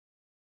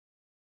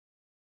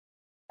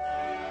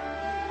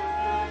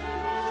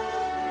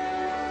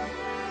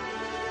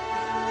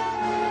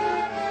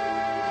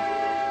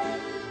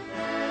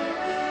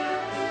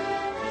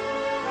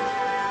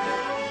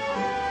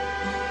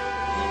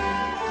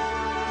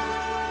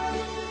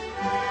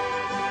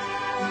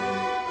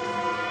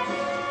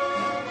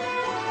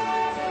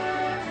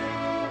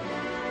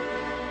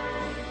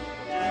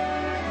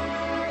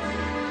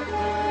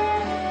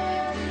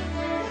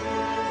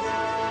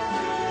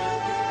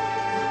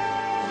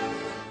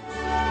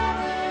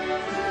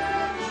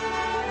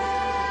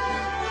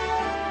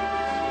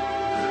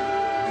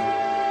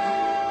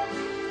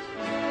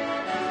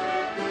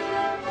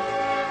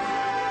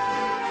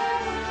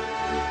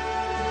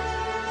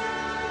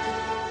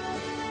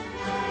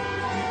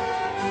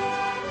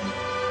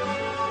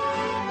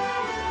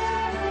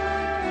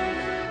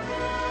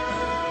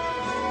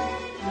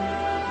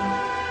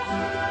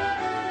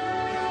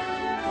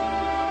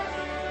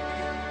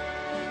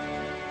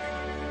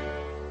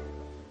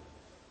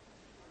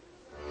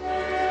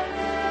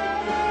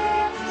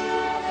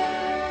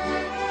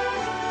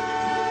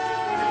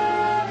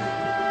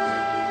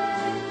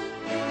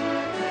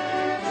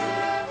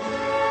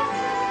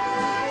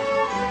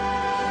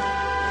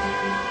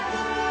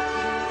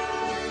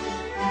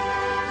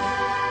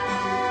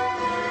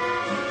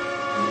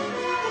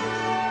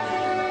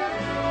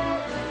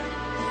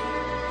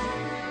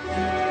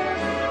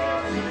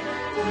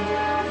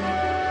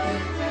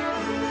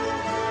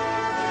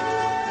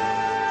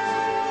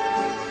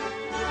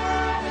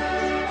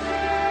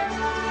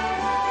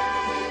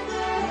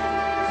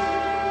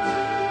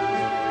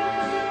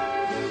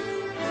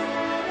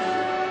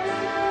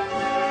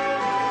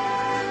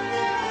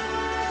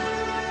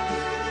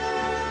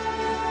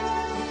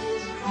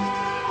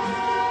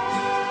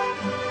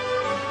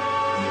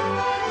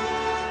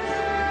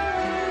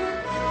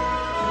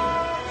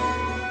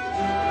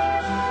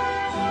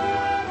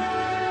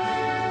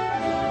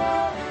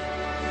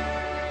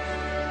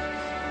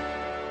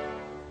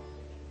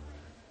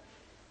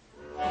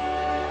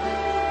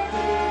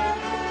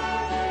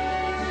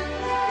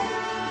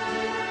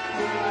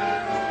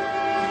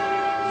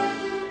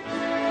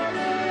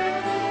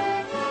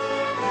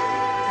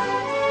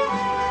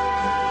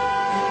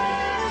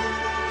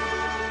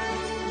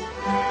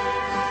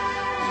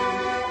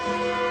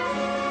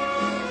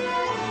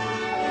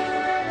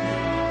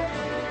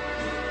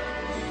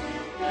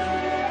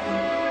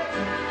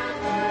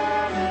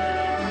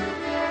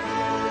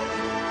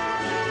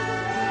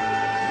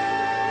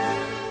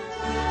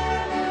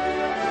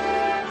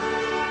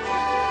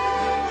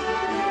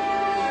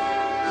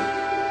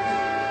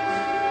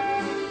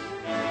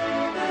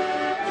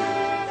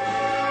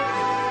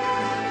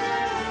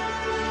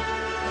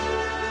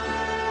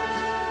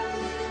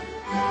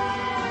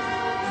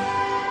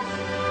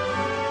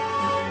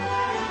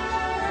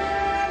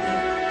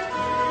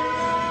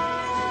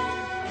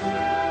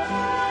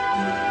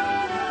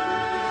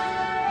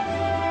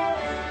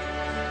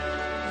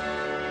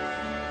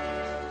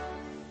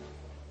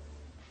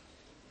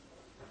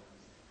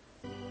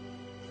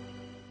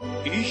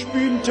Ich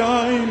bin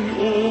dein,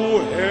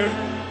 o Herr,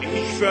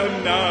 ich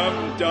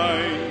vernahm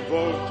dein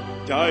Wort,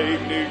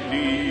 deine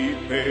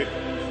Liebe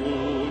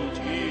wohnt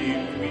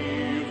in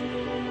mir.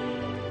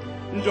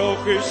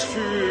 Doch es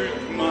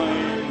fühlt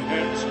mein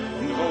Herz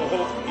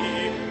noch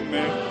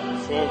immer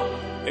fort,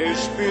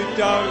 es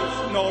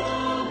bedarf noch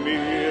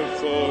mehr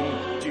von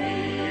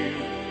dir.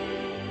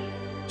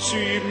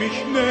 Zieh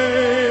mich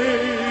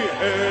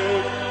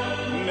näher,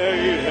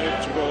 näher,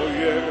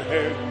 treuer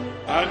Herr,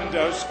 an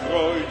das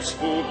Kreuz,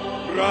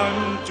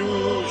 woran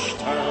du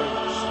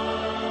starbst.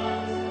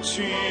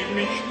 Zieh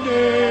mich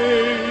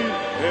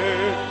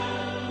näher,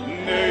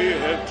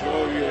 näher,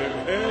 treuer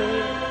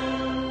Herr,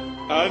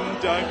 an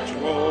dein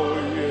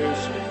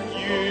treues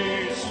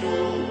Jesu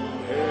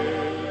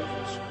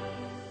Herz.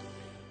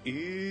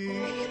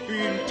 Ich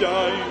bin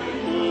dein,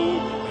 o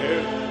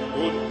Herr,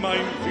 und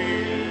mein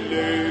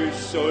Wille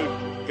soll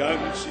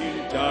ganz in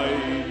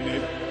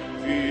deinem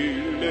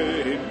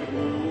Willen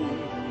ruhen.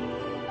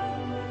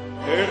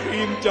 Herr,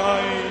 in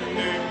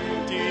deinem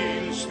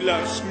Dienst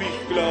lass mich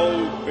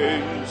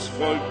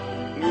glaubensvoll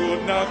nur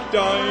nach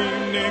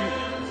deinem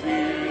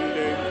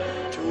Willen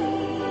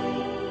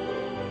tun.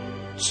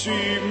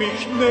 Zieh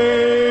mich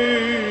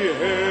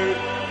näher,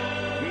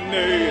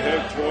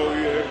 näher,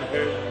 treuer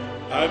Herr,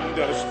 an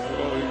das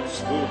Kreuz,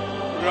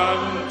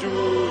 woran du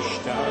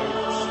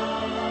starbst.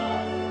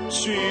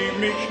 Zieh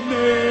mich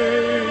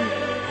näher,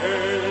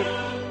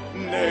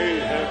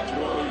 näher,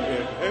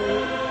 treuer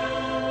Herr,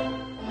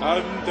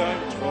 an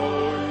dein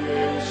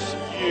treues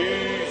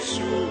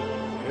Jesu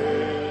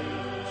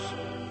Herz.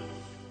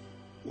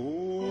 O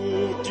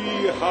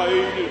die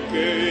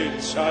heilige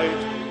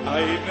Zeit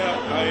einer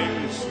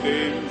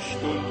einzelnen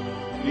Stund,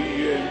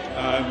 kniend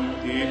an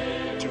den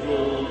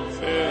Thron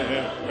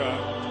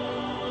verbracht.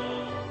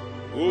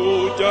 O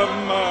da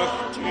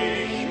macht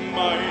ich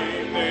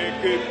meine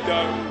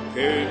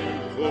Gedanken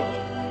kund,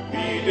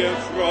 wie der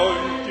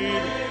Freund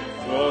dem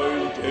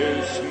Freund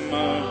es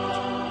macht.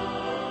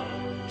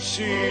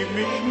 Zieh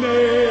mich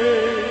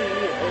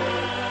näher,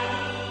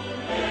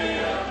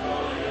 näher,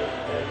 treuer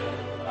Herr,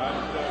 an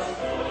das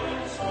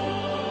Kreuz,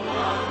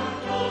 woran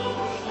du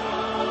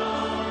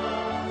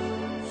starbst.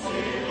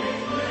 Zieh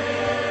mich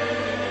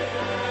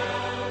näher,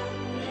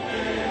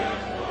 näher,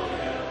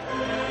 treuer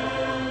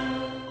Herr,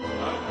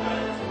 an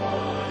dein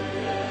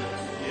treues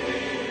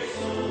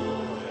Jesu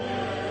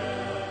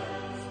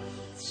Herz.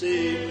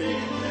 Zieh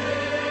mich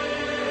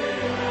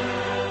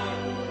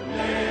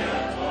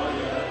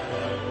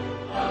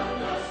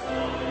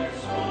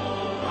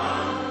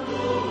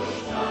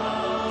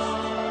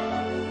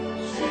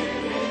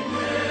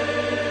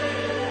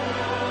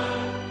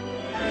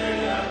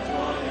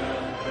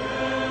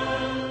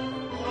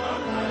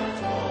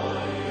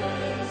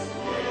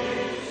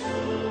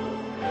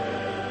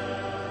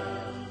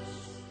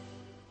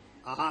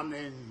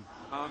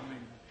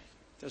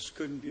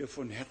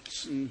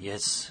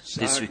Yes,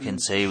 this we can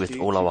say with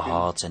all our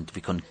hearts, and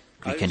we can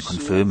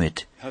confirm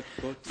it.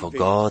 For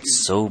God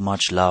so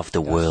much loved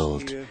the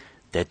world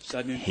that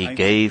He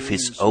gave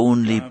His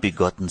only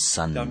begotten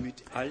Son,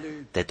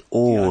 that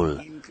all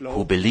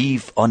who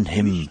believe on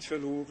Him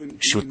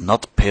should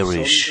not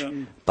perish,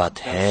 but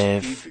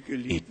have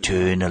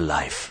eternal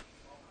life.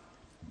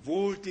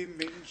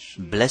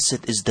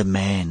 Blessed is the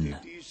man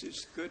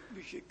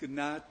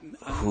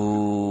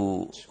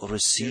who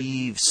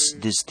receives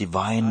this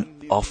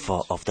divine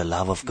offer of the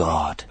love of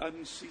God,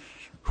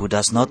 who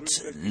does not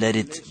let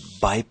it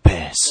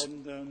bypass,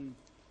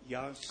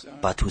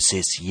 but who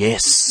says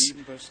yes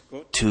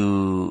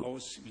to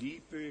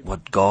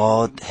what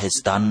God has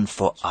done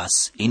for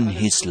us in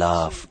His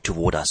love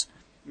toward us.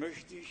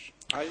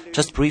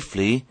 Just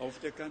briefly,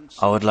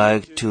 I would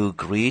like to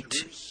greet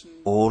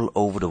all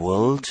over the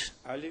world.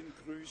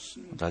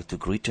 I'd like to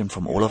greet them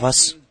from all of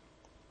us.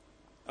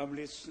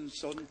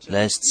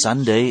 Last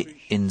Sunday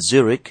in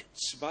Zurich,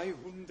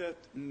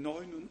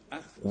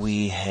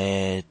 we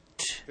had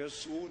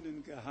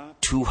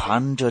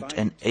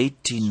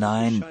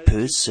 289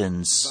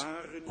 persons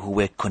who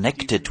were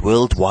connected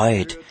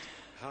worldwide,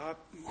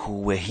 who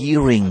were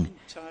hearing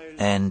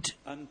and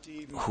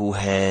who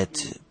had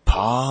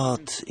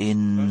part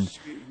in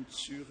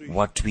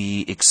what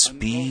we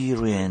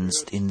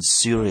experienced in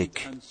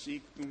Zurich,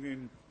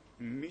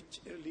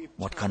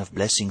 what kind of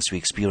blessings we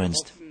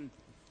experienced.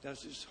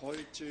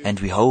 And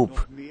we hope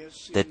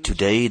that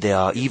today there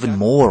are even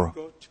more.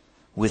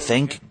 We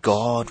thank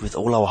God with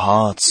all our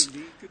hearts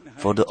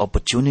for the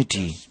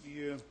opportunity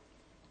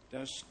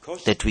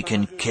that we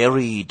can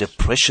carry the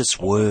precious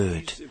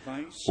word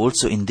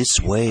also in this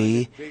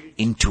way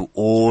into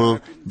all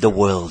the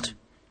world.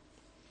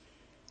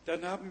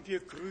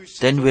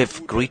 Then we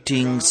have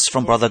greetings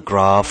from Brother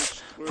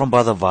Graf, from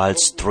Brother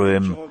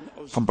Wallström,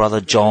 from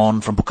Brother John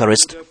from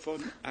Bucharest,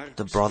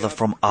 the brother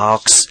from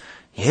Arcs.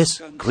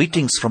 Yes,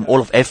 greetings from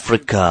all of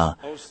Africa,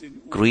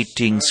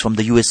 greetings from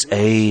the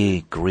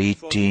USA,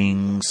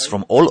 greetings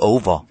from all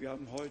over.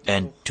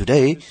 And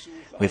today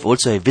we have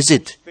also a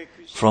visit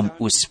from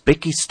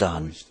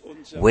Uzbekistan.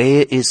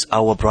 Where is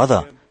our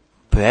brother?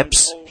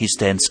 Perhaps he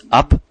stands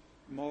up.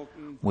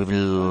 We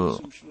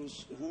will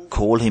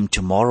call him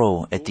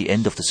tomorrow at the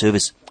end of the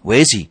service. Where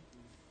is he?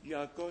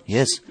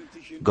 Yes,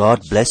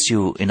 God bless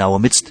you in our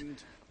midst.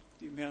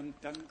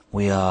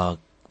 We are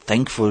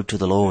thankful to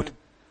the Lord.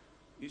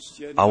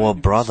 Our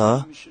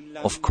brother,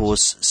 of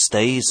course,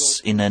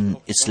 stays in an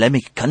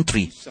Islamic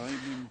country,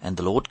 and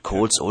the Lord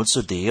calls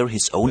also there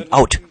his own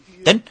out.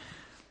 Then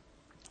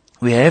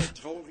we have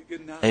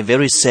a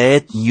very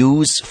sad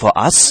news for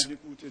us,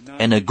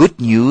 and a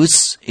good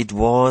news it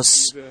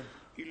was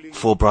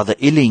for Brother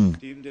Illing,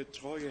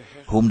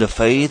 whom the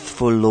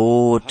faithful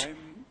Lord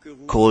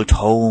called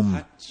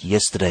home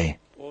yesterday.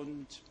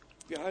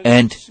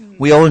 And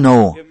we all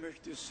know,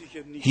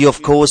 he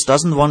of course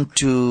doesn't want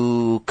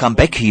to come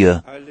back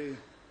here.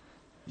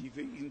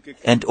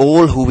 And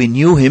all who we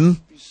knew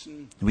him,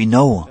 we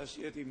know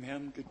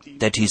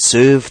that he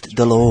served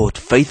the Lord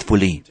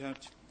faithfully,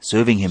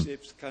 serving him.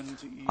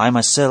 I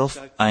myself,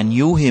 I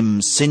knew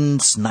him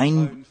since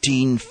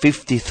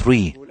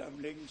 1953.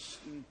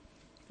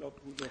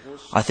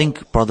 I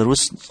think Brother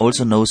Russ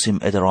also knows him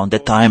at around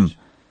that time.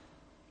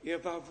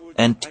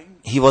 And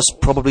he was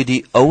probably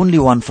the only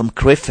one from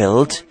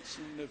Krefeld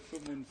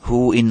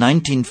who in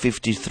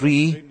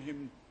 1953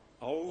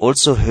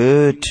 also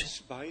heard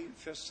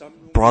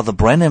Brother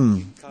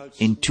Branham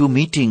in 2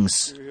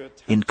 meetings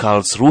in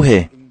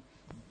Karlsruhe.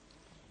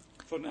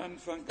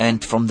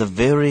 And from the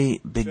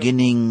very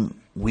beginning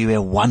we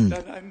were one.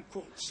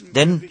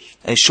 Then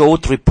a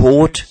short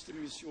report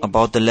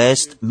about the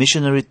last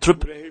missionary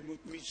trip.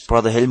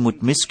 Brother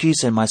Helmut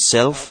Miskis and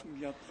myself,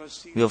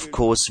 we of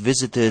course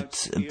visited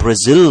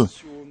Brazil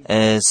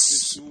as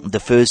the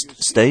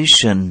first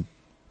station,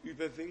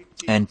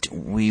 and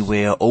we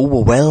were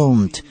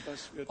overwhelmed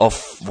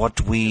of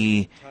what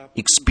we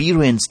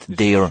experienced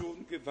there.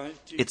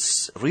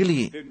 It's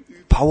really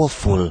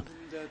powerful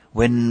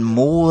when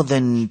more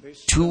than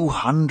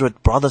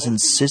 200 brothers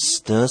and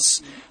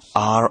sisters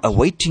are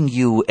awaiting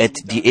you at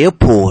the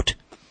airport,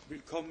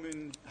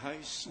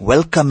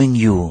 welcoming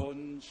you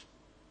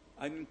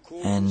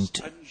and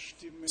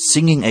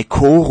singing a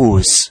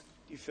chorus.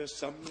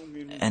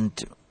 And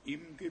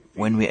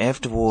when we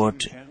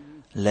afterward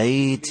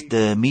laid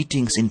the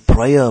meetings in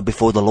prayer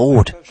before the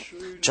Lord,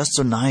 just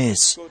so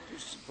nice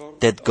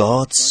that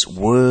God's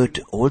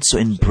word also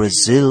in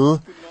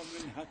Brazil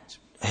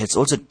has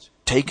also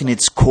taken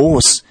its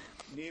course,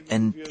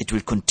 and it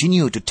will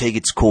continue to take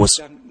its course.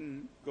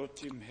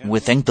 We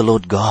thank the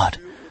Lord God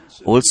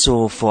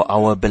also for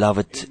our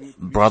beloved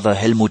brother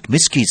Helmut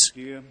Miskis,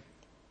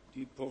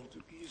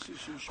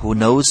 who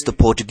knows the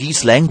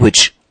Portuguese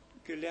language,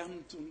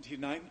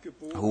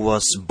 who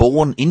was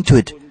born into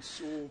it,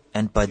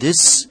 and by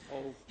this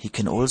he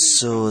can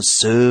also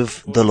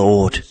serve the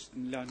Lord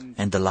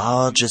and the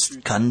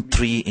largest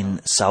country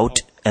in South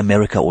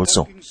America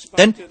also.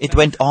 Then it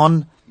went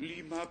on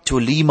to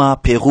Lima,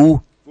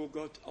 Peru,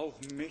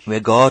 where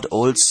God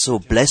also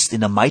blessed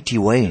in a mighty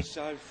way.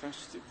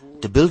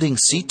 The building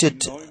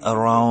seated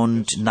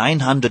around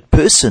 900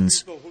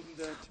 persons.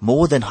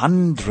 More than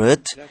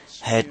 100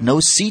 had no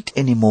seat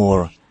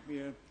anymore.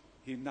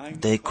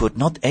 They could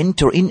not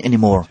enter in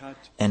anymore.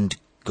 And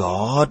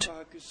God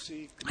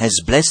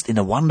has blessed in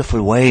a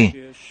wonderful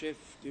way.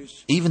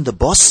 Even the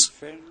boss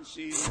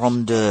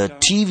from the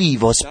TV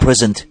was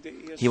present.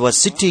 He was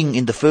sitting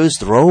in the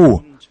first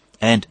row,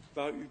 and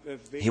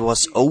he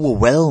was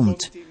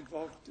overwhelmed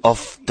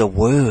of the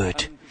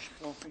word.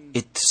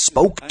 It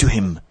spoke to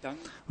him.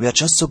 We are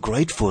just so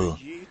grateful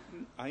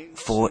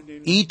for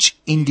each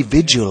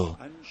individual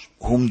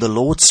whom the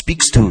Lord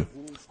speaks to,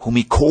 whom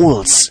He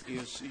calls,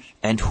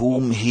 and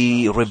whom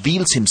He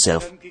reveals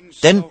Himself.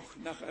 Then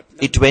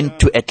it went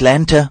to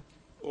Atlanta,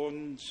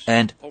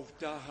 and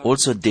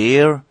also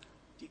there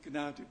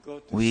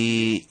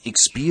we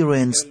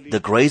experienced the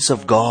grace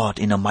of God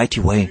in a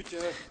mighty way.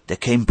 There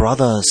came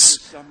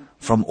brothers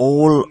from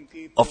all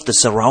of the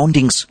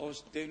surroundings,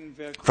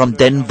 from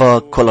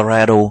Denver,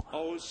 Colorado,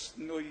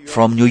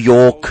 from New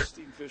York,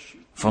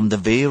 from the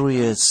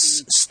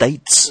various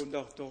states,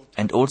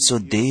 and also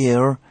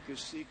there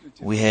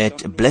we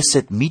had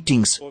blessed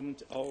meetings,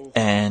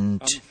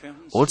 and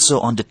also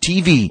on the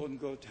TV,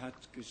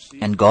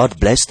 and God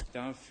blessed.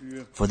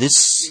 For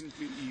this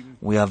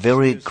we are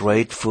very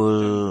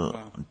grateful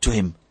to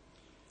Him.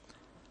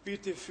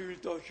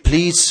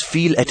 Please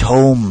feel at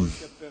home.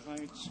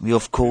 We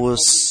of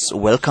course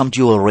welcomed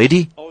you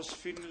already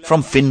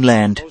from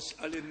Finland,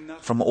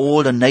 from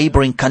all the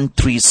neighboring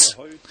countries.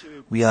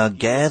 We are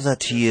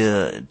gathered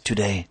here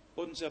today.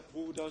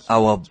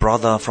 Our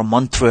brother from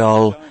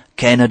Montreal,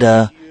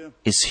 Canada,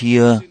 is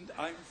here.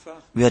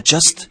 We are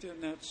just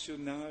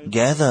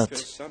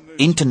gathered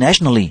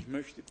internationally,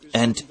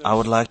 and I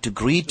would like to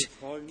greet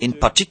in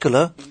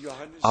particular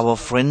our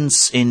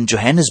friends in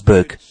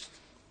Johannesburg,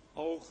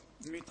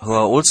 who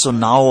are also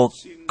now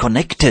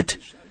connected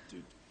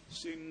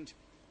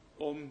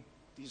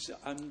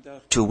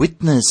to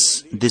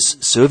witness this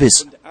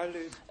service.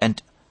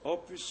 And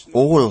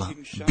all,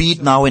 be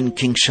it now in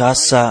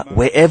Kinshasa,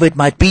 wherever it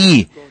might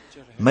be,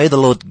 may the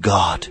Lord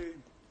God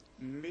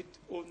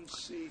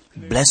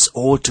bless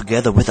all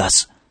together with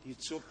us,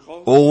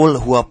 all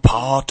who are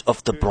part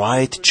of the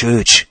bride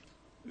church,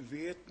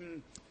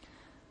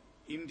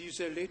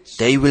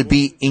 they will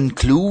be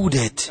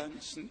included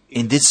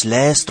in this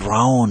last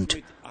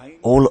round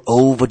all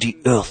over the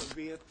earth.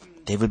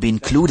 They will be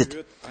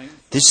included.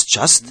 This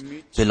just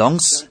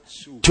belongs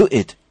to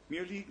it.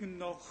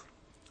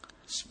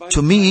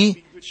 To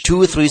me,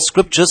 2 or 3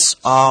 scriptures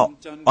are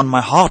on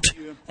my heart,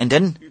 and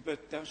then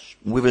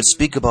we will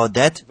speak about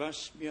that.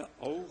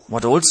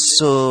 What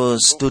also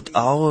stood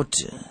out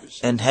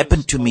and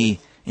happened to me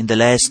in the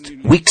last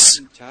weeks,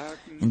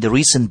 in the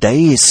recent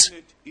days,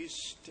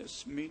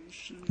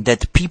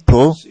 that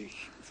people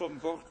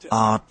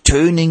are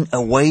turning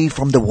away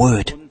from the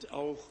Word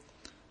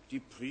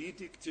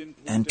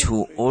and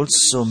to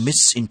also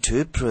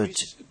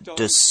misinterpret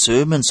the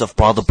sermons of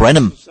Brother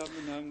Branham,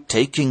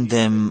 taking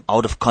them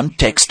out of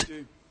context.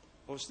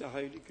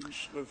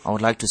 I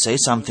would like to say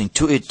something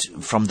to it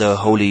from the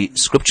Holy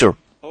Scripture.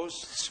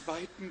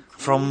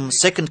 From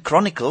 2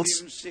 Chronicles,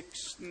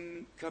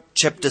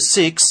 chapter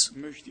 6,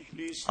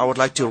 I would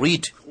like to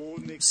read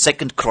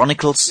 2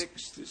 Chronicles,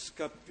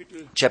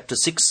 chapter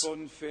 6,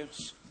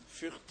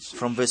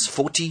 from verse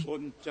 40,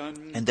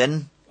 and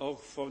then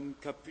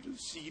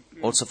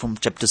also from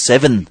chapter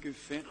 7,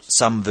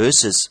 some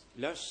verses.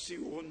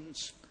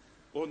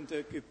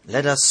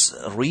 Let us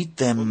read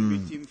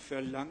them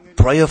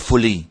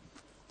prayerfully.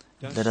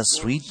 Let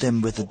us read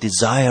them with a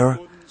desire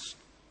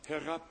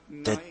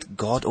that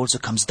God also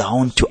comes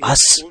down to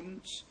us,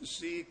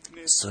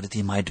 so that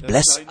He might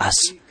bless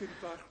us,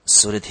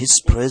 so that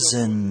His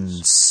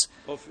presence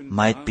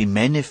might be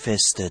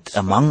manifested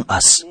among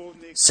us.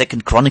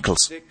 2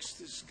 Chronicles,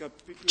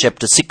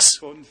 chapter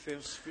 6,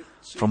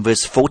 from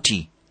verse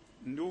 40.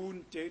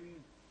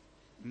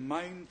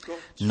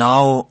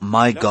 Now,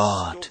 my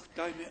God,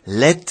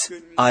 let,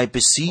 I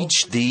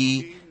beseech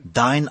Thee,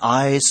 Thine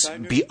eyes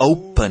be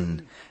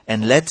open,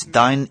 and let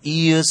Thine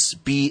ears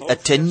be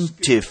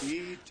attentive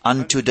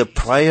unto the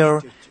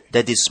prayer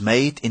that is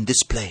made in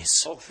this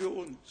place.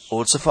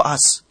 Also for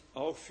us.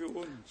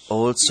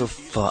 Also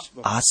for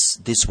us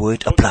this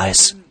word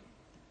applies.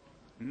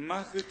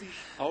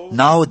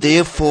 Now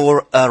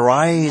therefore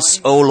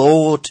arise, O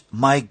Lord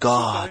my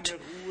God,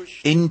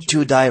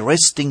 into Thy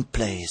resting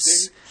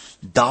place,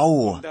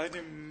 Thou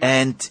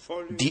and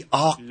the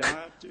ark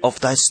of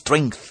Thy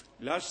strength.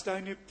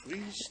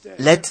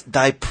 Let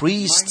Thy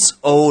priests,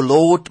 O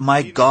Lord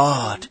my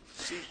God,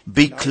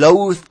 be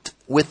clothed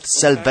with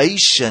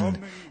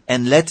salvation,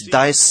 and let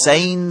Thy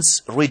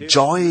saints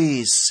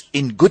rejoice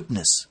in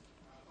goodness.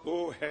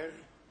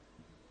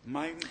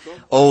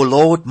 O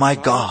Lord my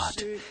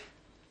God,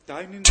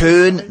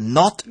 turn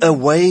not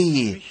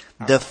away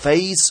the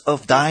face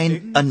of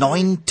Thine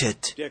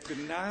anointed.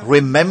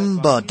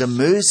 Remember the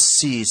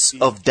mercies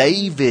of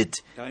David,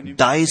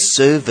 Thy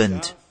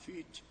servant.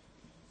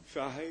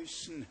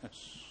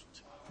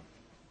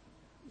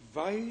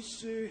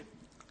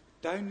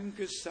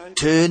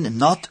 Turn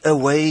not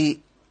away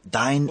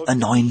Thine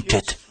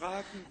anointed.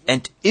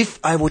 And if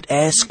I would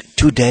ask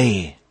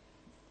today,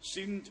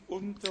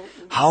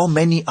 how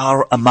many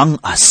are among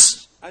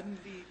us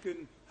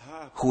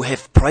who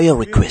have prayer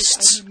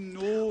requests,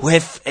 who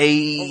have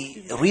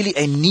really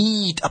a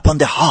need upon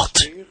their heart?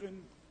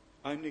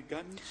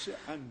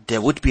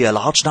 There would be a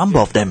large number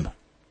of them.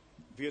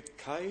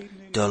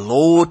 The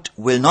Lord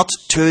will not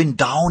turn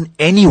down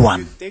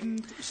anyone.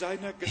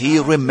 He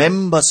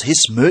remembers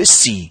His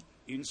mercy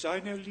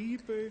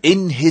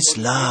in His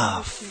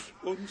love,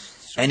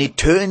 and He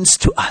turns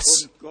to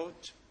us,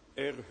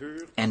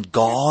 and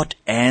God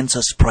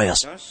answers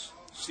prayers.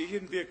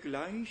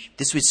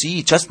 This we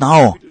see just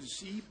now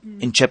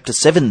in chapter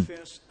 7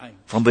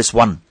 from verse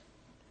 1.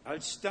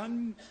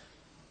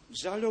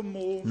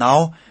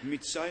 Now,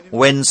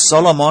 when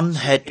Solomon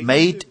had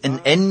made an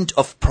end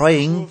of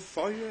praying,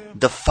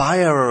 the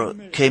fire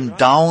came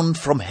down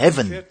from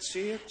heaven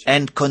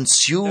and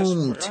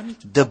consumed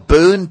the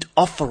burnt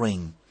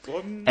offering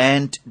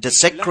and the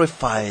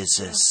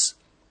sacrifices,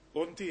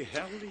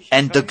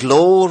 and the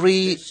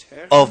glory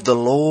of the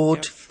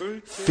Lord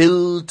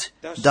filled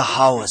the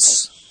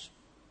house.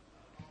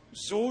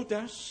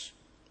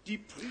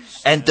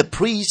 And the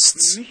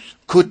priests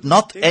could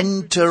not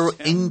enter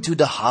into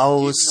the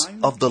house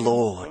of the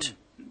Lord,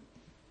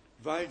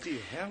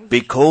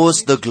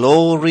 because the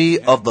glory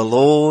of the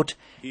Lord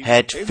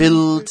had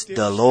filled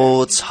the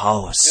Lord's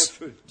house.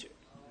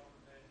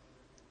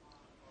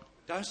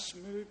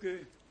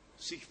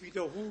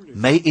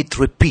 May it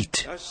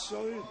repeat.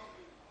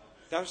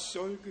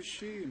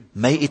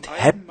 May it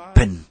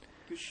happen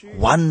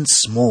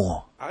once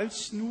more.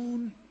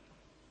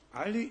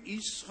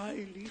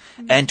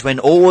 And when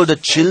all the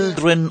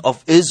children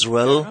of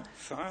Israel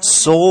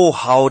saw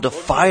how the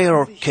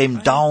fire came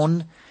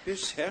down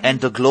and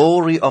the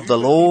glory of the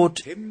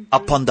Lord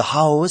upon the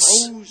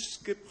house,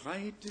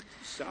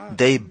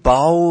 they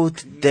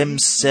bowed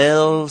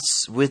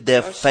themselves with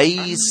their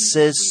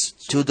faces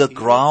to the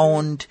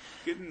ground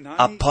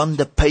upon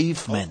the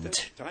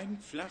pavement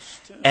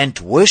and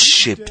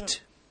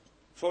worshipped.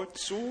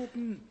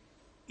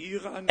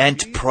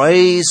 and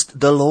praised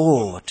the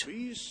Lord,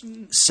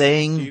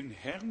 saying, den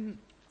Herrn,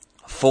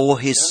 For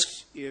he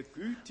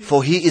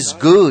gütig is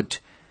good,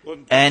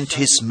 and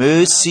his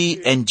mercy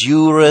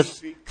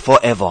endureth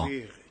forever.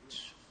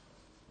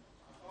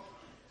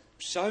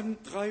 Psalm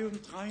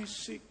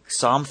 33,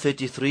 Psalm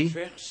 33,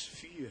 Vers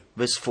 4.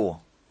 verse 4.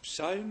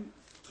 Psalm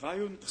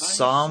 33,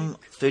 Psalm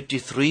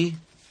 33,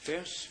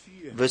 Vers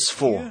 4. verse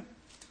 4. Hier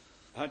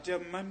hat der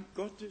Mann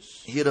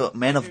Gottes Here the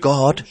man of einen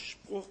God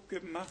Ausspruch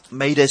gemacht,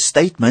 made a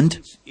statement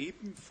uns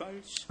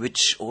ebenfalls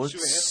which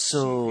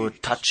also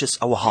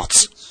touches our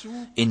hearts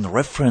in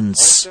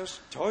reference das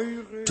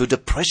teure, to the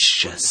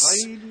precious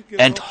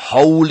and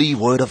holy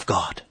Word of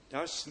God,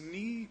 das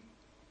nie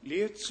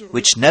leer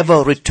which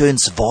never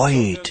returns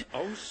void,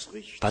 sondern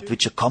ausrichtet. but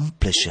which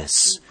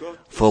accomplishes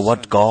for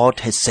what God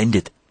has sent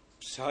it.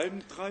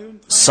 Psalm 33,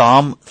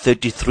 Psalm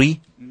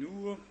 33,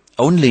 nur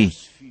only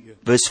Vers 4.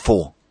 verse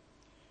 4.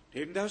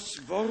 Denn das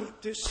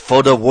Wort des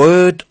For the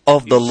word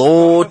of the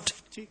Lord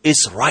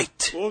is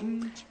right,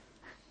 und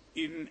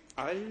in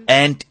all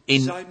and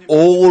in seinen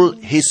all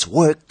his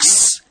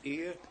works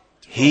er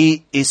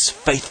he is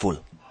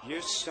faithful.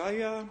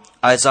 Jesaja,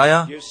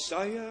 Isaiah,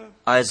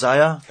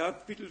 Jesaja,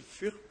 Kapitel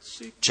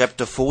 40,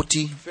 chapter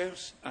 40,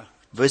 Vers 8.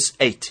 verse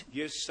 8.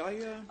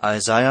 Jesaja,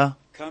 Isaiah,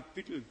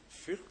 Kapitel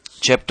 40,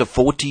 chapter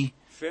 40,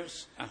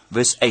 Vers 8.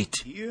 verse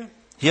 8. Hier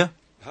Here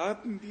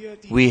haben wir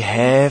die we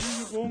have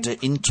Einführung the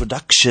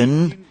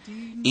introduction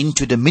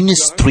into the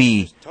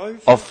ministry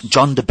of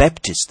John the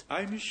Baptist.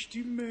 eine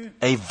Stimme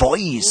A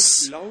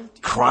voice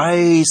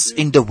cries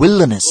in the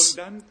wilderness, und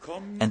dann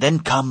kommt and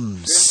then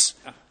comes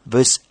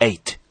verse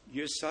 8.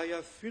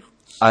 Jesaja 40,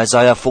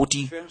 Isaiah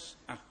 40, Vers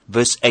 8.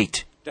 verse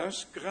 8.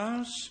 Das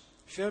Gras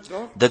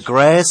verdorrt, The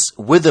grass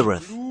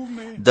withereth,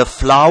 Blume, the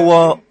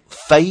flower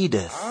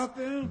fadeth,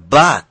 aber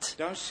but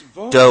das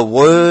Wort the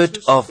word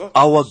unseres of Gottes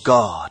our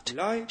God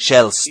bleibt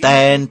shall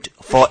stand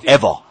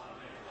forever.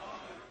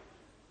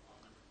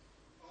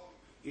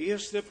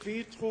 1.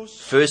 Petrus,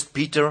 1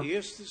 Peter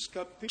erstes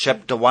Kapitel.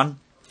 chapter 1.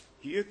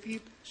 Hier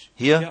gibt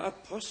Here der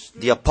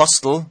Apostel the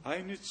apostle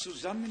eine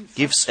Zusammenfassung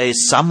gives a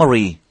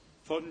summary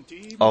von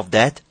dem, of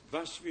that,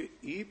 was wir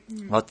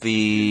eben what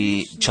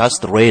we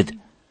just read.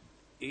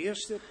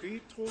 1.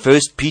 Petrus, 1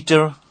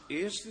 Peter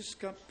erstes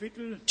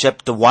Kapitel,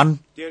 chapter 1,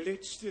 der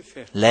letzte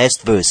Vers.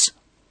 last verse.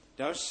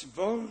 Das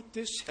Wort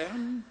des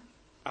Herrn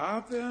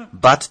aber,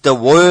 But the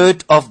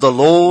word of the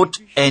Lord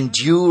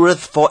endureth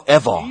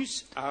forever.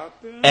 dies aber,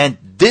 And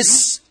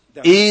this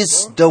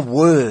is the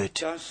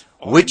word das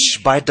which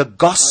by the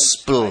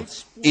gospel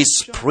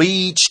is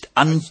preached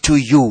unto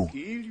you.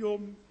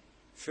 Evangelium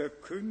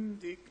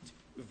verkündigt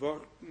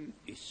worden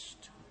ist.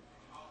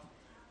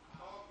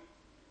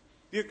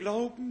 Wir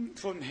glauben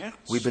von Herzen,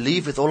 We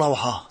believe with all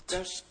our heart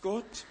dass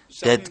Gott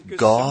that seinen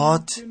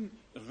God gesamten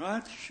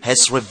Ratschluss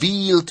has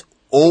revealed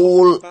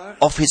all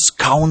of his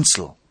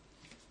counsel,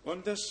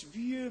 und dass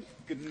wir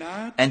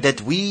Gnade and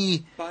that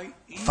we bei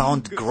ihm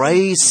found gefunden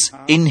grace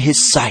haben, in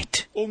his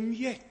sight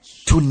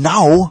jetzt, to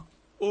now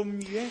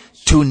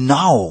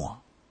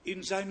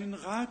in seinen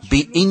Ratschluss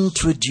be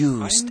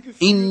introduced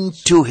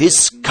into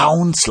his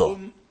counsel,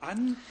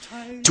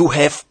 Anteil to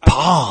have an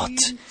part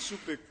dem zu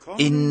bekommen,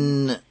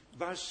 in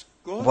was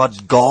Gott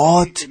what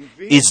God im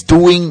Weg is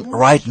doing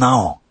right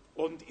now.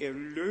 und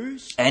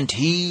löst And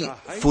he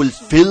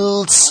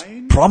fulfills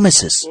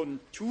promises, und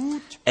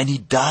tut, and he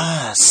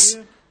does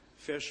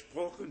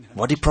versprochen hat.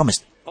 what he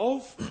promised.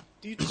 Auf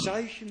die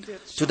Zeichen der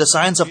To the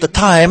signs of the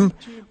time,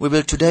 we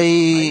will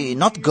today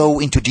not go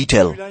into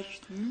detail.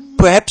 vielleicht nur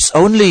Perhaps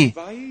only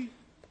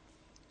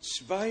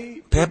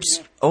zwei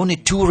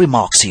two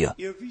remarks here.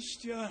 Ihr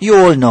wisst ja, You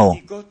all know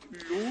die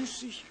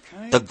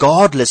Gottlosigkeit the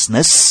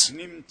godlessness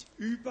nimmt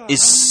überhand.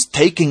 is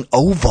taking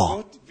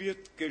over. Gott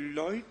wird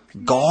geleugnet.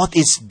 God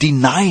is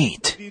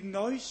denied. Die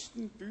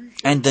neuesten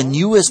Bücher And the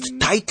newest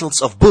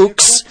titles of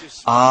books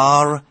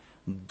are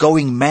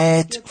going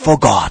mad for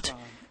God.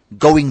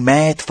 Going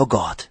mad for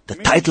God. The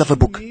title of a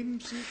book. nehmen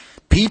sich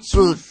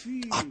People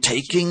are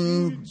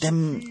taking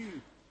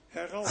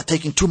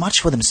heraus. too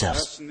much for themselves.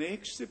 Das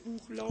nächste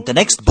Buch lautet, The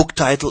next book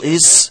title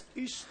is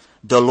ist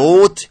The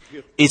Lord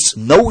is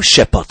no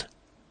shepherd.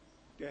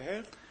 der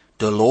Herr.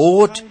 The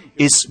Lord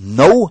is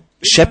no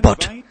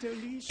shepherd.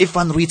 Weiterliest If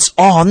one reads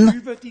on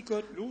über die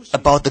Gottlosigkeit,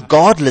 about the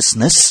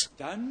godlessness,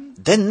 dann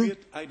then wird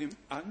einem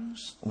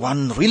Angst,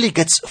 one really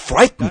gets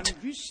frightened.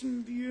 dann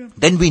wissen wir,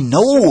 Then we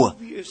know,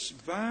 wie es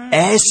war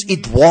as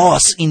it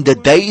was in the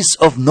days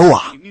of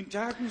Noah, in den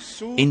Tagen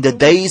Sodoms, in the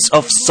days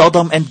of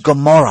Sodom and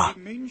Gomorrah, die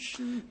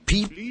Menschen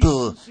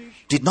people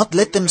did not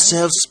let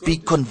themselves be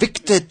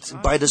convicted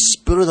by the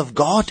Spirit of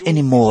God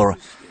anymore.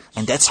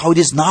 And that's how it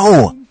is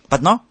now.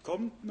 But now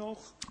kommt noch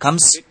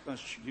comes etwas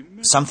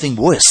Schlimmes. something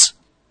worse.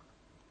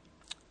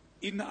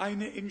 In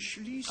eine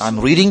Entschließung I'm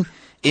reading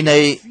in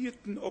a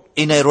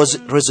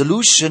 4.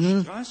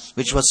 resolution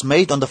which was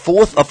made on the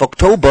 4th of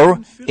October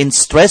in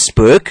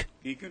Strasbourg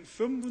gegen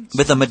 25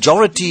 with a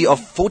majority of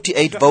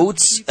 48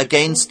 votes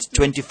against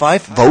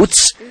 25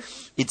 votes.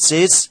 It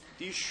says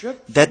die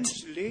that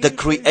the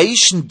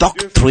creation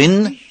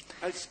doctrine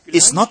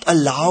is not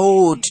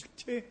allowed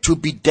to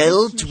be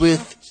dealt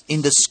with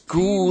in the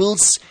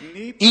schools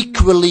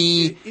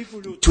equally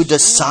to the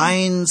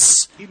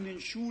science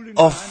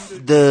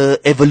of the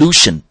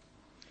evolution.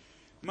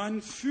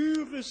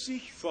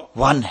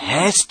 One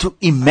has to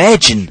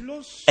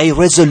imagine a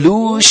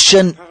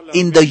resolution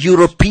in the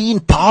European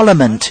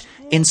Parliament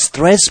in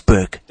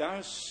Strasbourg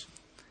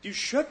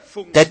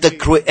that the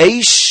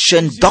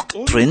creation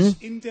doctrine,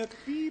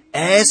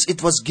 as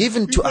it was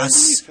given to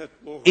us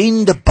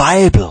in the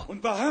Bible,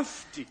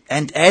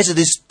 and as it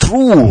is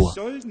true,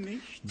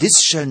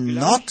 this shall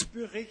not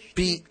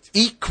be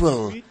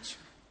equal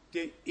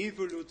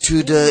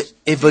to the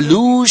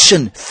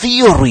evolution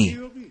theory.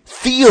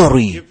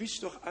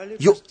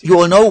 You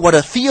all know what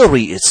a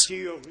theory is.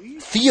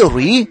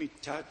 Theory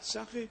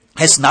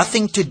has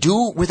nothing to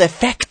do with a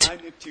fact.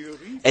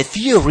 A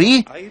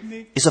theory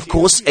is, of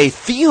course, a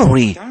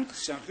theory,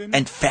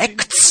 and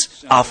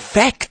facts are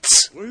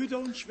facts.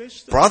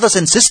 Brothers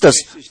and sisters,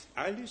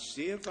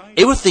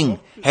 everything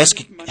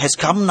has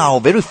come now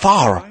very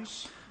far.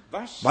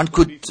 One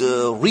could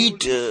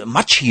read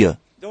much here.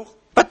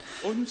 But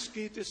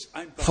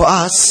for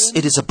us,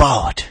 it is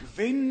about,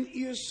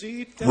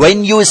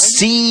 when you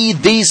see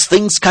these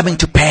things coming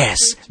to pass,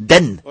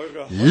 then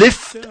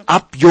lift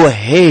up your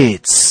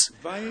heads,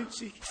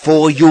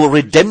 for your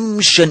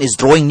redemption is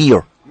drawing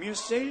near.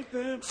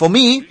 For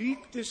me,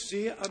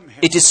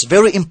 it is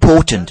very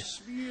important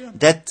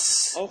that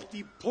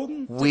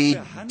we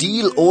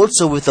deal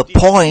also with the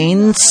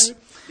points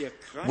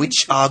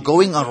which are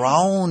going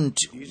around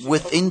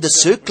within the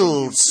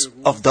circles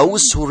of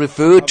those who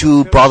refer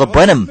to Brother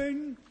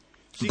Branham,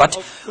 but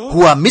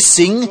who are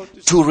missing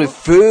to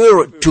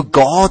refer to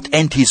God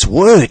and His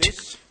Word,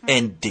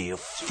 and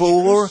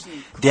therefore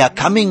they are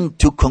coming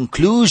to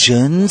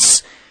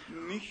conclusions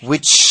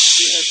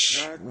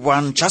which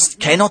one just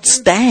cannot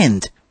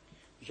stand.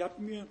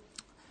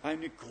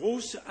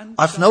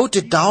 I've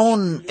noted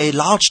down a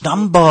large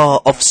number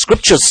of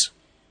scriptures.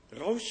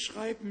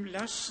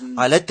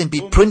 I let them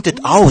be printed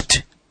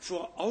out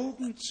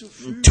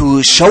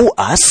to show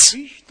us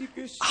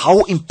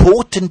how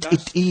important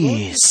it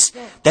is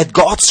that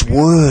God's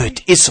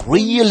Word is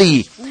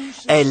really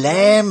a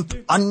lamp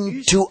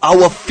unto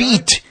our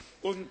feet,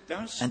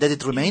 and that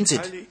it remains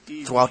it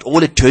throughout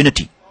all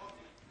eternity.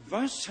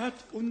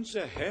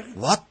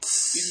 What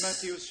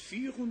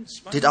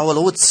did our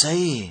Lord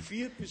say,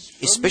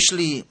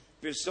 especially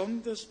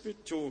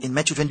in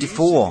Matthew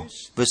 24,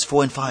 verse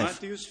 4 and 5?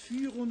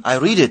 I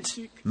read it.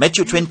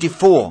 Matthew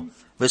 24,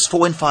 verse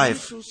 4 and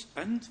 5.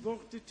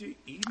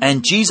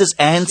 And Jesus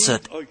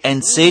answered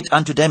and said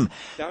unto them,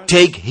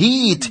 Take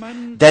heed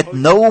that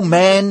no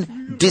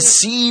man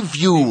deceive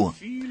you,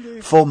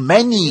 for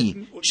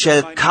many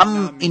shall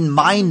come in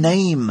my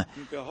name,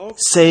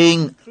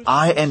 saying,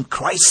 I am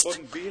Christ,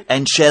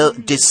 and shall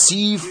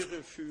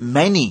deceive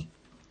many.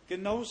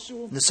 In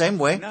the same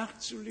way,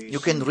 you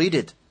can read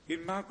it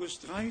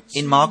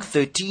in Mark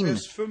 13,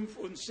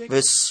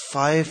 verse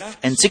 5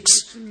 and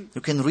 6.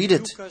 You can read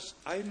it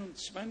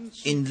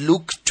in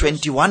Luke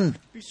 21,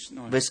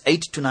 verse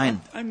 8 to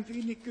 9.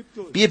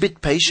 Be a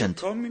bit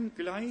patient.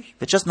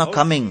 We're just now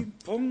coming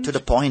to the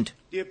point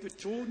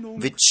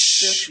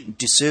which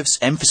deserves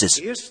emphasis.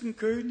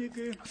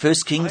 1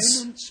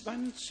 Kings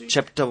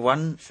chapter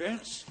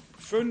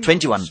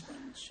 21,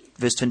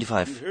 verse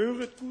 25.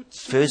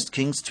 1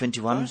 Kings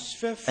 21.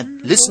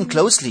 And listen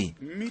closely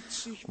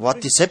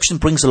what deception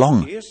brings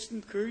along.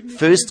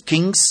 1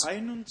 Kings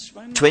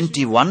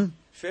 21,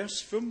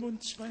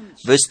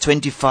 verse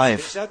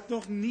 25.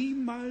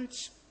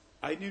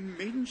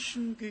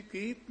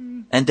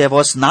 And there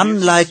was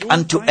none like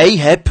unto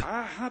Ahab,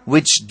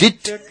 which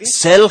did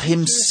sell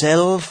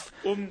himself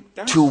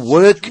to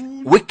work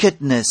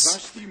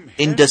wickedness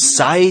in the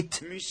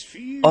sight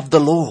of the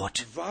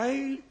Lord,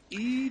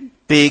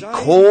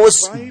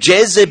 because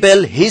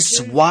Jezebel,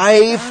 his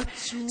wife,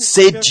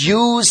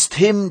 seduced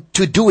him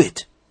to do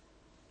it.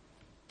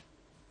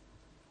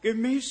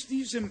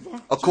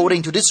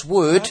 According to this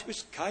word,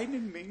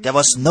 there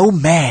was no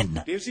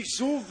man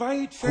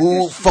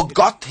who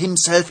forgot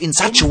himself in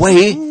such a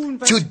way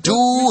to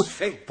do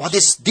what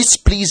is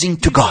displeasing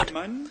to God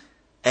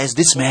as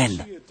this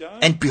man.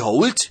 And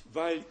behold,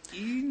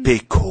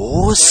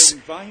 because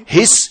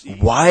his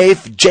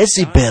wife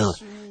Jezebel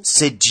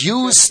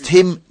seduced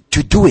him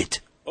to do it.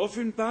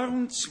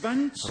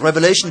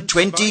 Revelation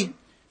 2,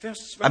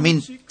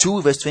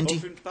 verse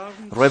 20.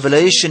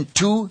 Revelation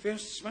 2,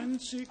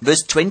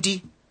 verse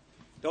 20.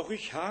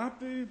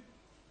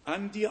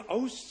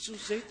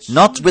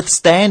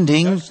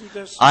 Notwithstanding,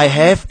 I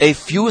have a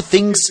few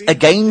things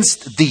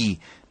against thee,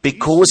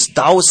 because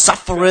thou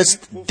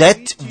sufferest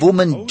that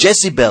woman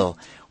Jezebel,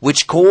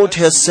 which called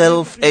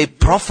herself a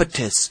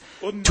prophetess,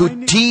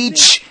 to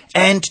teach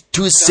and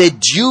to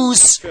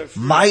seduce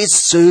my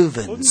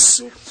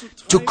servants,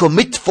 to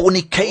commit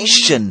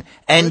fornication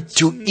and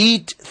to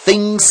eat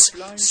things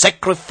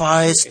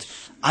sacrificed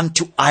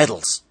unto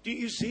idols.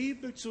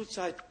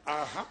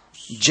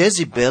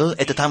 Jezebel,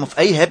 at the time of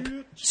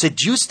Ahab,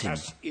 seduced him.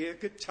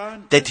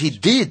 That he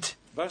did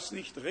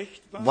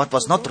what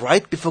was not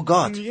right before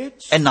God.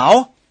 And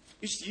now,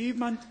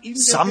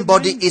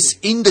 somebody is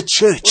in the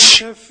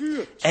church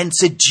and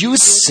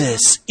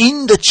seduces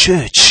in the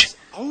church.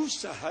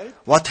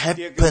 What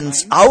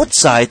happens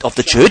outside of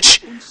the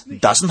church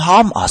doesn't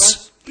harm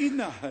us.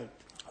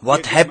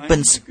 What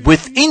happens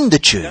within the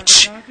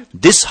church,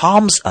 this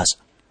harms us.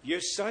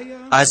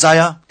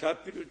 Isaiah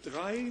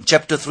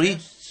chapter 3,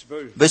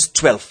 verse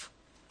 12.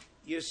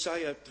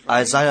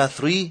 Isaiah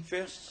 3,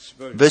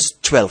 verse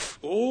 12.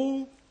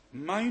 O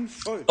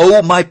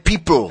my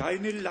people,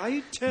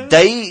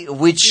 they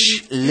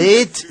which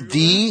led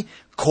thee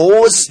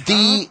cause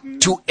thee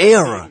to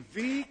err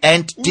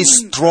and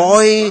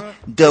destroy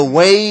the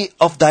way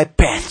of thy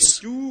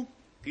paths.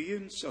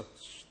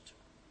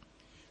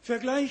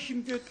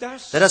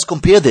 Let us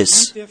compare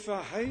this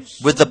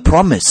with the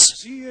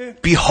promise.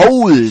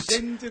 Behold,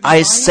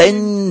 I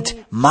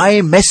send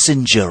my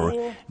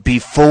messenger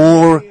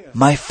before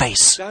my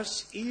face,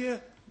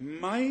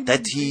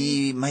 that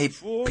he may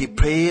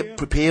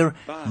prepare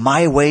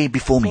my way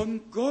before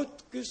me.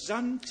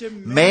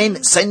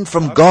 Men sent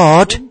from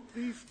God,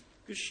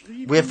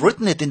 we have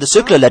written it in the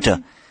circular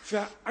letter,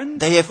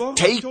 they have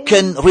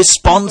taken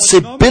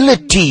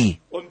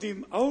responsibility,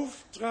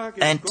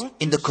 and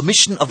in the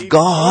commission of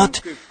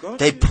God,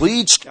 they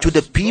preached to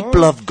the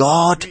people of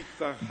God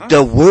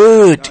the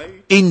word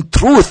in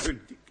truth.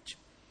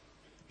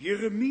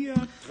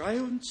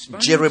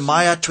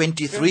 Jeremiah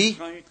 23,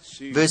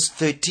 verse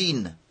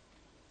 13.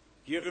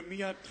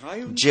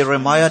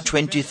 Jeremiah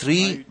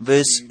 23,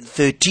 verse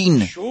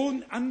 13.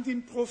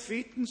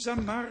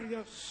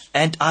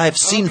 And I have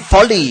seen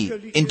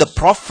folly in the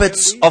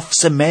prophets of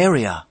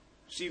Samaria.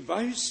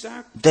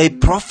 They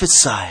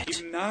prophesied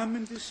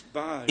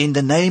in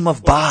the name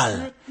of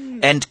Baal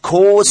and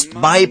caused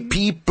my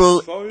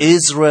people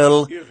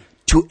Israel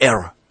to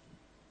err.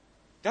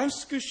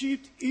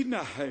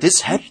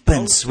 This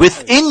happens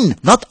within,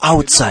 not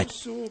outside.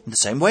 In the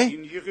same way,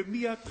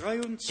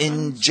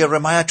 in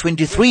Jeremiah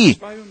 23,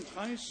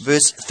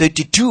 verse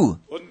 32,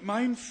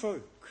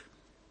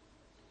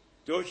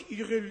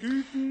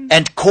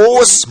 and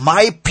cause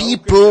my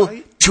people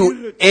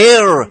to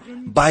err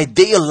by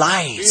their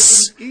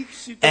lies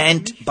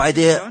and by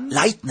their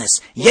lightness.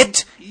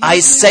 Yet I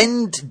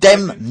send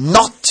them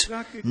not,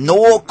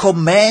 nor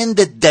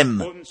commanded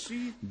them.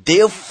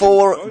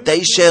 Therefore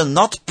they shall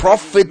not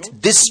profit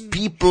this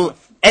people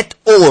at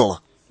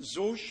all,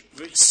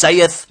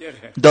 saith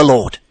the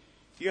Lord.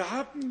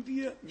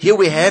 Here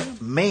we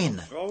have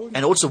men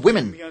and also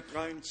women.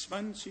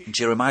 In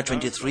Jeremiah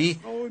 23,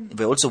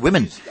 there were also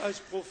women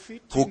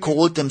who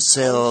called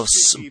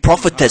themselves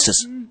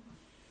prophetesses.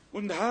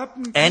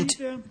 And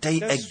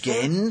they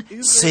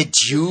again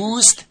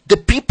seduced the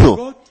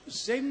people.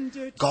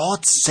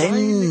 God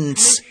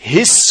sends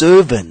His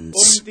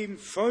servants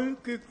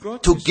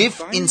to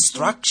give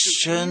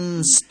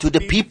instructions to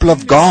the people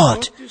of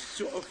God,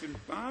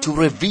 to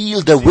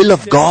reveal the will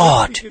of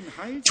God,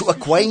 to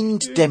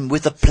acquaint them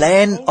with the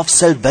plan of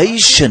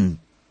salvation,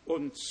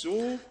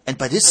 and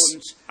by this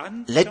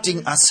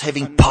letting us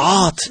having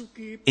part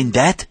in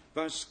that,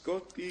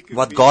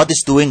 what God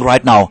is doing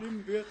right now.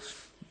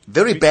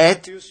 Very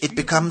bad it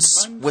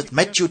becomes with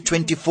Matthew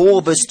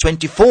 24, verse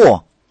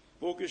 24,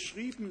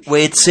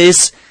 where it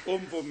says,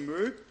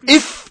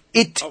 if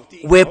it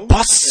were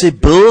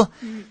possible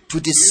to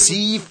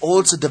deceive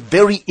also the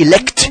very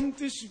elect,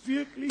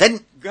 then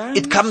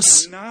it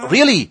comes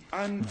really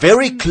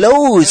very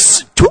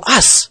close to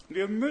us.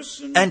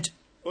 And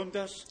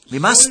we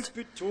must,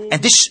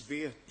 and this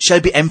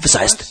shall be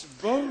emphasized,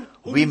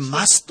 we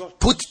must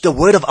put the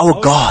word of our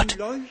God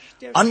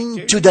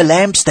unto the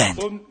lampstand,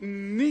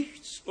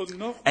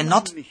 and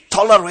not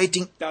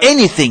tolerating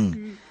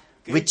anything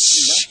which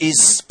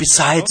is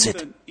besides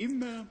it,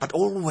 but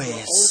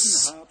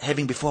always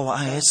having before our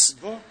eyes,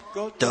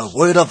 the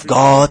word of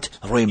God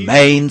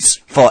remains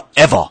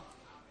forever.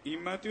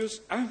 In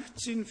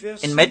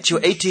Matthew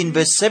 18,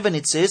 verse 7,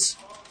 it says,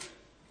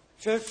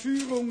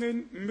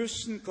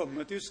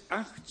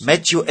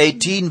 Matthew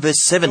 18,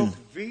 verse 7,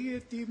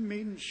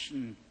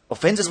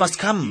 offenses must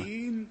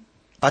come,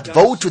 but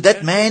woe to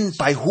that man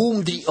by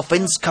whom the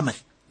offense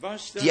cometh.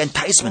 The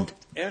enticement.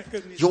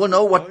 You all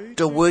know what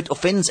the word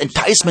offense,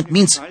 enticement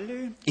means.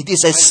 It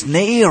is a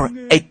snare,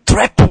 a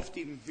trap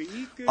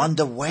on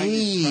the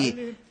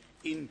way,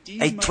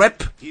 a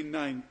trap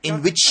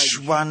in which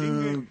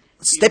one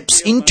steps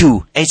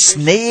into, a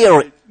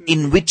snare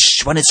in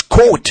which one is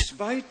caught.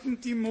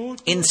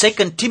 In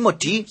 2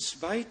 Timothy,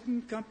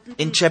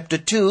 in chapter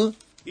 2,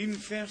 in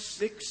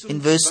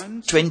verse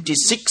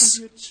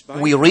 26,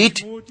 we read,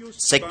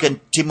 2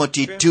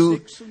 Timothy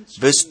 2,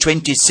 verse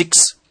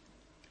 26,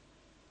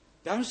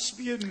 and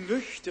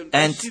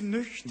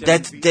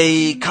that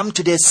they come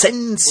to their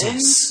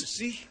senses,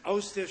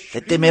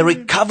 that they may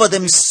recover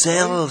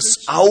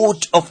themselves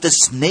out of the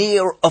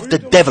snare of the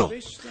devil.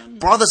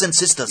 Brothers and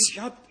sisters,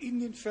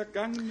 in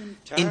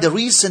the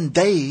recent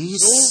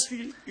days,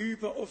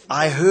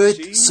 I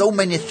heard so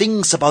many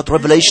things about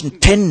Revelation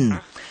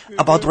 10.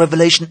 about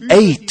Revelation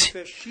 8,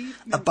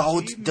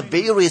 about the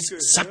various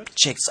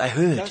subjects I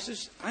heard,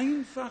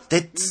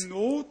 that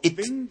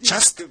it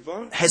just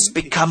has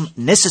become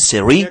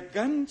necessary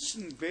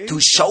to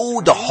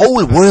show the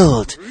whole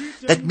world.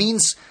 That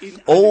means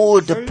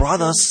all the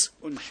brothers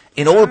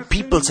in all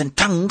peoples and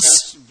tongues,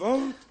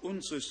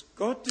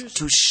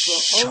 to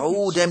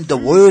show them the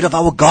word of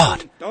our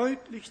God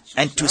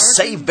and to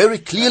say very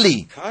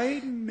clearly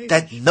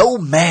that no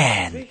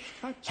man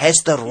has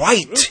the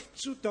right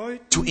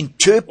to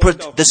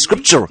interpret the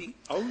scripture,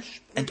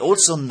 and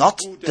also not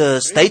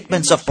the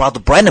statements of Brother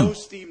Branham.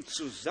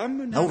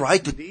 No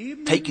right to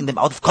taking them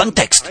out of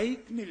context,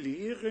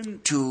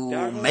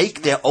 to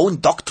make their own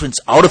doctrines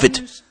out of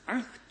it.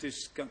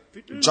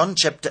 John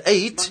chapter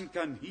 8,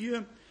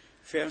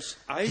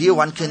 here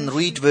one can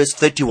read verse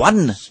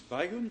 31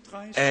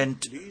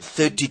 and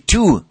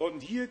 32.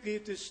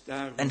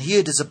 And here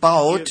it is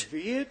about,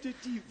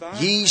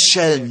 ye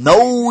shall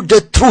know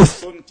the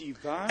truth,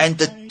 and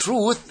the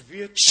truth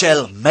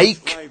shall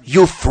make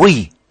you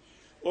free.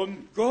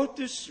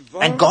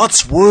 And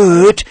God's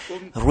word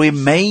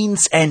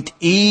remains and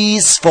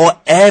is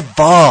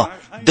forever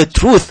the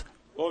truth.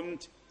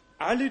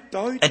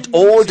 And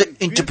all the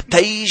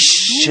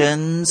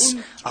interpretations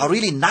are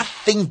really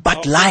nothing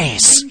but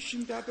lies.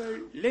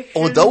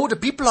 Although the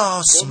people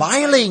are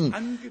smiling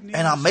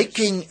and are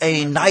making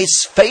a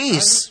nice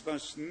face,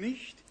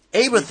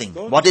 everything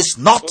what is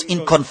not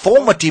in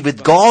conformity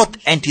with God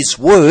and His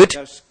Word,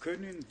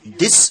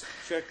 this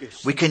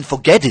we can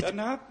forget it.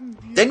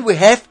 Then we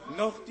have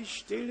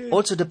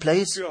also the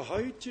place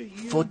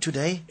for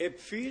today,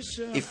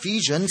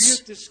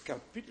 Ephesians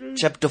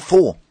chapter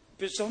 4.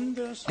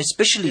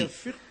 Especially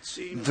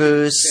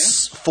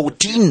verse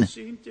 14.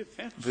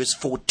 Verse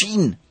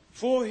 14.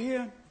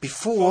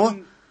 Before,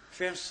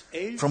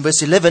 from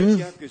verse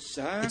 11,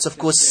 it's of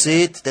course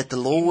said that the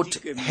Lord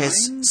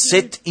has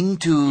set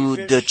into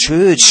the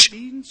church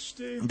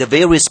the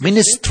various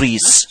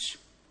ministries,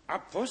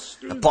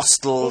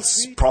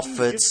 apostles,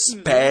 prophets,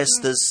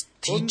 pastors,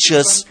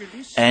 teachers,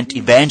 and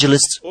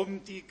evangelists,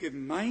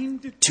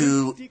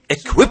 to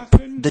equip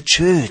the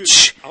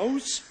church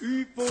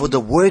for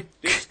the work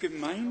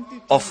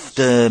of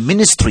the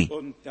ministry.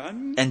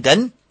 And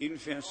then, in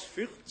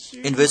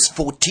verse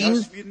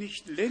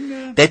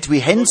 14, that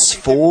we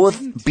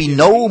henceforth be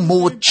no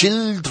more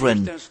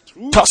children,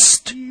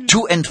 tossed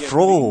to and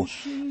fro,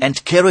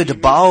 and carried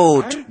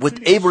about with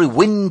every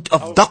wind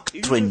of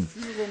doctrine,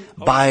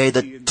 by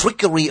the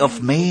trickery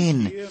of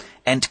men,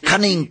 and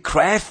cunning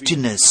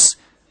craftiness.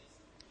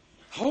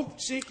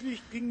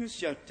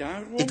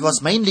 It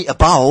was mainly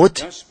about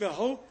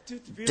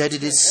that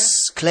it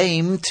is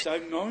claimed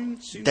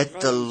that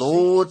the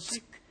Lord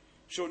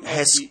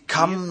has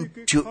come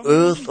to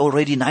earth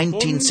already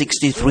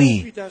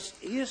 1963.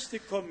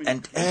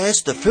 And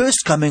as the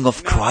first coming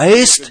of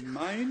Christ,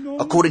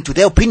 according to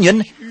their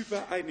opinion,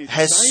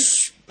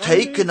 has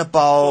taken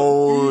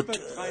about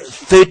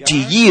 30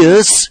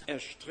 years,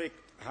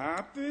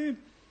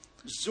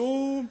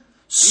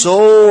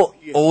 so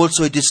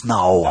also it is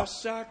now.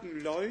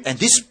 And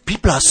these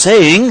people are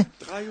saying,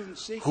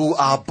 who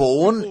are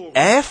born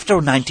after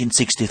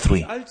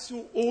 1963.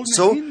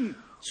 So,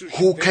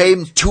 who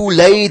came too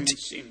late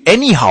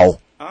anyhow.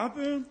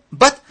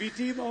 But,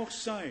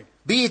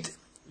 be it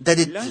that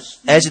it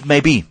as it may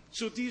be,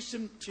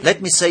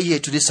 let me say here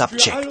to this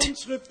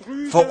subject,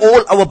 for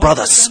all our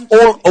brothers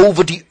all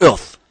over the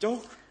earth,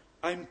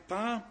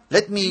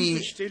 let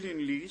me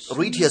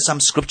read here some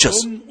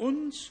scriptures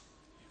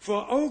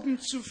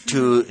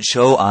to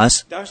show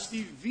us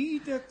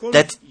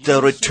that the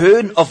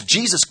return of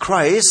Jesus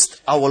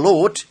Christ, our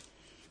Lord,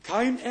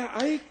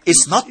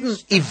 is not an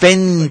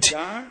event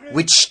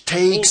which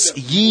takes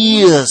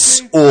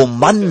years or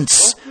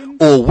months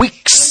or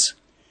weeks.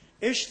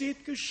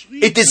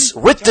 It is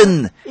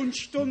written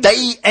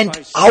day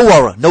and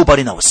hour,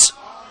 nobody knows.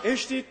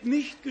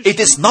 It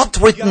is not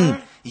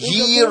written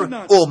year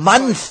or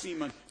month,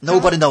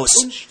 nobody knows.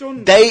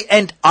 Day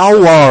and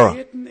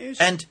hour.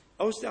 And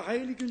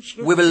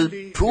we will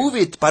prove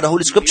it by the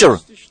Holy Scripture.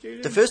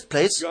 The first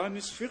place,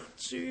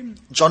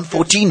 John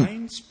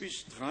 14,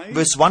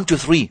 verse 1 to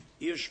 3.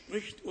 Here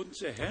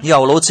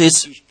our Lord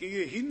says,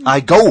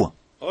 I go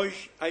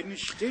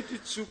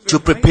to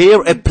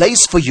prepare a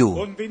place for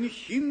you,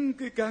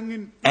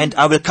 and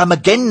I will come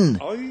again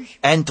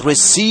and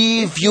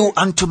receive you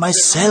unto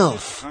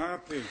myself,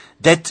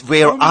 that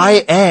where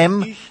I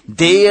am,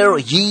 there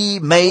ye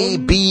may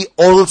be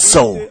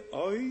also.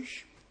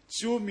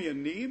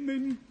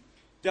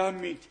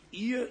 Damit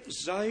ihr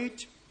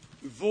seid,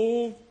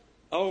 wo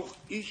auch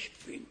ich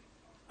bin.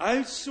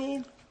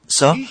 Also,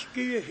 so,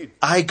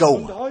 I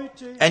go.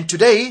 And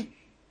today,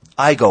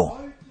 I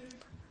go.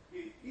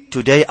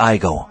 Today I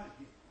go.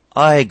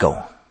 I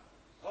go.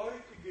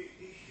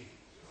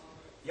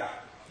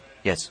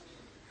 Yes.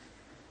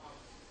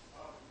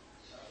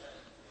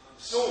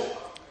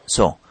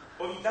 So.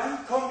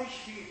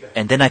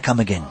 And then I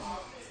come again.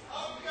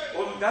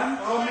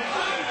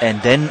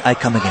 And then I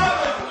come again.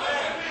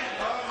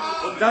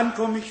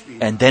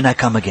 And then I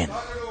come again.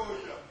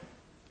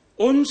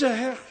 Unser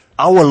Herr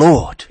our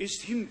Lord,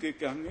 ist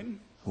hingegangen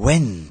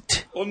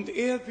went, und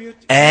wird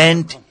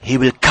and He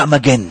will come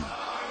again.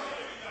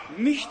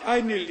 nicht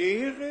eine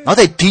Lehre, Not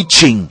a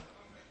teaching,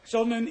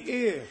 sondern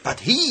but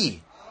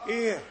He,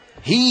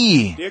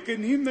 der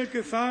gen Himmel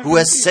gefahren who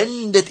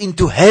ascended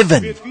into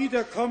heaven, wird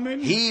wiederkommen.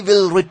 He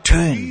will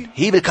return.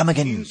 He will come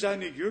again.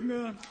 Seine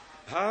Jünger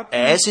haben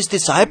As His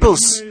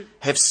disciples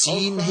have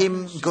seen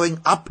Him going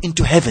up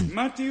into heaven.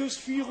 Matthäus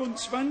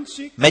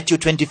 24, Matthew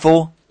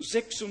 24,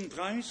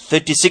 36,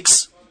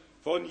 36.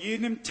 von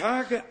jenem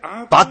Tage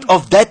aber But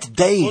of that und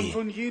day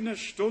von jener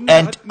Stunde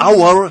and hat niemand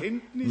hour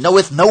Kenntnis,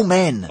 knoweth no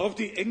man. auch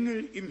die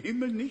Engel im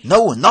Himmel nicht,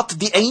 No, not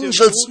the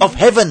angels of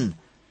heaven,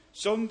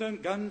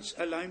 sondern ganz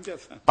allein der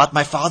Vater. but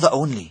my Father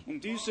only.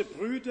 Und diese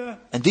Brüder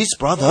And these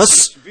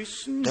brothers,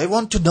 wissen, they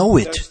want to know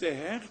dass it, der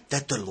Herr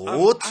that the am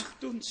Lord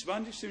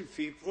 28.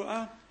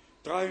 Februar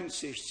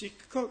 63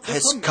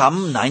 has gekommen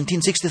come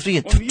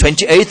 1963,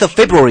 28th of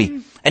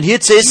February. And here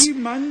it says,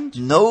 Niemand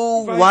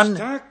no weiß one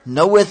Tag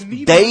knoweth und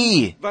niemand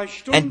day, weiß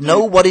Stunde, and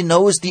nobody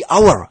knows the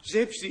hour.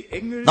 selbst die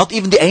Engel, Not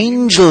even the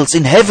angels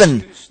in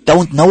heaven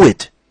don't know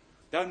it.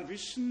 dann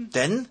wissen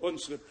Then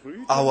unsere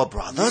Brüder, our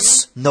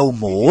brothers know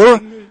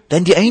more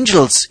than the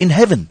angels in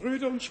heaven.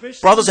 Brüder und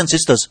Schwestern, Brothers and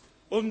sisters,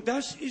 und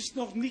das ist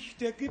noch nicht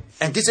der Gipfel.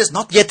 and this is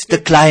not yet the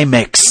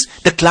climax.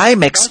 The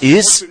climax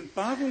is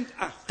Offenbarung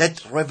 8,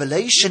 that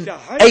Revelation der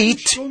halben 8,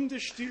 Stunde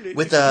Stille,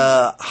 with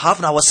a half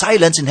an hour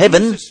silence in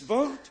heaven, dieses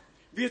Wort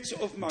wird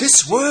zur Offenbarung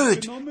this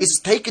word genommen,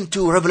 is taken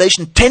to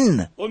Revelation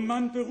 10, und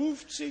man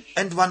beruft sich,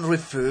 and one ihr alle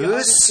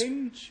refers,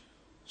 kennt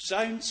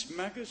Science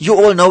Magazine, you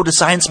all know the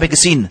Science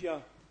magazine.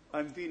 ja,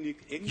 ein wenig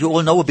Englisch. You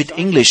all know a bit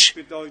Science English.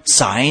 bedeutet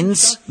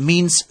Science Wissenschaft.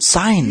 means Hier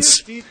science.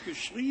 steht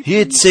geschrieben,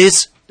 Here it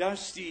says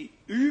dass die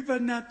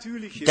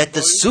übernatürliche that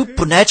the Wolke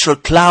supernatural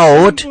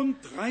cloud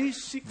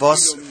 35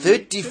 was Kilometer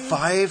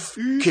 35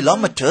 über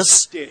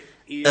kilometers der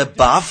Erde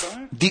above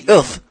war. the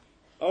earth.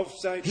 Auf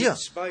Seite Here,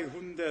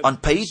 292 on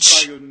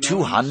page ist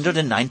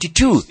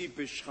 292, die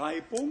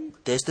Beschreibung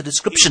there's the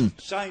description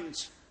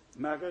Science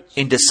Magazine,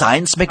 in the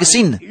Science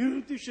magazine.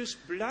 ein irdisches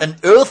Blatt, An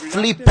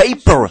earthly Blatt der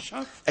paper,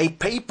 Wissenschaft. a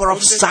paper of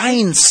Und der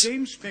science.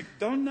 James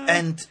MacDonald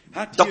And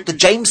hat hier Dr.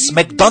 James geschrieben,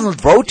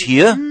 MacDonald wrote die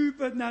here,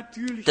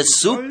 übernatürliche the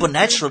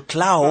supernatural Wolke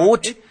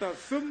cloud war etwa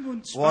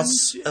 25,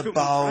 was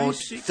about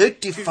 35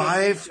 35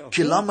 Kilometer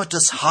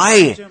kilometers hoch,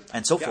 high, der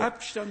and so forth.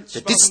 Abstand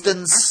The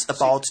distance 280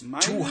 about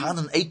Meilen.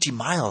 280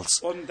 miles.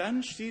 Und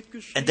dann steht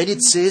And then it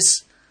geschrieben,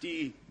 says,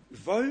 die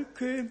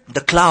Wolke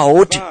the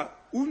cloud war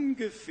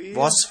ungefähr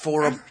was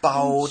for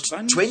about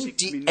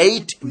 28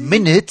 28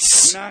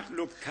 minutes nach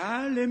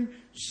lokalem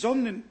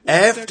Sonnenuntergang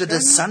after the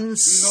noch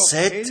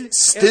sunset hell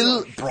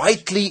still erleuchtet.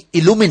 brightly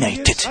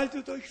illuminated. Jetzt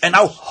haltet euch And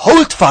now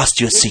hold fast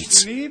your Jetzt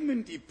seats.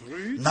 nehmen die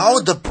Brüder Now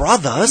the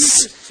brothers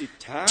dieses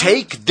Zitat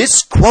take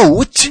this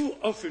quote, zu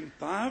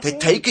Offenbarung, they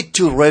take it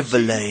to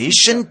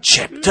Revelation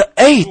chapter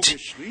 8, wo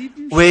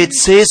geschrieben where it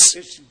steht, says,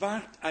 es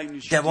ward eine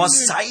there was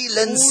Stille,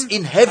 silence wohl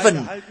in eine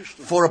heaven halbe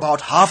Stunde. for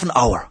about half an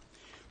hour.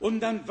 Und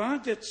dann war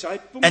der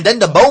Zeitpunkt, And then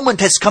the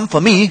moment has come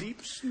for me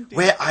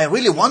where I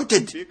really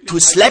wanted to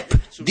slap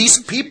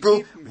these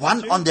people,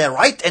 one on their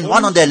right and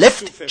one on their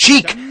left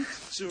cheek,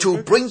 to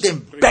bring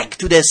them back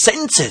to their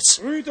senses.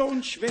 Brüder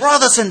und Schwestern,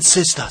 Brothers and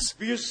sisters,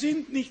 wir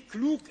sind nicht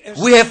klug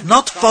we have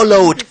not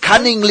followed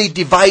cunningly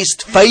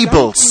devised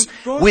fables.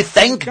 We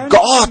thank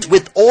God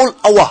with all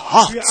our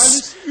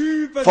hearts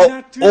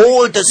for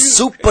all the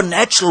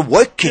supernatural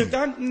working.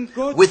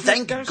 We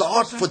thank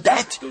God for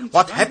that,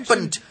 what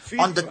happened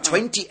on the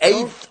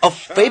 28th of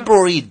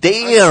February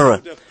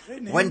there,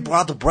 when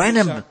Brother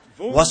Branham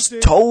was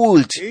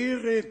told,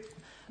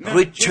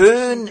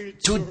 return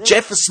to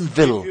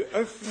Jeffersonville,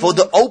 for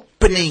the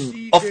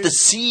opening of the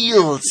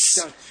seals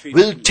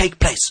will take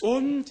place.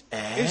 Und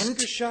And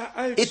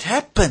it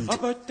happened.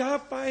 But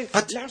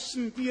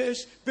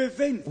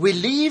we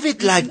leave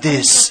it like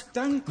this.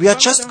 We are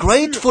just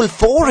grateful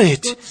for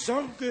it,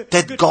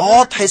 that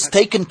God has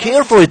taken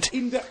care for it,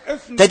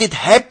 that it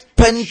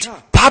happened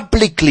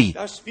publicly.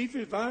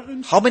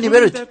 How many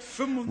were it?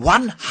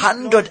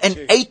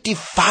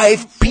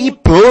 185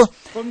 people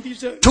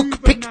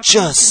took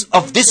pictures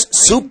of this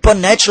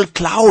supernatural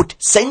cloud,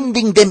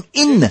 sending them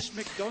in.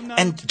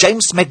 And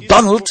James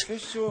MacDonald,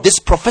 this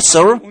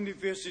professor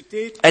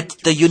at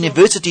the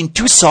university in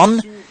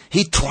Tucson,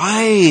 he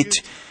tried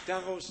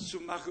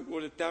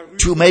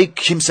to make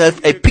himself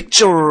a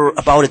picture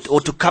about it, or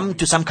to come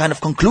to some kind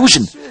of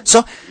conclusion.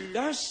 So,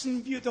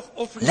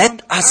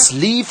 let us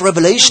leave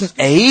Revelation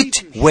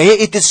 8 where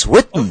it is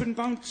written.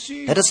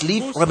 Let us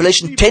leave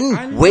Revelation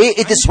 10 where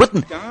it is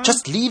written.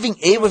 Just leaving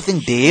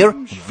everything there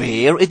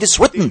where it is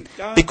written,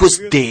 because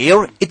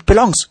there it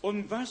belongs.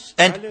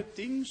 And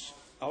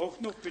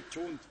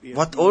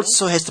what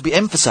also has to be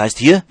emphasized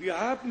here,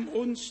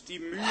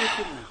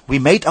 we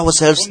made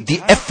ourselves the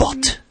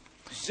effort,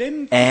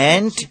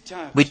 and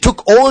we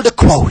took all the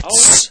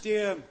quotes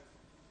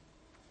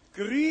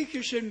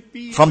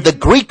from the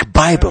Greek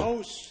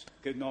Bible.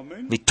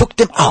 We took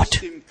them out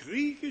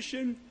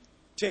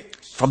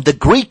from the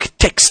Greek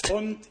text.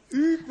 Und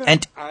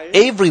And überall,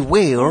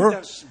 everywhere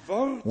das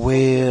Wort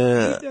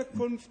where der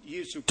Wiederkunft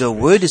Jesu the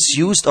word is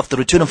used of the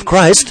return of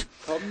Christi Christ,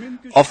 kommen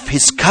of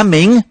His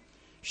coming,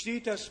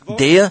 steht das Wort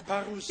there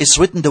Parousia. is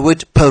written the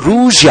word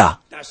Parousia.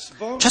 Das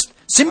Wort Just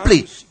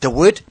simply Parousia. the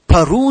word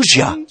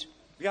Parousia. Und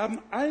wir haben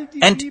all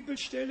die And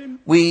Bibelstellen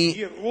we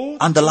hier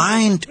rot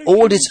underlined unterstrichen.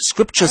 all these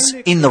scriptures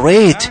Alle in können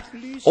red.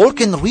 nachlesen, All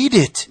can read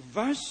it.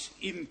 was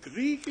im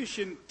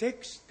griechischen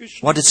Text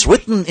geschrieben What is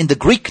written in the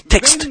Greek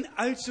text. Wenn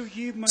also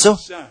jemand So,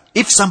 sagt,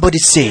 if somebody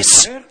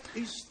says, der Herr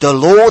ist the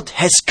Lord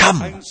has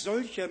come, ein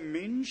solcher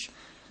Mensch,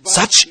 weiß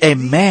such a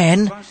nicht,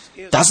 man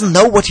was doesn't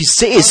sagt. know what he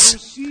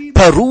says.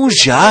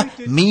 Parousia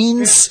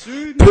means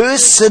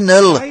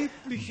personal,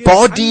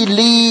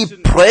 bodily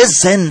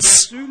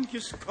presence,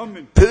 Persönliches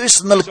Kommen.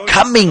 personal Soll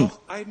coming. noch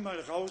einmal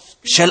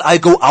rausgehen, Shall I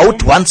go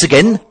out once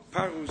again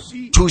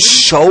Parousie to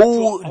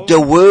show the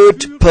word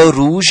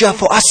Parousia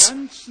for us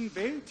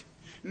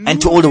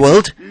and to all the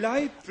world?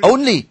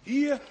 Only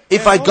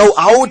if I go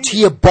out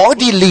here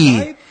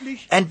bodily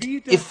and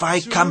if I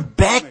come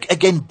back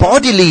again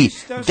bodily,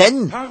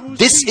 then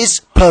this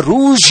is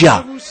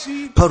Parousia.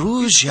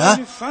 Parousia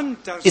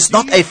is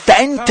not a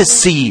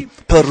fantasy.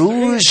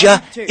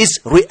 Parousia is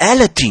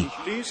reality.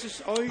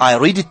 I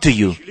read it to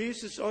you.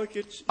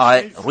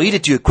 I read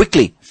it to you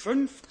quickly.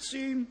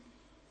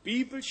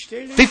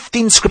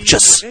 15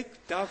 scriptures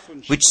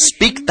which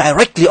speak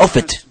directly of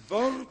it,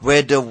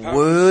 where the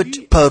word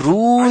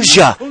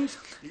Parousia,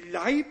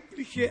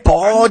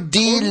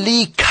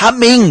 bodily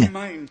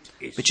coming,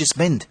 which is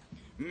meant.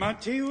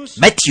 Matthew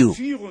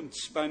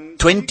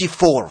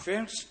 24,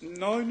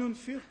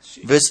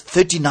 verse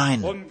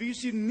 39,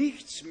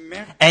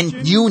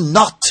 and knew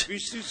not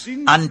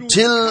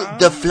until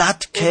the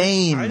flood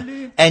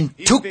came and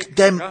took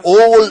them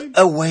all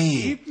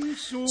away.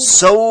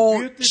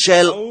 So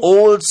shall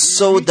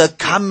also the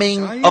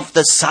coming of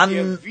the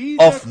Son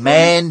of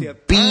Man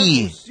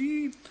be.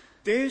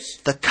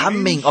 The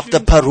coming of the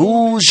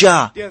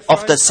Parousia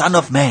of the Son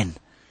of Man.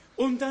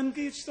 And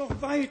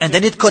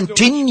then it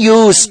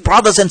continues,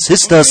 brothers and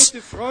sisters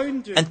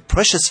and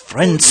precious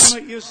friends,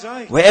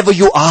 wherever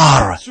you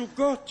are,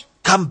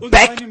 come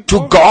back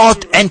to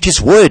God and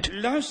His Word.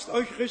 Ask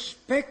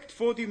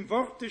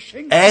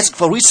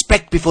for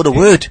respect before the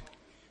Word.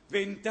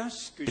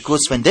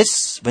 Because when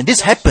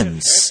this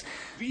happens,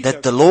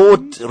 that the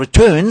Lord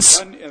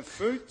returns,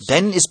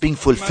 then is being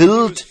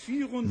fulfilled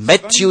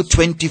Matthew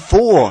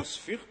 24,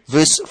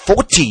 verse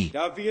 40.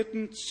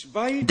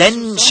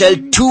 Then shall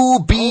two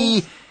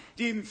be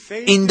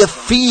in the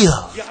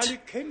field.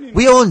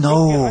 We all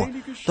know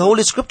the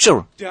Holy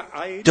Scripture.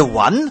 The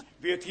one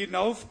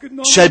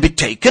shall be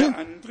taken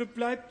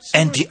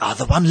and the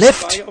other one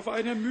left.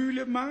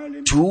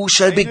 Two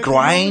shall be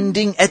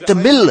grinding at the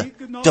mill.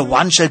 The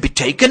one shall be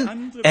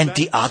taken and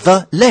the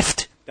other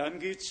left.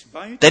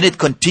 Then it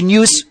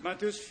continues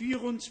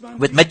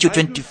with Matthew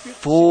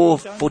 24,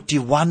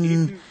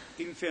 41,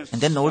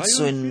 and then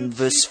also in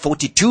verse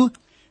 42.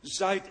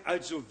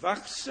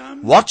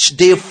 Watch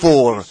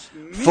therefore,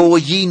 for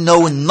ye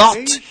know not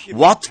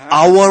what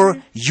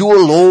hour your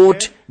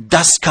Lord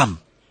does come.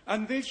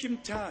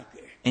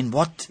 In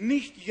what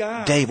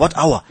day, what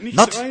hour?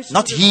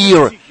 Not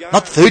here,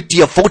 not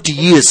 30 or 40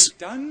 years.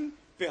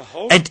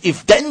 And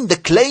if then the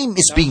claim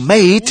is being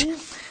made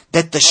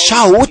that the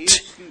shout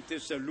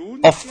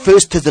of 1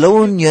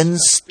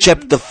 Thessalonians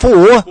chapter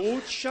 4,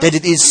 that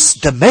it is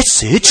the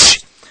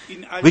message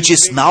which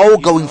is now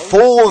going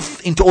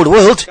forth into all the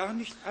world,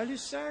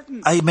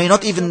 I may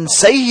not even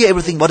say here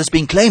everything what is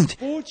being claimed.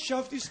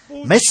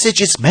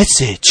 Message is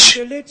message.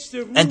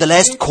 And the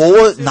last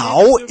call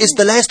now is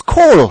the last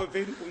call.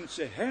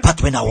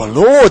 But when our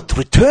Lord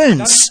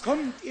returns,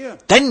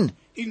 then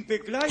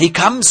He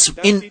comes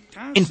in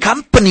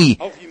company.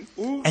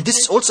 And this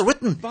is also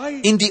written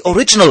in the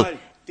original.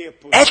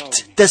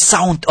 At the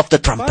sound of the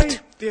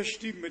trumpet,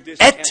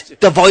 at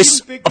the voice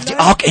of the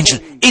archangel,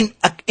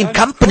 in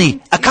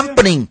company,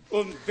 accompanying.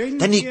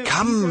 Then He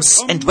comes,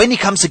 and when He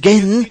comes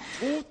again,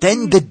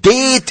 then the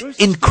dead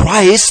in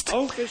Christ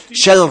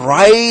shall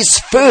rise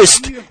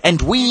first,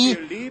 and we,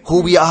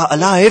 who we are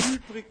alive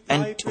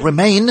and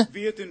remain,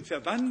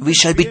 we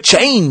shall be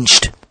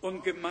changed,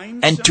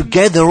 and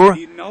together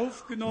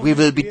we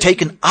will be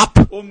taken up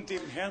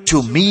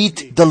to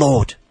meet the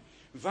Lord.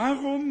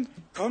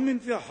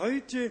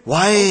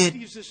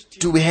 Why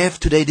do we have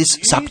today this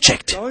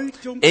subject?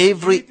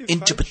 Every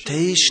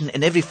interpretation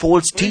and every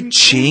false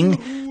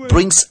teaching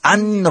brings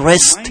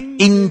unrest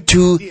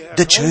into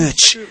the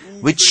church,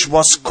 which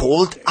was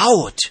called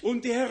out.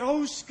 And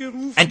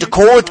the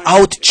called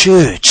out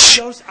church,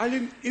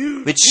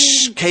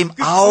 which came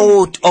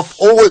out of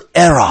all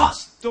error,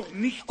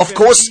 of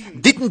course,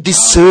 didn't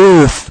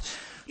deserve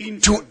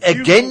to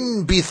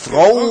again be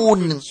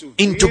thrown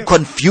into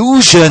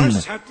confusion.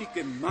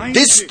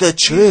 This the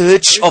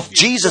Church of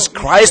Jesus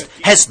Christ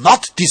has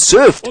not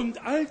deserved.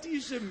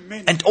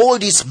 And all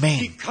these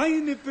men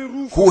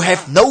who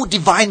have no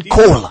divine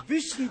call,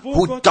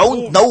 who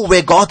don't know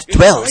where God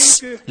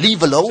dwells,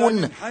 leave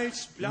alone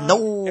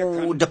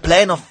know the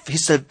plan of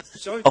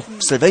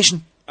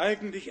salvation,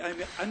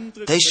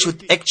 they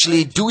should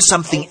actually do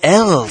something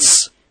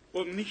else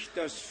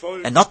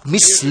and not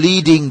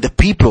misleading the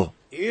people.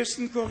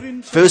 1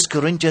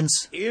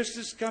 Corinthians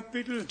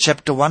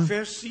chapter 1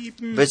 verse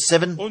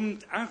 7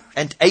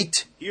 and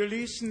 8.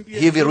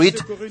 Here we read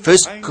 1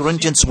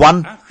 Corinthians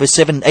 1 verse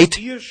 7 and 8.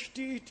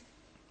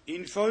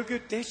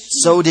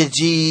 So that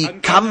ye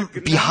come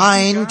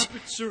behind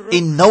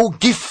in no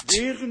gift,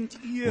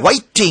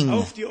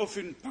 waiting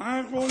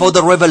for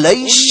the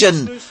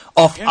revelation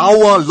of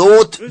our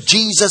Lord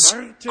Jesus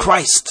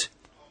Christ,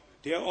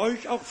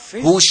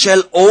 who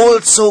shall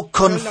also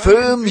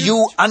confirm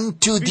you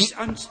unto the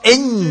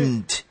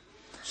end,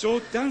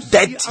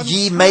 that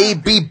ye may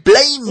be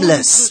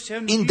blameless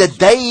in the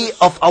day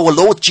of our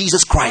Lord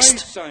Jesus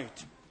Christ.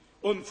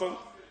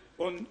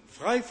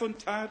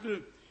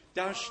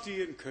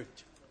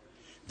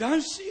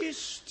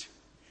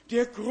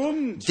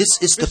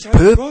 This is the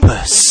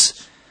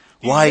purpose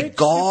why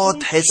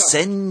God has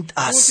sent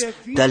us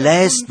the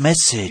last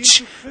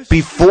message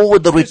before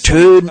the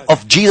return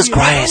of Jesus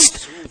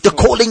Christ. The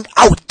calling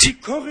out,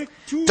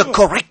 the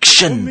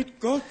correction,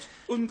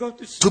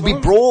 to be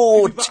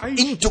brought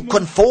into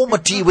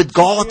conformity with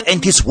God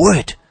and His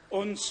Word.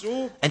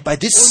 And by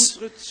this,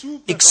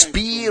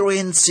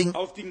 experiencing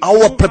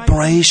our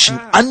preparation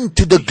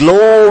unto the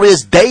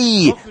glorious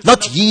day,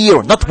 not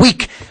year, not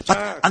week,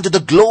 but unto the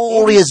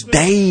glorious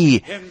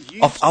day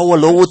of our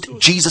Lord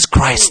Jesus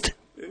Christ.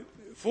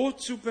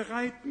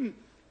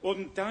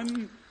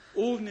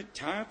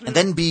 And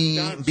then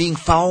being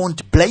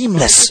found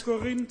blameless.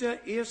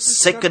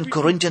 2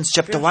 Corinthians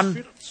chapter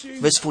 1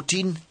 verse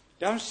 14.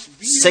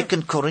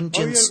 2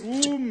 Corinthians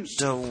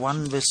chapter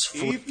 1 verse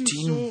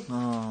 14.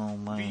 Oh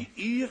my.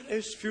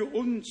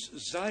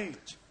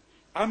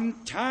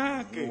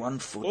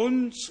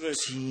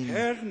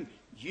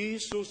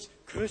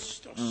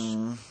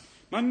 1:14.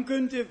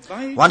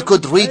 One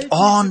could read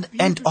on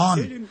and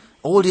on.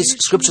 All these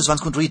scriptures one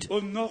could read.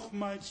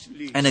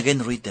 And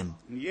again read them.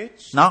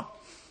 Now,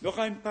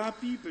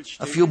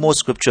 a few more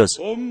scriptures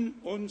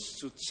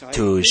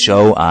to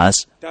show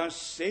us the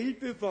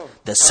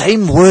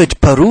same word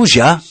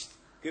Parousia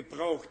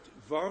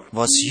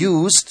was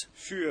used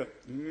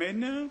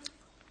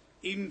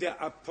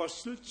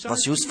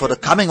for the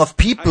coming of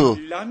people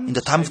in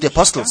the time of the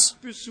apostles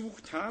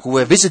who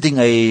were visiting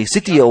a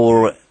city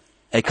or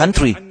a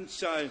country.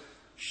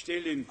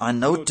 I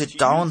noted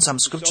down some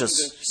scriptures,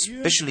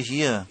 especially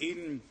here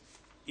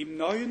in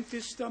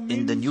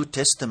the New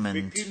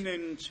Testament,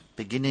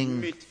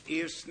 beginning.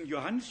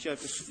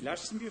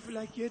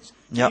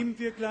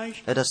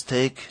 Let us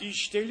take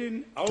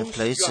the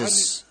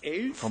places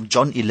from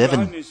John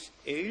 11.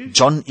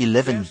 John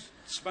 11,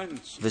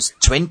 verse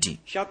 20.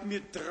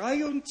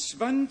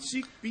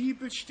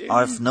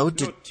 I've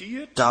noted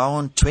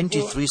down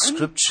 23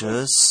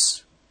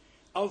 scriptures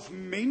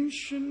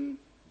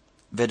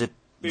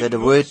where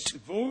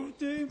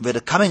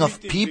the coming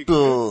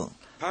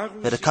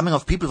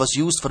of people was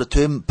used for the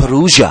term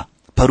Parousia.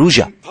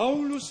 Parousia.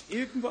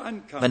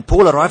 When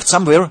Paul arrived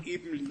somewhere,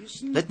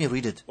 let me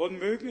read it.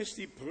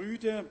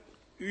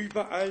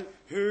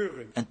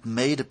 And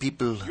may the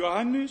people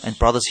and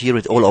brothers hear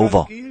it all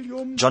over.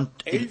 John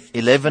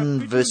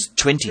 11 verse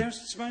 20.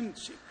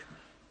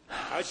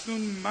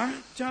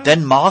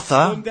 Then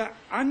Martha,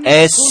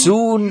 as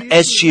soon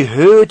as she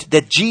heard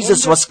that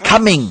Jesus was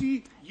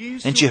coming,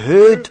 and she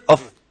heard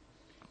of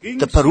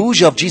the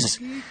Parousia of Jesus,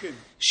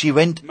 she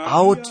went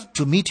out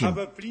to meet him.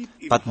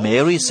 But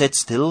Mary sat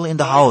still in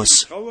the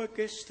house.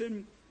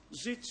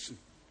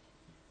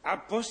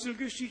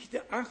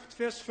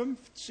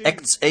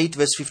 Acts 8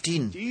 verse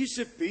 15.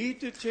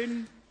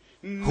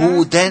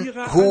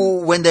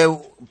 Who when they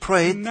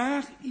prayed,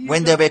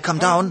 when they were come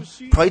down,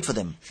 prayed for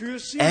them.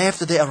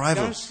 After their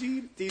arrival,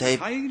 they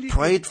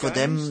prayed for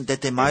them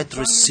that they might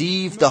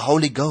receive the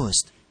Holy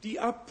Ghost. The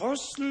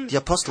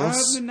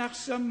apostles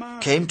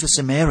came to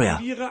Samaria,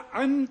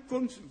 and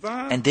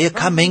their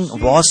coming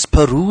was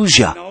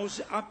Parousia.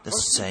 The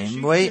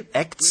same way,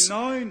 Acts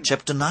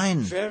chapter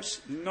 9,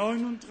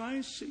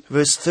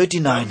 verse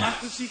 39.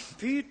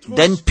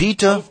 Then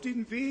Peter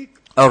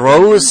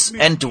arose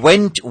and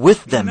went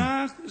with them.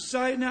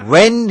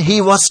 When he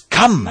was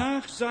come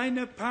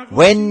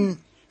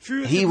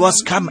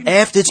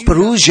after its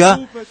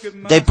Parousia,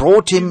 they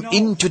brought him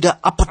into the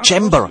upper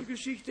chamber.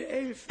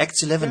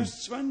 Acts 11,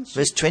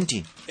 verse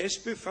 20.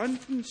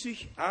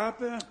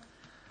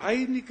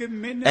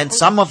 And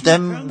some of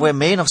them were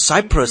men of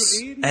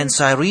Cyprus and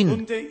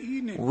Cyrene,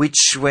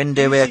 which when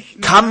they were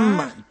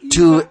come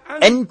to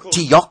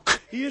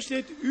Antioch,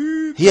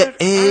 here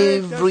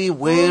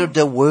everywhere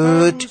the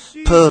word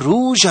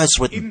Parousia is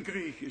written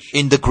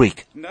in the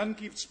Greek.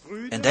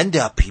 And then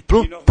there are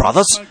people,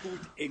 brothers,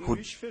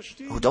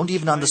 who don't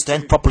even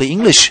understand properly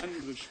English,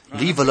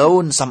 leave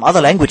alone some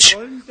other language,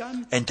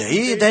 and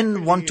they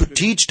then want to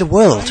teach the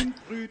world.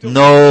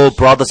 No,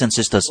 brothers and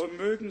sisters.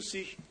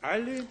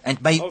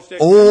 And may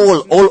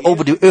all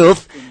over the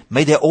earth,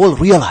 may they all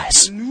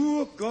realize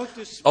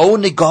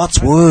only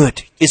God's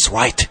word is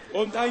right.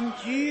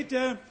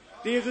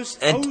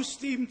 And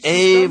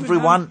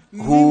everyone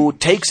who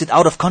takes it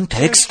out of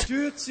context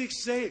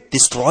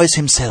destroys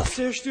himself,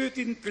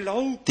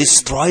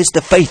 destroys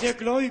the faith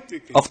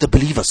of the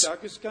believers.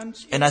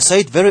 And I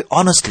say it very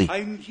honestly.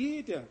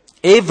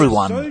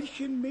 Everyone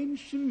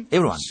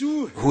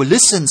who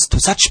listens to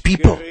such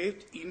people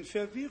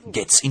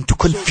gets into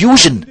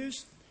confusion,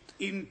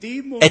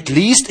 at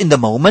least in the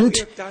moment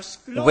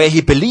where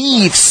he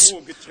believes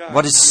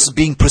what is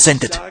being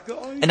presented.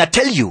 And I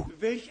tell you,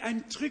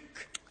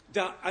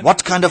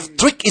 what kind of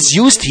trick is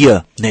used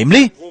here?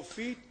 Namely,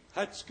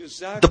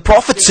 the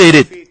prophet said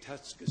it.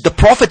 The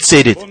prophet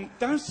said it.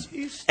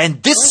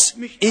 And this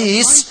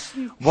is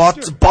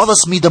what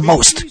bothers me the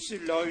most.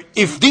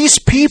 If these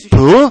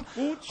people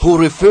who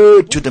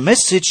refer to the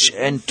message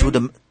and to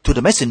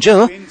the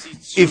messenger,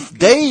 if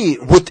they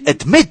would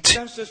admit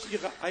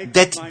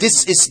that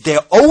this is their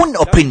own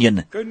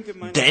opinion,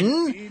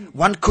 then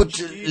one could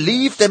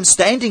leave them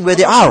standing where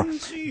they are.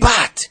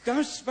 But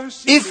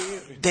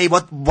if they,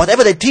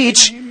 whatever they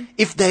teach,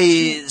 if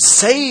they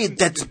say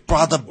that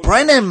Brother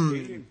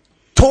Branham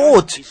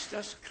taught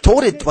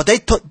it, what they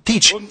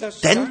teach,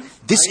 then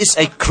this is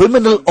a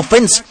criminal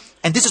offense,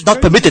 and this is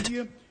not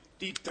permitted.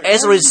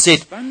 As I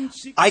said,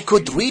 I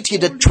could read here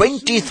the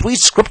 23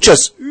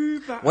 scriptures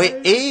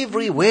where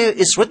everywhere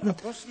is written.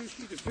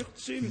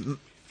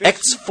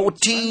 Acts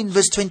 14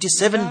 verse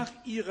 27,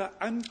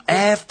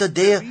 after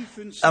their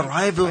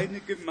arrival,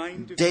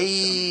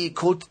 they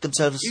called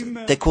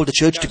the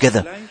church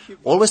together.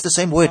 Always the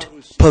same word,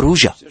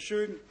 Perusia.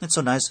 It's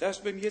so nice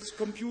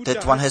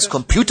that one has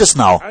computers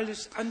now,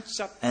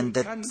 and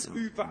that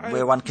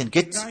where one can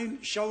get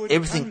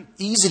everything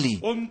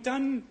easily.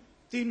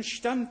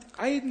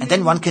 And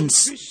then one can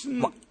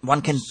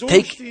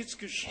take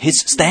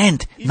his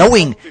stand,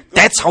 knowing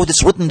that's how it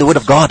is written in the Word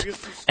of God,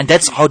 and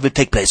that's how it will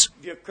take place.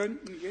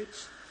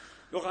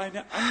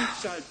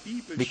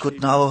 We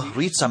could now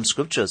read some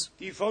scriptures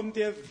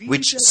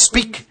which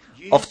speak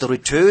of the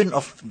return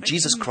of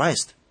Jesus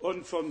Christ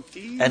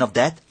and of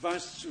that,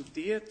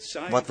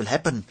 what will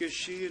happen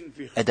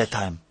at that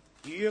time.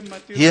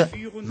 Here,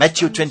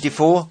 Matthew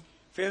 24,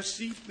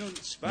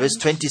 verse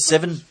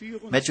 27,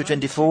 Matthew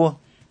 24,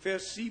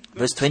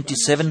 verse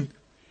 27,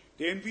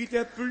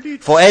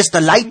 for as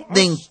the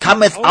lightning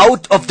cometh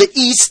out of the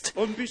east,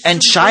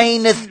 and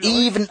shineth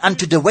even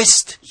unto the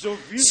west,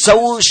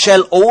 so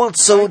shall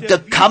also the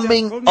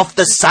coming of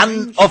the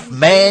Son of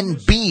Man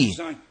be.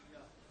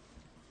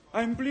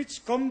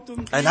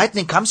 A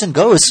lightning comes and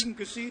goes.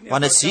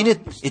 One has seen it,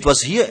 it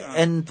was here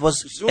and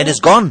is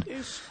gone.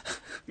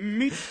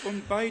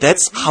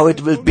 That's how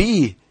it will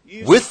be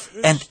with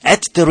and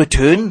at the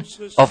return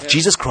of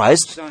Jesus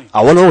Christ,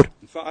 our Lord.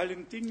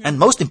 And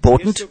most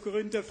important,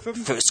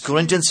 1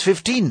 Corinthians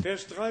 15,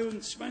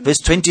 verse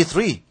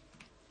 23.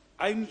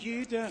 1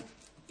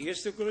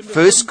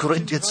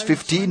 Corinthians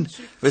 15,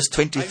 verse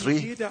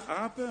 23.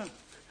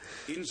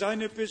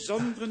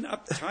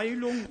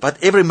 But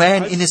every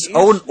man in his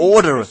own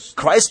order,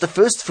 Christ the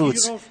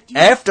firstfruits,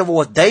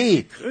 afterward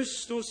they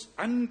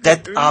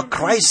that are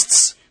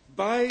Christ's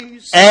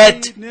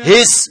at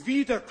his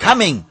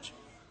coming.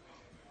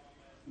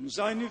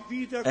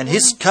 And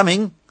his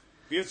coming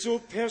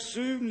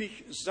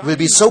will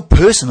be so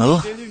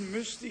personal,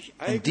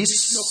 and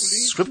these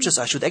scriptures,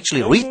 I should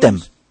actually read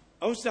them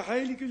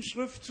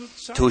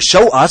to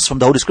show us from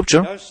the Holy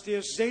Scripture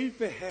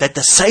that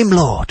the same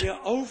Lord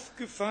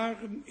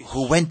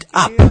who went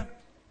up,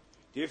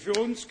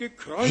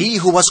 He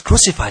who was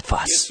crucified for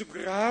us,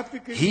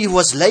 He who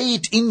was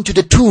laid into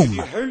the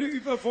tomb,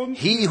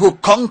 He who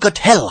conquered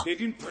hell,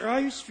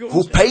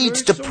 who paid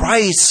the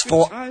price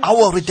for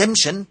our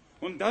redemption,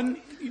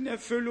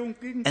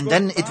 and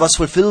then it was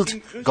fulfilled.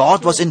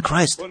 God was in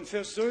Christ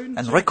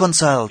and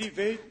reconciled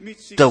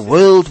the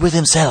world with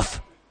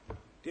Himself.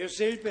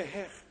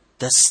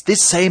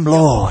 This same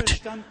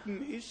Lord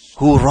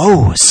who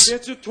rose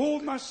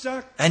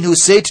and who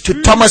said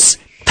to Thomas,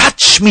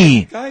 touch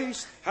me.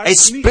 A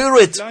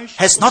spirit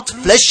has not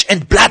flesh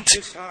and blood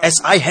as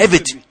I have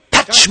it.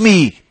 Touch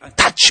me,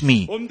 touch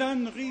me.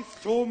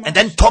 And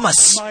then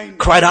Thomas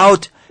cried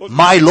out,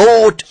 my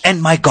Lord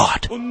and my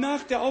God.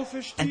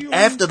 And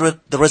after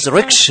the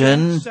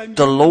resurrection,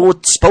 the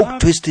Lord spoke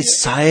to His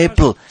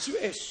disciple,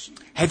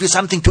 have you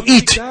something to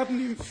eat?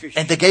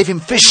 And they gave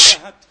him fish.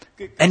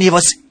 And he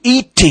was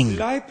eating.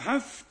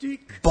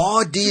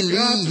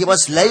 Bodily, he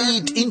was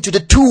laid into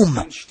the tomb.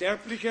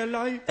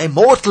 A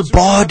mortal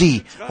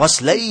body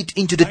was laid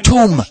into the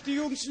tomb.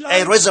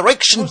 A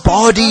resurrection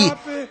body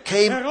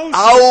came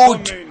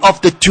out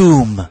of the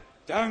tomb.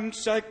 Dank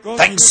sei Gott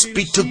Thanks für den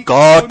be to Sieg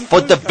God von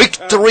for the Golgatha.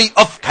 victory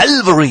of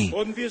Calvary.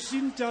 Und wir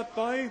sind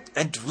dabei,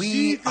 And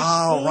we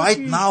are Siegesboden right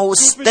now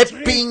zu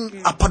stepping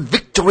betreten, upon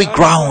victory alle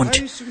ground,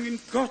 Verheißungen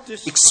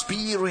Gottes aufs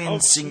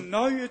experiencing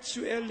Neue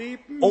zu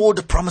erleben, all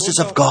the promises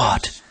und of auch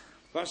God, das,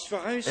 was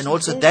verheißen and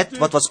also wurde that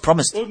what was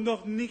promised und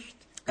noch nicht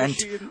and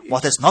geschehen ist.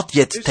 what has not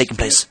yet Es taken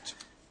place. wird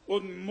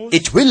und muss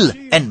It will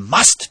geschehen. and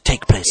must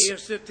take place.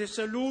 1.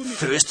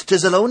 Thessalonicher, 1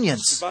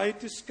 Thessalonians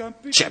zweites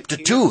Kapitel, chapter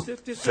 2.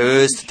 1.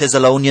 1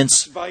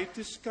 Thessalonians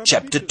zweites Kapitel,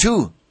 chapter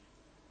 2,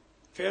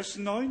 Vers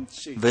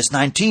 19. verse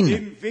 19.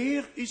 Denn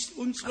wer ist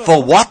unsere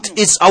For what Hoffnung,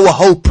 is our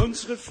hope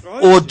unsere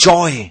Freude or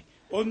joy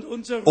und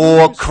unser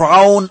or Ruhmes,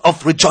 crown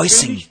of wenn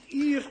rejoicing? nicht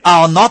ihr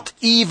Are not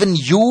even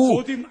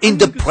you in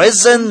the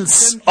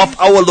presence of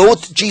our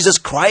Lord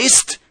Jesus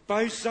Christ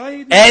bei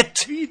seinem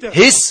at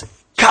Wiederkommen? His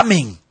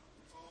coming?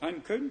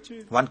 Man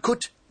könnte One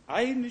could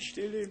eine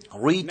Stelle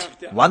read nach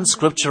der one anderen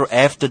scripture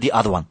after the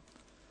other one.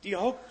 Die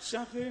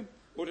Hauptsache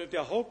oder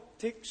der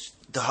Haupttext,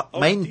 The auf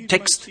main den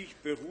text man sich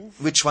beruft,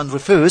 which one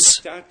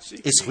refers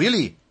tatsächlich is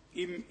really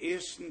im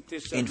 1.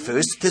 in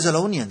 1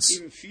 Thessalonians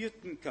im 4.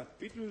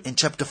 Kapitel in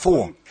chapter 4.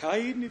 und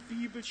keine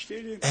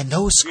Bibelstelle And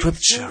no wird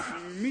scripture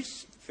so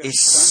missverstanden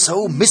is so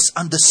und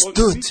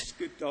misunderstood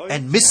missgedeutet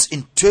and wie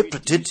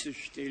misinterpreted diese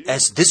Stelle.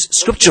 as this Und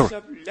scripture.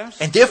 deshalb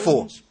lasst And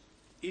therefore, uns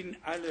in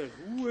aller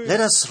Ruhe let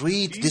us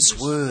read this dieses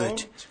word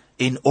Wort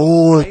in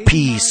all einmal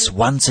peace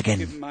once again.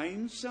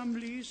 gemeinsam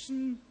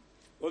lesen.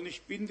 Und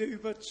ich bin der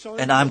Überzeugung,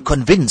 And I'm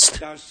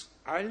convinced dass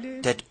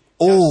alle that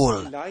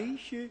all das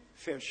Gleiche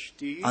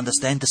verstehen,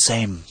 understand the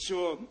same,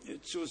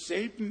 zur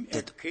selben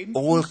that Erkenntnis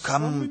all come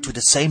kommen, to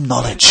the same weil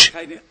knowledge,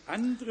 keine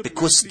andere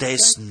because there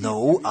is Möglichkeit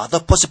no gibt, other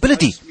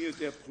possibility. als mir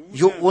der Bruder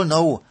You all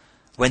know,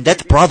 when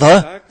that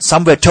brother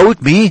somewhere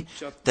told me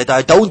that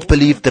I don't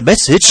believe the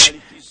message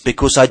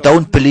because I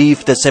don't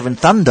believe the seven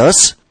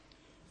thunders,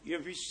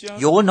 Ihr wisst ja,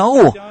 you all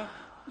know da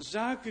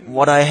sagen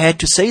what I had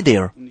to say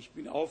there. und ich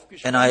bin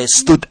And I aufgestanden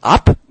stood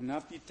up und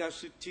habe die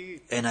Tasse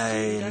Tee and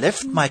I stehen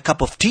left lassen, my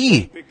cup of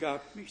tea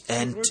begab mich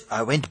and zurück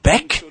I went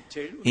back ins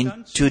Hotel und dann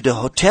into the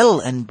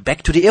hotel and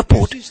back to the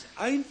airport. Es ist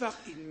einfach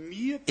in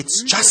mir,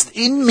 It's Brüder just und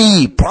in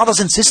me, brothers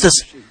and sisters,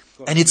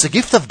 and it's a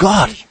gift of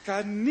God. Ich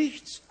kann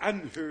nichts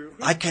anhören,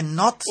 I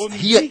cannot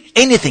hear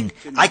anything.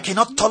 I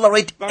cannot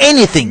tolerate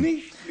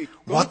anything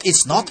what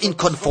is not in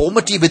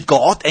conformity with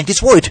God and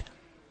His Word.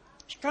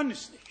 Ich kann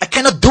es nicht. I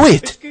cannot do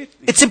it.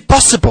 It's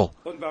impossible.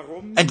 Und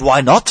warum? And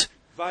why not?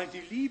 Weil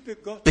die Liebe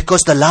Gottes,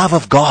 Because the love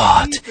of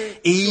God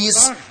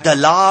is the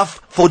love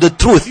for the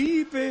truth.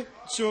 Liebe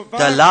zur The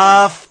Wahrheit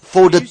love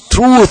for the ist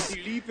truth die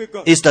Liebe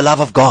Gottes. is the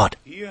love of God.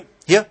 Hier,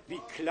 Here, wie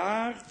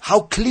klar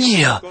how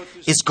clear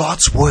is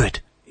God's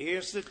Word?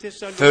 1.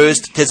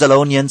 1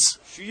 Thessalonians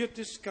 4.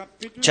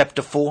 Kapitel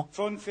chapter 4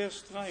 von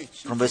Vers 13.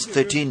 from verse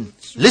 13.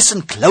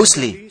 Listen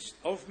closely. Lest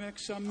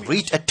aufmerksam mit.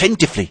 Read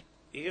attentively.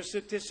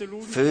 1.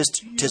 Thessalonicher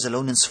 1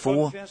 Thessalonians 4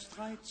 von Vers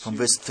 13. from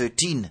verse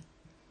 13.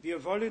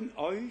 Wir wollen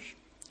euch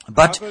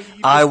But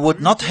I would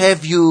not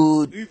have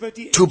you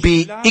to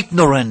be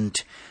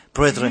ignorant,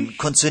 brethren,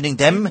 concerning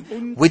them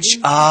which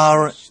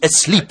are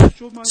asleep.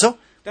 So,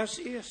 das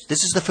erste.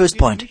 this is the first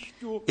point.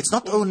 It's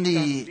not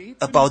only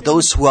about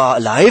those who are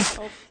alive,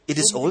 it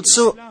is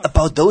also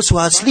about those who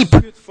are asleep.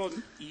 Was wird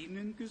von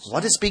ihnen gesagt?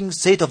 What is being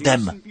said of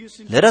them?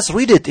 Let us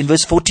read it in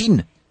verse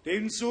 14.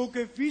 Denn so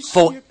gewiss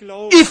For wir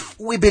glauben, if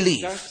we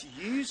believe dass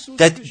Jesus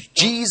that gestorben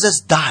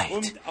Jesus died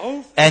und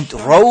and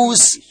auferstanden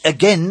rose ist,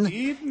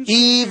 again,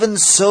 even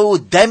so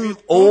them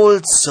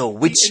also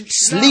which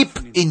sleep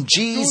in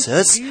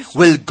Jesus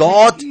will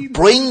God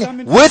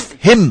bring with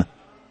Him.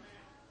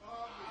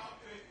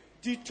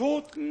 die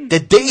Toten, The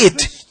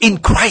dead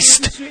in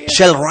Christ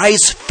shall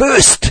rise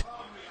first.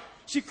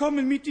 sie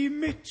kommen mit ihm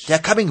mit. They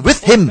are coming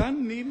with Und Him.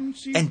 dann nehmen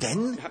sie, And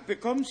then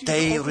bekommen sie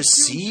they die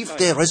receive Auferstehungsleib.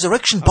 their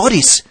resurrection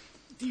bodies.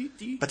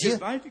 Die But here,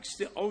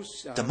 gewaltigste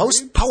Aussage The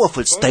most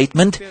powerful folgt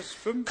statement Vers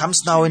 15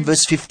 comes now in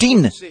verse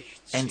 15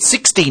 and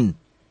 16.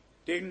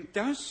 Denn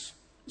das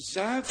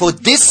sagen For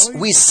wir this euch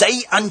we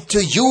say unto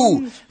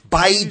you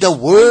by the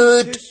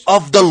word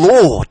of the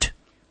Lord.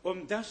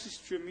 und das ist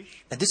für mich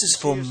And this is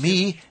for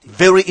me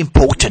very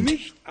important.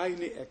 nicht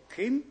eine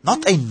Erkenntnis,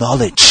 Not a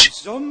knowledge,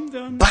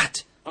 sondern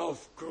but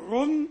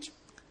aufgrund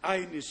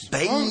eines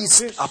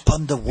based Wortes.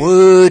 upon the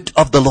word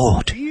of the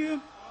Lord.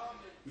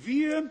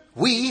 Wir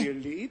We,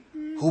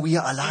 leben, who we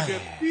are wir alive,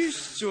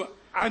 bis zur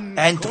and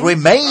Ankunft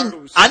remain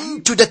Parousia,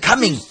 unto the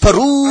coming, bis zur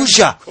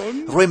Perusia,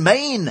 Ankunft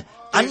remain des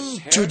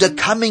unto the Herrn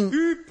coming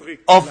übrig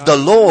of the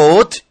bleiben,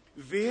 Lord,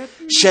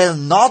 werden shall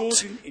not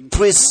vor den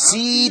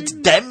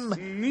precede them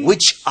Entschlafenen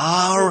which nicht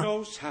are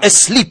voraushaben.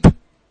 asleep.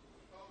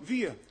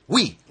 Wir,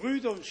 We,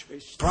 Brüder und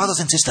Schwestern, brothers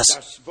and sisters,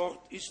 das Wort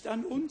ist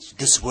an uns.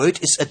 this word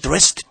is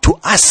addressed to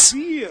us.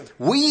 Wir,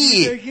 We,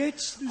 die wir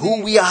jetzt who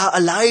leben, we are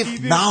alive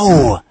die wir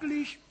now,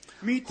 wirklich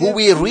mit who der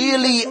we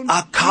really Wiederkunft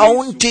are Jesu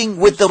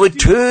counting with the Christi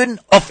return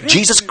of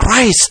Jesus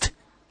Christ.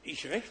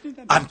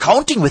 I'm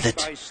counting with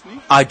it.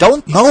 I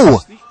don't know.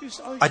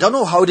 I don't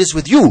know how it is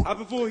with you.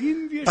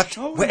 But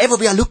wherever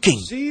we are looking,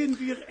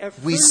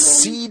 we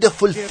see the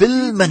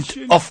fulfillment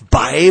of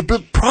Bible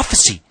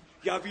prophecy.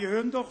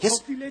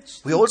 Yes,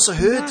 we also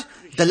heard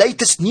the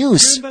latest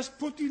news.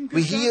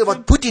 We hear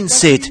what Putin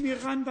said,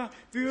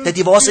 that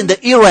he was in the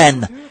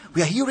Iran.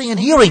 We are hearing and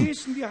hearing.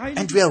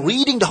 And we are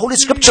reading the Holy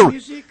Scripture.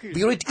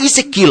 We read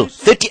Ezekiel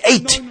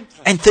 38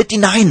 and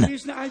 39.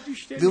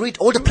 We read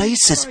all the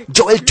places.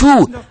 Joel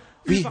 2.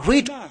 We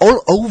read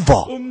all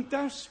over.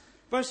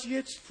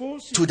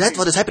 To that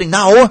what is happening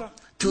now,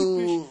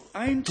 to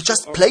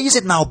just place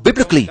it now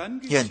biblically.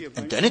 Yeah,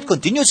 and then it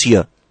continues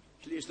here.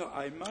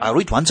 I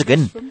read once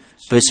again,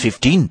 verse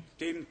 15.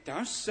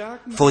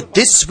 For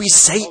this we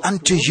say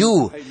unto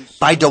you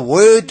by the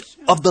word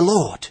of the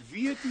Lord,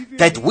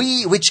 that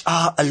we which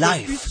are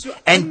alive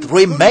and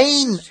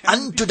remain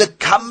unto the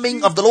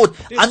coming of the Lord,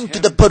 unto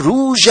the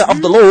parousia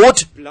of the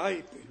Lord,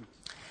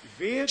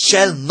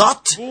 shall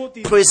not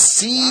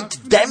precede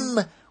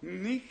them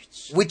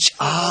which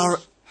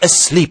are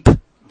asleep.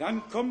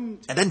 And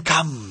then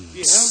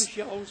comes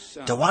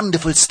the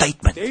wonderful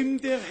statement.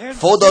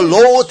 For the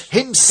Lord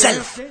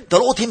Himself,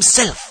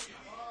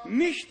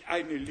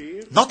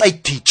 not a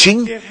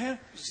teaching,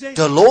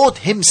 the Lord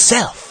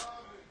Himself.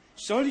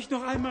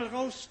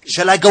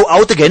 Shall I go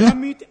out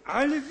again,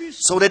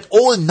 so that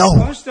all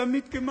know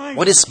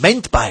what is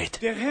meant by it?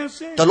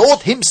 The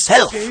Lord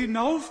Himself,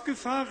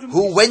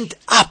 who went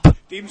up,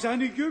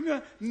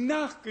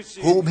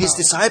 whom His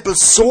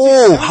disciples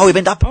saw how He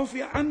went up,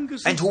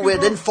 and who were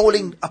then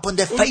falling upon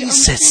their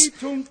faces,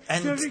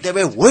 and they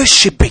were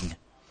worshipping.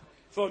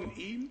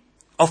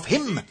 Of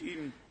Him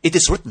it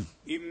is written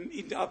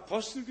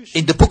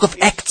in the book of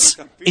Acts,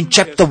 in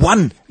chapter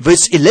 1,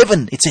 verse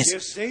 11, it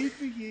says,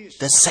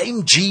 the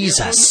same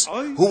Jesus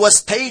who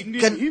was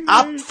taken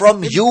up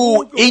from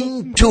you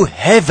into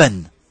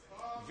heaven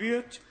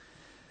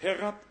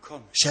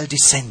shall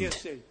descend.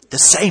 The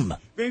same.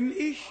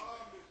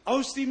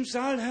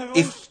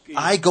 If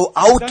I go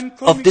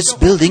out of this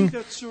building,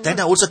 then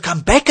I also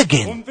come back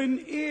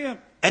again.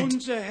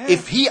 And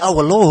if He,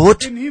 our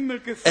Lord,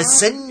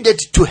 ascended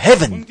to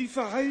heaven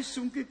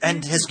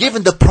and has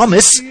given the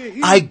promise,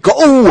 I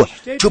go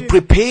to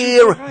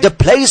prepare the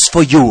place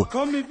for you.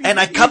 And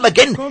I come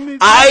again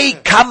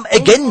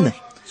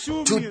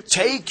to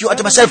take you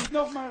unto myself.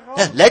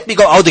 Let me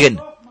go out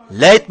again.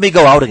 Let me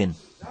go out again.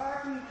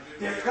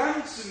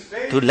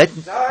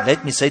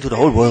 Let me say to the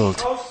whole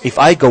world, if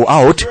I go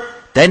out,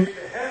 then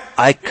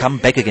I come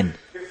back again.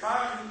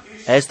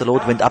 As the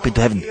Lord went up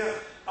into heaven,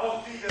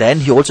 then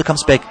He also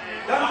comes back.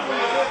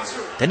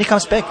 Then He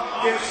comes back.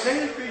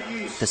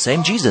 The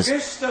same Jesus.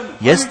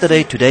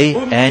 Yesterday, today,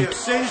 and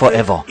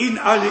forever.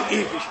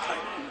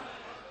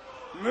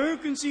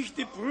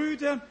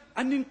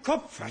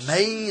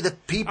 May the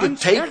people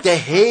take their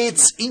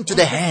heads into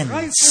their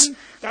hands.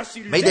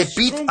 May they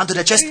beat unto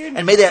their chest,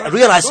 and may they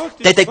realize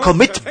that they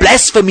commit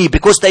blasphemy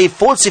because they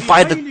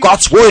falsify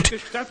God's word.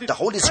 The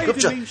Holy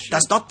Scripture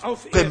does not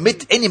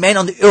permit any man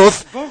on the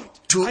earth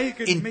to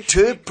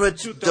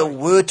interpret the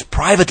word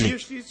privately.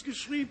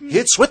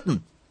 Here it's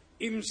written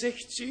in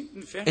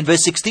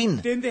verse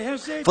 16,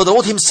 for the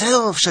Lord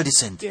Himself shall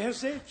descend.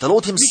 The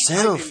Lord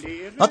Himself,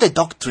 not a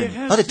doctrine,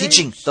 not a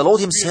teaching, the Lord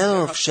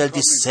Himself shall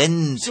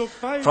descend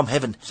from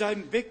heaven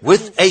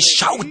with a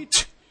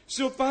shout,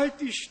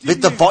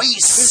 with the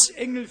voice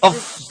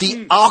of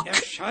the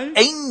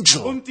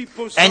archangel,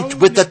 and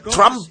with the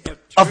trump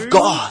of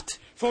God.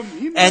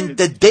 And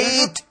the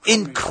dead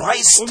in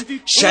Christ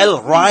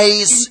shall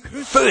rise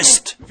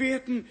first.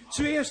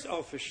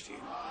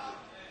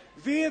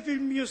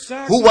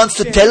 Who wants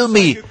to tell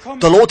me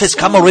the Lord has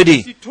come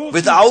already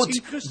without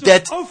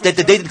that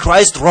the dead in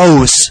Christ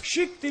rose?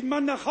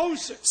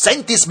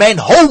 Send this man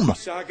home.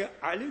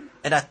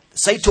 And I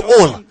say to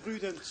all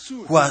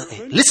who are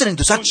listening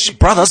to such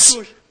brothers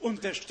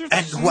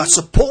and who are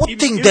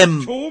supporting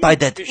them by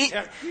that,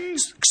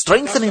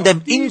 strengthening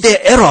them in their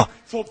error,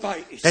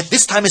 that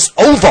this time is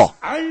over.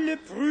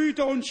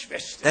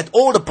 That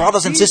all the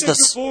brothers and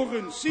sisters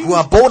who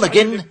are born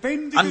again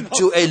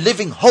unto a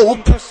living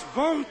hope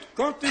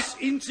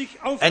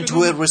and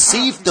who have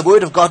received the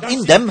Word of God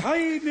in them,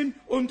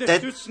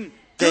 that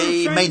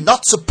they may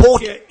not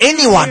support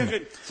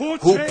anyone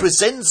who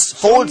presents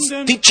false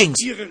teachings,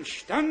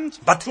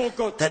 but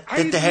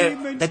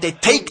that they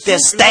take their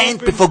stand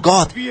before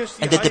God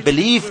and that they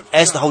believe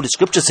as the Holy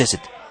Scripture says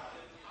it.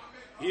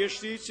 Here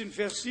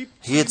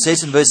it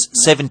says in verse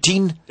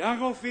 17,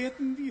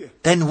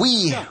 then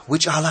we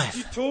which are alive,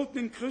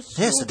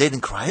 yes, the dead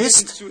in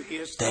Christ,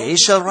 they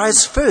shall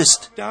rise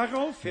first.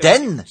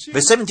 Then,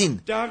 verse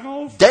 17,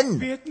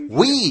 then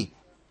we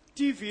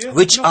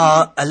which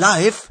are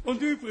alive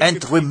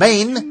and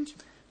remain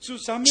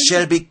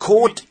shall be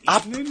caught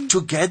up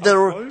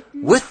together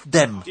with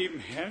them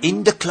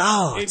in the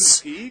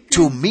clouds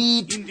to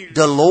meet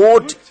the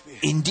Lord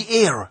in the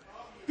air.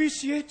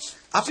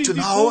 Up to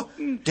now,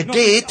 the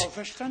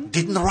dead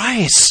didn't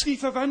rise.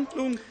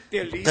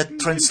 The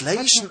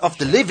translation of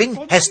the living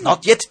has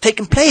not yet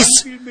taken place.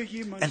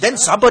 And then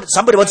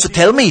somebody wants to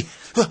tell me,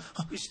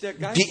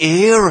 the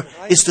air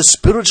is the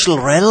spiritual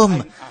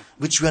realm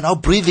which we are now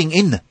breathing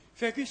in.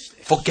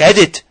 Forget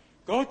it.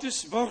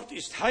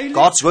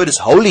 God's word is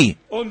holy.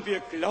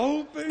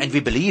 And we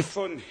believe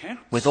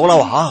with all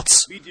our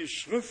hearts,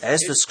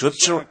 as the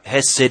scripture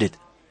has said it.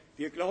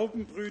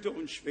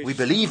 We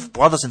believe,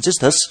 brothers and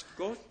sisters,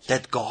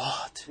 that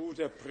God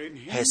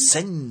has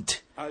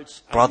sent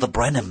Brother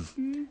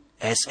Branham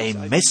as a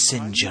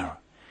messenger,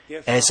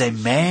 as a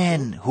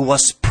man who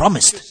was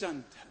promised.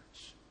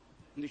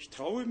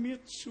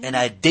 And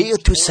I dare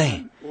to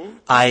say,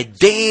 I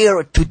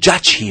dare to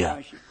judge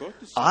here.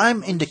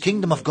 I'm in the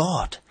kingdom of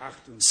God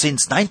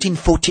since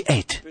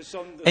 1948,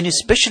 and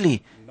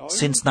especially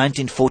since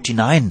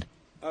 1949.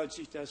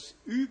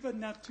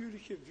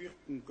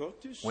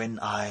 When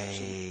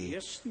I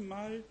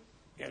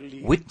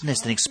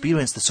witnessed and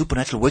experienced the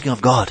supernatural working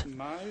of God,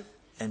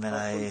 and when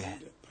I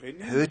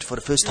heard for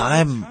the first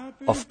time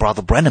of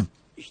Brother Branham,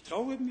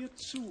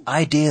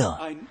 I dare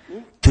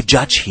to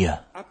judge here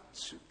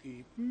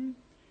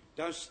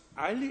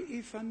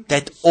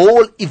that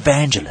all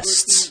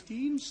evangelists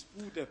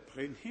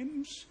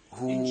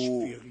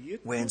who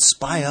were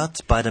inspired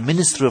by the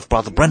ministry of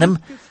Brother Branham,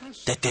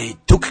 that they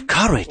took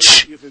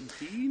courage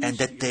and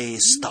that they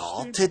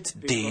started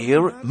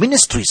their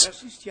ministries.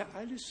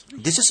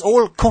 This is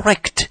all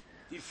correct.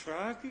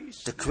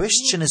 The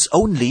question is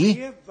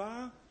only,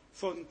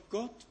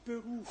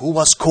 who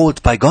was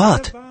called by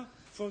God?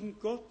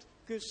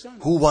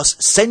 Who was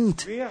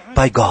sent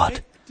by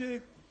God?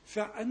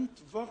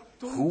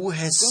 Who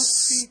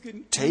has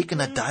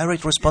taken a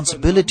direct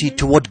responsibility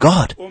toward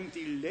God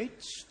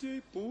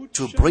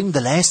to bring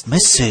the last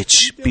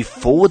message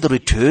before the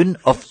return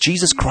of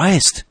Jesus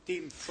Christ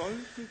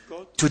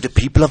to the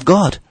people of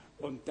God?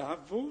 And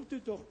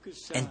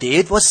there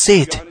it was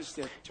said,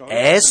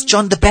 as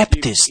John the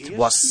Baptist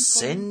was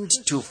sent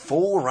to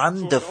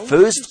forerun the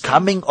first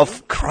coming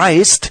of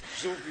Christ,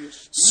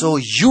 so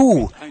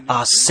you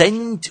are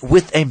sent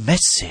with a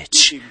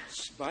message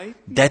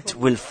that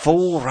will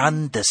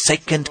forerun the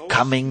second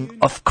coming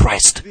of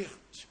Christ.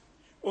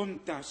 And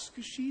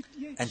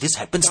this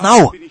happens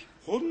now.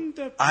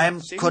 I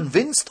am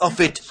convinced of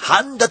it,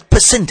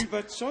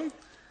 100%.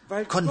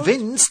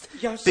 Convinced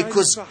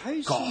because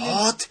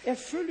God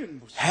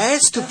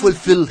has to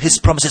fulfill His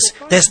promises.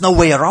 There's no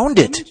way around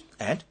it.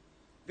 And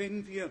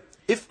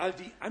if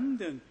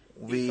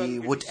we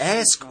would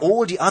ask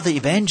all the other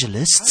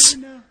evangelists,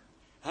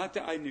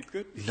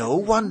 no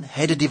one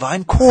had a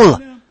divine call.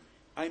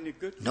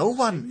 No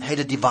one had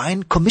a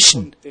divine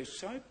commission.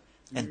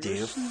 And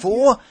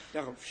therefore,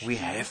 we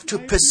have to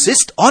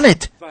persist on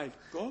it,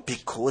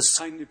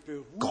 because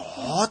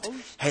God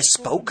has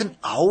spoken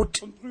out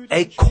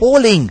a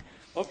calling.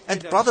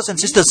 And brothers and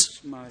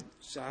sisters,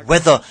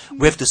 whether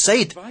we have to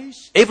say it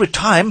every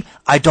time,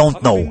 I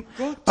don't know.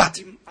 But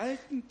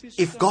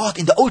if God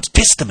in the Old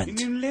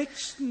Testament,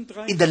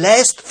 in the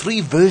last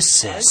 3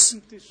 verses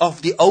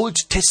of the Old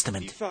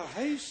Testament,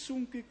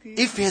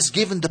 if He has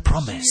given the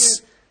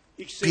promise,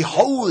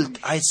 behold,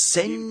 I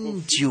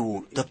send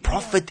you the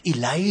prophet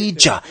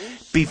Elijah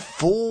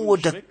before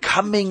the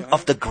coming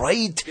of the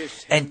great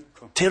and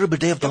terrible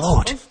day of the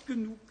Lord.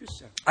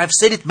 I've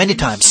said it many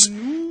times.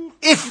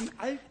 If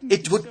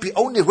it would be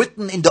only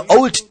written in the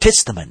Old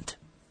Testament,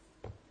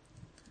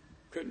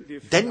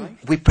 then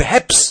we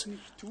perhaps,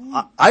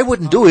 I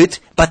wouldn't do it,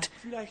 but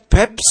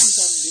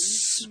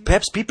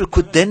perhaps people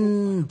could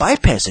then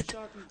bypass it.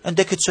 And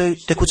they could say,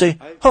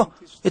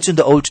 it's in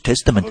the Old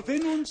Testament.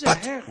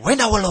 But when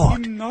our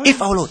Lord,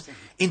 if our Lord,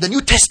 in the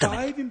New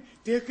Testament,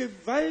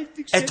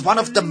 at one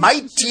of the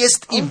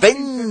mightiest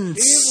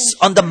events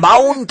on the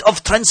Mount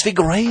of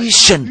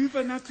Transfiguration,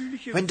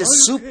 when the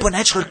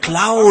supernatural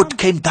cloud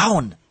came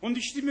down, and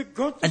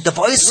the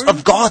voice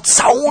of God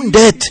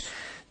sounded,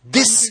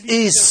 "This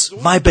is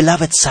my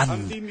beloved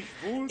Son,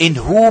 in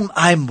whom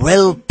I am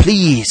well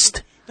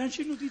pleased."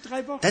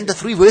 Then the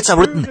 3 words are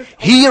written,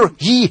 "Hear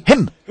ye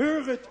him."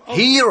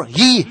 Hear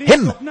ye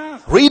him.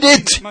 Read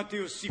it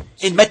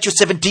in Matthew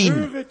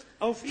 17.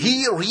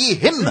 Hear ye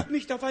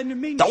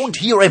him. Don't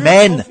hear a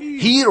man.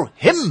 Hear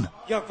him.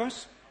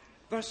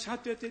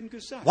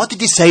 What did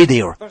he say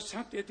there?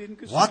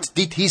 What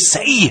did he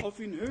say?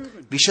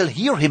 We shall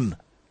hear him.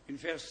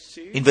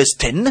 In verse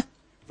 10,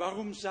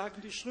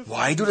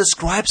 why do the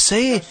scribes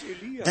say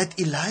that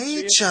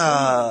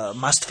Elijah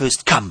must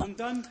first come?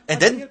 And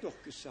then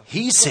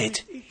he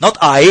said, not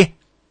I,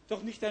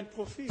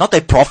 not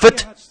a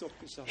prophet.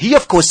 He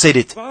of course said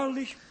it.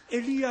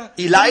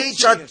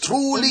 Elijah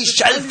truly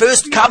shall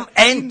first come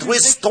and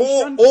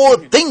restore all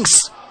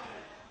things.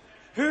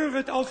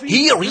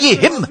 Hear ye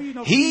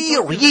him.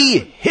 Hear ye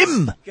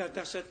him.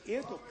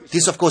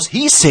 This of course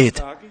he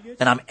said.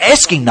 And I'm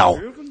asking now,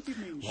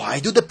 why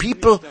do the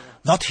people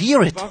not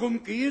hear it?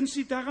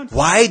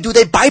 Why do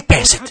they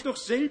bypass it?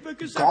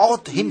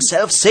 God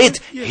Himself said,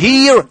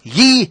 hear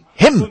ye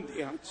him.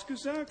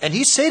 And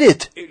he said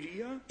it.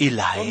 Elia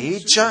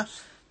Elijah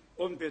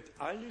und wird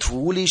alles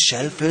truly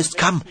shall first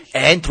come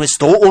and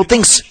restore all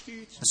things.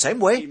 The same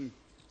way,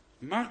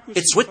 Markus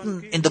it's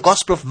written in the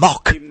Gospel of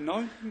Mark, im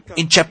 9.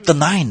 in chapter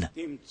 9,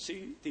 dem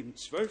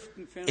 12.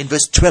 Vers, in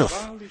verse 12.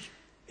 wahrlich,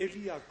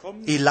 Elia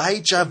kommt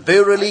Elijah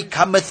verily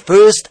cometh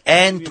first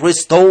and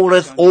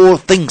restoreth all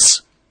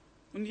things.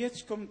 und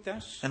jetzt kommt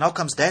das, And now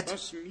comes that,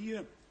 was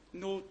mir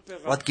Not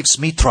bereitet. what gives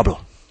me trouble.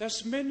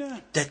 Dass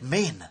Männer, That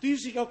men die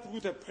sich auf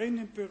Bruder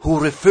Brennan berufen, who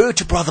refer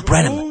to Brother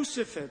Branham,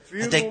 große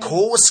and they Verwirrung,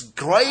 cause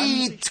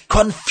great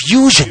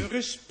confusion, den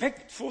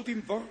Respekt vor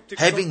dem Worte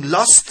having Gottes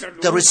lost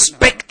verloren the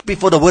respect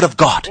before the Word of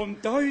God, haben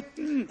und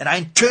deuten, and are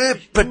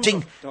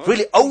interpreting,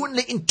 really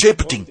only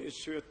interpreting,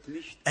 es hört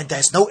nicht and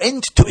there's no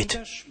end to it.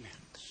 das Schmerz.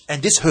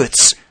 And this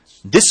hurts.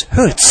 This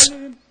hurts.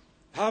 Alle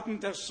haben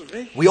das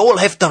Recht, We all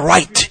have the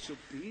right zu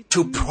beten,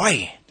 to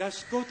pray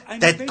dass Gott eine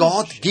that Wende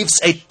God schafft.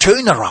 gives a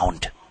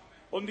turnaround.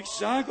 Und ich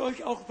sage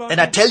euch auch, warum. And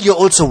I tell you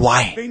also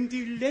why. Wenn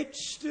die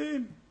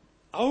letzte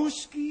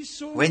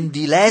Ausgießung When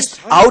the last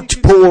des Heiligen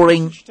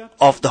outpouring Geistes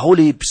stattfindet, of the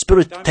Holy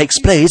Spirit takes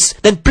place,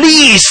 then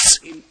please,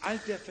 in all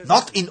der Versammlung,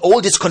 not in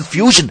all this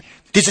confusion.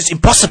 This is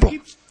impossible.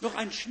 gibt's noch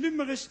ein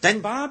schlimmeres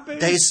Then Babel,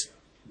 there's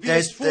wie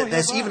es vorher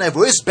there's war. even a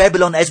worse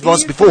Babylon as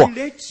was Ehe before. die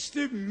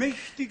letzte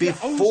mächtige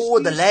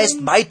Before the last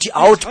Ausgießung mighty des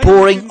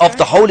outpouring Heiligen of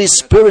the Holy Geistes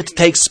Spirit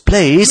takes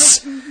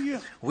place, müssen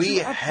wir we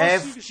zur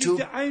have to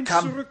Apostelgeschichte 1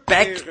 come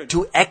back zurückkehren.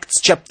 to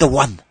Acts chapter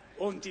 1.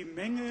 Und die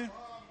Menge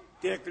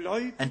der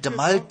Gläubigen And the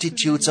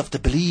multitudes of the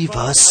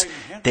believers,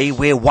 they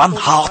were one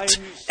heart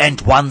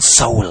and one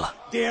soul.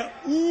 der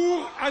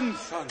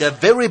Uranfang, The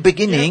very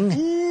beginning,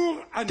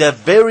 der the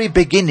very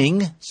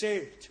beginning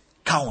zählt.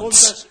 Und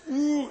counts. das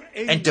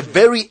Urende And the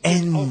very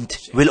end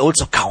will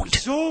also count.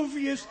 so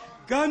wie es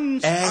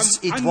ganz As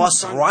am it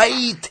was Anfang,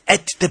 right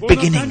at the wo noch kein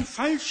beginning.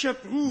 falscher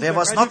Bruder, There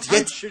was keine not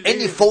yet falsche any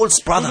Lehre, false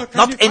wo brother, noch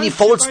keine not any falsche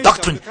false Weissagung,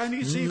 doctrine,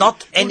 keine Seele, not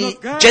wo any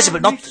noch gar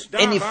Jezebel, not nichts da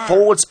any war.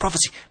 false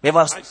prophecy. There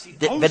was Als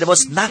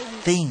die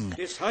nothing.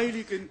 des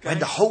Heiligen When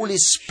the Geistes, Holy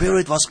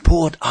Spirit was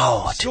poured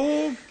out.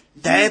 so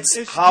That's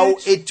wird es how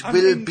jetzt it am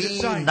will Ende be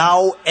sein.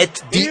 now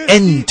at the Erst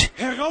end.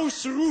 die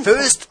Herausrufung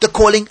First the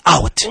calling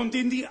out und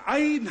in die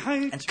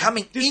Einheit and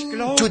coming des into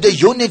Glaubens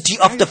the unity des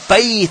of the Geistes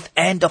faith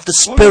and of the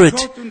von Spirit.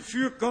 Gott und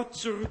für Gott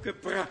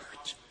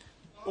zurückgebracht.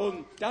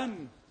 Und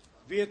dann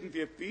werden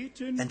wir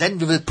beten, And then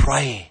we will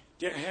pray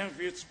der Herr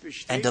wird's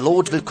and the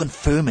Lord will bestätigen,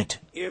 confirm it.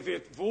 er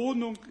wird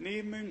Wohnung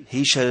nehmen He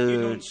in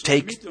shall uns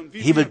take, mit. Und wie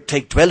he will wir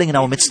take dwelling in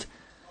our midst.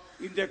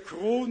 in der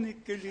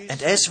Chronik gelesen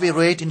And as we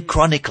read in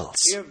Chronicles,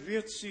 er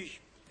wird sich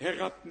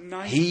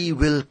herabneigen. he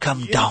will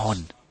come Jetzt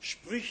down.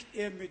 spricht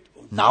er mit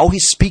uns. Now he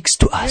speaks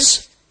to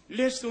us. Jetzt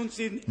lässt uns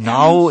den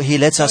Now Ernst he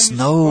lets us seines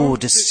know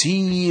the Wortes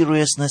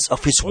seriousness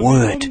of his und den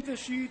word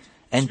Unterschied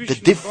and the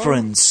zwischen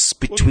difference Wort und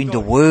between the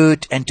Deutung.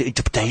 word and the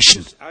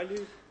interpretation. Das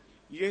alle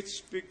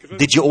jetzt begriffen.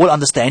 Did you all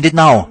understand it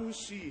now?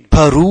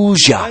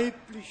 Parousia, Parousia,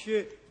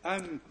 leibliche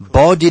Ankunft.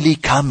 bodily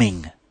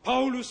coming.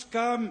 Paulus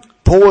kam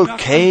Paul nach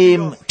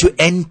came Antioch. to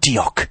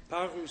Antioch.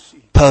 Parousia,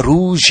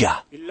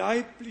 Parousia,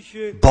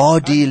 leibliche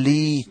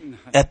bodily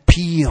Anwesenheit.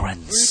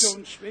 appearance. Brüder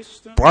und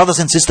Schwestern Brothers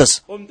and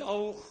sisters, und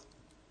auch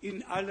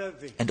in aller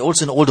Welt. and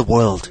also in all the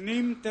world,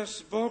 Nehmt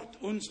das Wort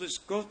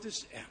unseres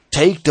Gottes ernst.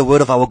 take the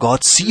word of our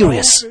God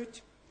serious.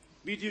 Glaubet,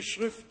 wie die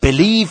Schrift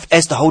Believe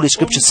as the Holy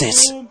Scripture und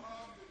says. so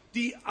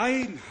die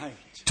Einheit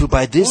To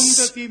by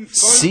this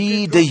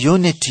see the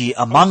unity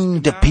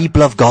among the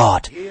people of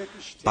God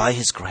hergestellt by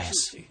His zu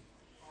grace. sehen.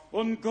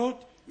 Und Gott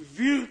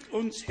wird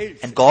uns helfen.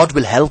 And God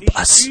will help Ich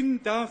us.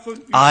 bin davon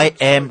I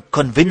überzeugt. am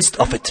convinced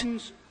Wir of it.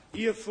 könnten's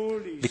hier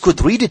vorlesen. We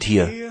could read it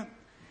here. Der,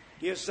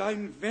 der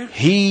sein Werk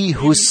He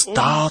who in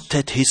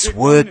started uns His begonnen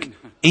work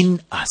hat,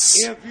 in us,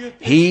 er wird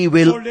es He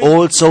will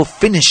also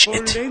finish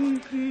it.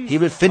 vollenden He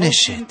will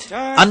finish auf den it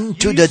Tag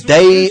unto the Jesu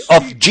day Christi,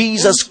 of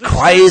Jesus unseres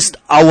Christ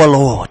our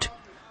Lord.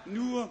 Herrn.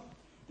 Nur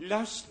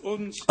lasst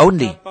uns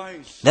Only dabei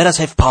sein. let us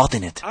have part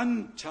in it.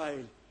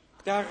 Anteil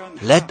daran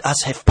Let haben.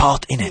 us have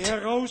part in Die it.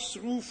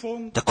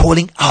 Herausrufung The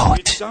calling out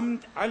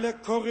mitsamt aller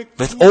Korrektur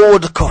with all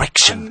the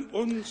correction, an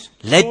uns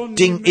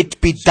letting vornehmen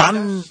it be zu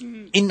done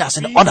lassen, in us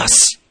and on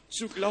us,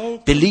 zu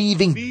glauben,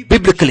 believing biblisch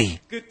biblically,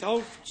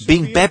 getauft zu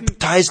being werden,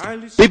 baptized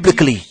alles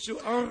biblically, zu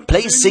ordnen,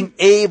 placing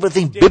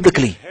everything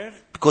biblically,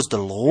 because the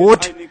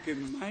Lord eine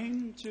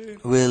Gemeinde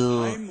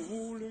will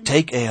heimholen,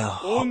 take a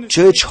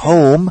church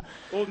home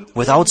und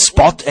without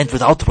spot and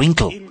without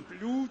wrinkle, im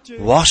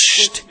Blute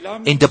washed des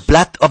Lammes in the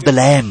blood of the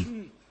Lamb,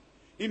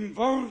 im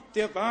Wort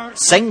der Wahrheit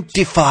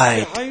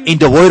sanctified in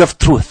the word of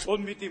truth,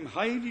 und mit dem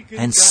Heiligen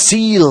and Geist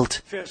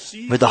sealed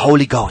versiegelt with the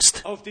Holy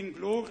Ghost auf den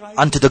glorreichen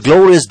unto the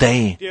glorious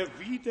day der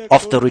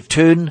of the Wiederkunft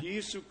return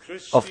Jesu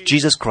Christi, of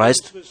Jesus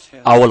Christ, unseres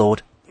Herrn. our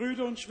Lord.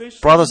 Brüder und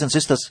Schwestern, Brothers and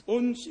sisters,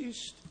 uns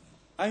ist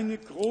eine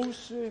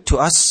große to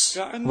us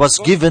was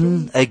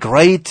given a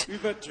great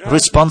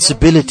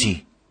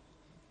responsibility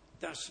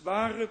das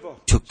wahre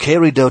Wort to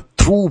carry the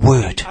true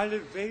word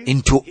alle Welt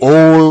into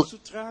all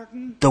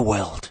hinauszutragen, the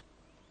world,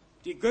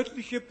 die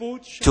göttliche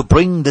Botschaft to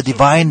bring the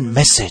divine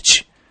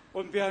message,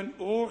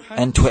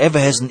 And whoever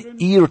has an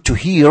ear to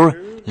hear,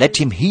 let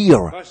him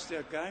hear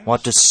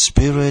what the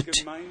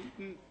Spirit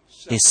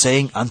is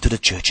saying unto the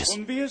churches.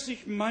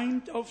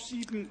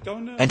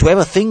 And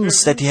whoever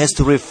thinks that he has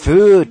to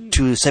refer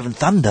to 7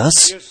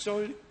 thunders,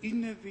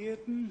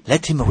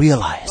 let him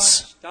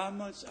realize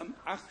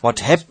what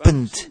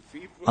happened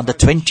on the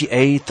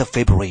 28th of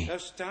February.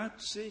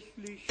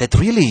 That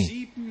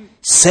really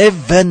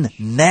 7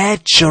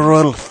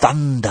 natural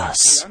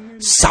thunders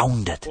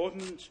sounded.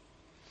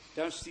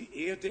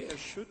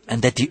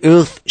 And that the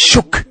earth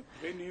shook.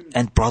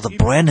 And Brother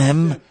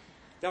Branham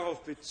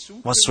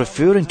was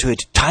referring to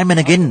it time and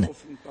again.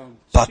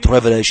 But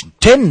Revelation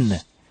 10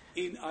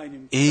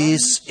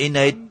 is in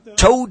a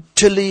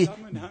totally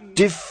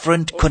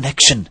different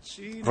connection.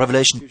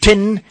 Revelation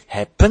 10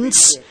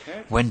 happens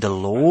when the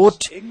Lord,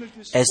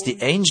 as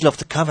the angel of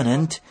the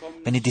covenant,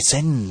 when he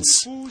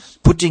descends,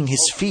 putting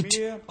his feet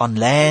on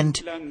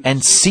land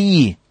and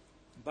sea,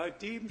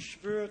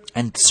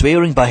 and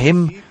swearing by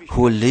him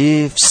who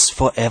lives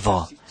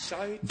forever,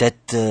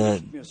 that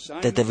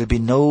there will be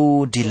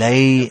no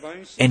delay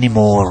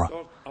anymore.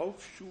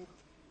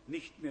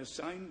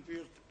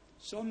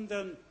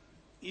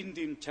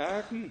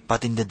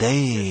 But in the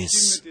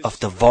days of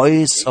the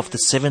voice of the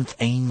 7th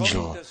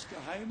angel,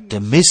 the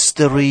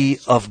mystery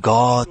of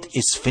God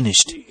is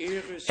finished,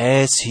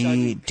 as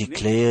he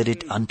declared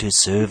it unto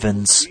his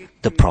servants,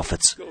 the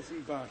prophets.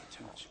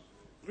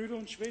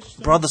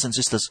 Brothers and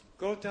sisters,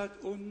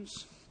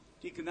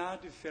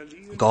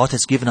 God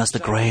has given us the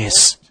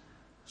grace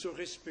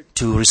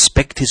to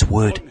respect His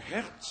Word,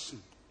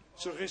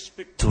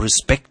 to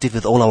respect it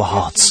with all our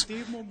hearts.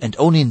 And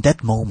only in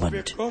that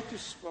moment,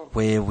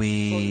 where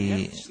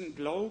we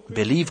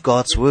believe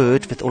God's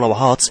Word with all our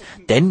hearts,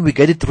 then we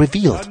get it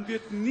revealed.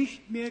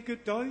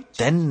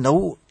 Then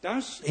no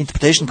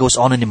interpretation goes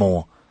on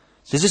anymore.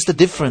 This is the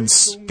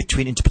difference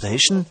between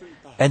interpretation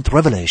and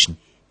revelation.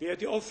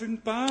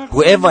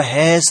 Whoever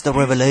has the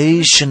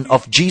revelation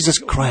of Jesus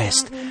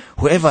Christ,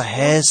 whoever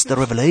has the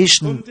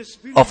revelation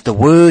of the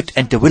Word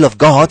and the will of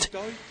God,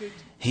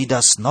 he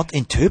does not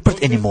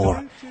interpret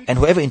anymore. And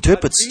whoever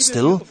interprets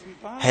still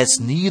has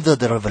neither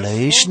the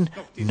revelation,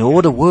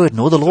 nor the Word,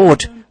 nor the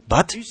Lord,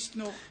 but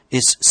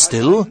is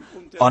still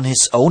on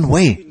his own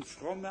way,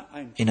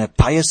 in a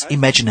pious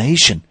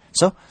imagination.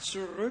 So,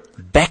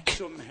 back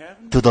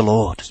to the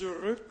Lord.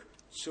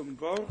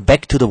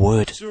 Back to the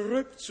Word,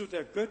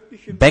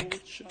 back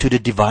to the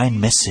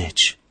divine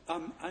message,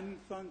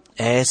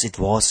 as it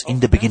was in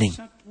the beginning.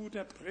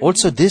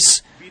 Also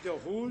this,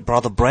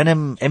 Brother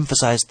Branham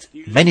emphasized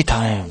many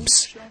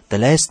times. The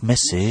last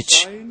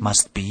message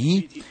must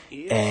be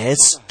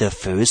as the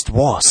first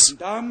was.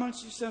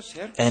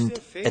 And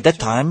at that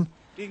time,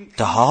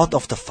 the heart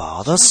of the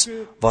fathers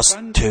was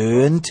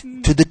turned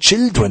to the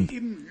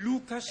children,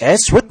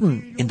 as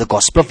written in the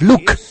Gospel of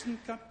Luke,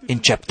 in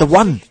chapter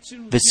 1,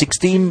 verse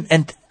 16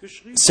 and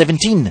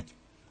 17.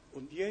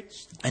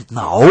 And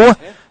now,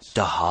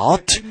 the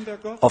heart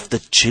of the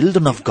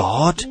children of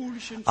God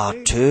are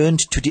turned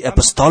to the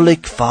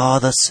apostolic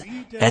fathers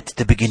at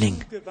the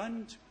beginning,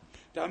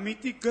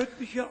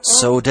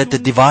 so that the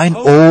divine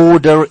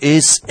order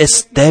is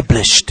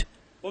established,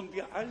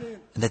 and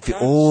that we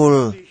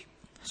all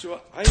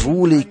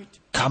truly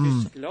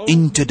come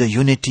into the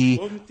unity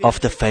of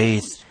the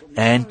faith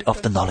and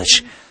of the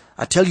knowledge.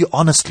 I tell you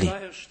honestly,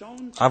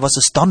 I was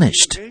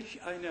astonished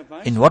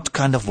in what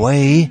kind of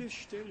way,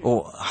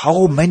 or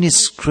how many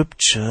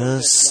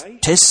scriptures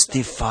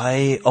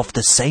testify of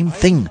the same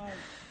thing.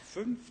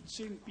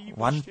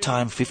 One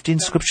time 15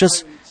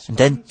 scriptures, and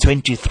then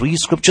 23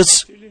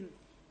 scriptures,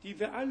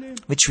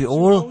 which we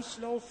all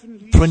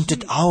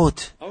printed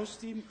out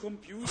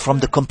from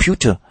the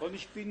computer.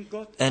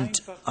 And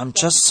I'm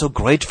just so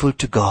grateful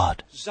to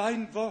God.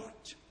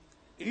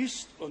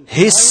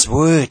 His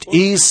Word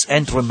is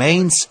and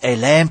remains a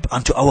lamp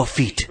unto our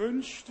feet.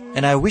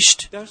 And I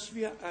wished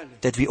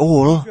that we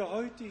all,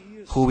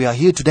 who we are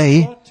here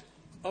today,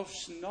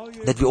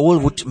 that we all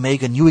would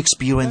make a new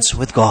experience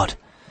with God.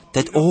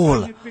 That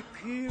all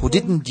who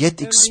didn't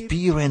yet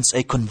experience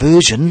a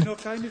conversion,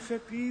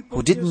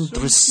 who didn't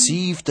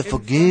receive the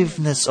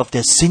forgiveness of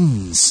their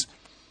sins,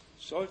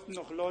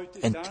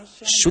 and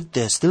should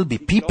there still be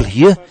people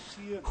here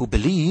who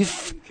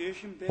believe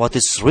what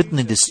is written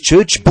in these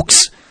church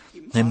books,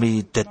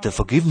 namely that the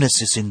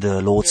forgiveness is in the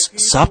Lord's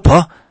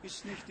Supper.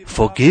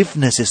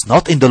 Forgiveness is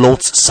not in the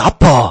Lord's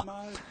Supper.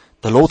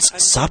 The Lord's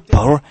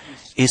Supper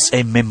is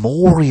a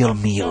memorial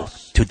meal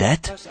to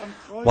that,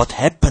 what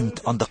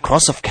happened on the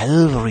cross of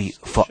Calvary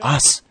for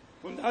us.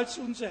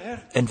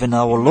 And when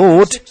our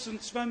Lord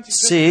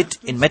said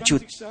in Matthew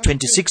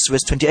 26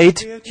 verse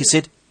 28, He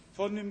said,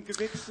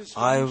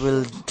 I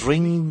will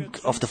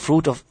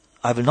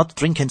not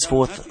drink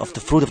henceforth of the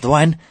fruit of the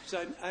vine.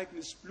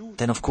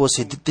 Then of course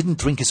He didn't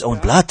drink His own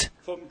blood.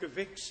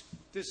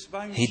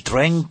 He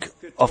drank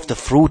of the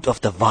fruit of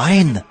the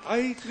vine.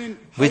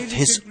 With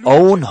His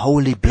own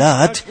holy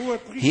blood,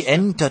 He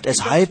entered as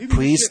high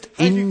priest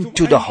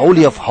into the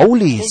Holy of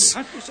Holies,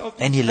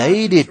 and He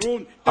laid it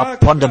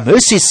upon the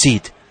mercy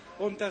seat.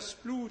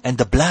 And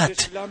the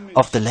blood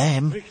of the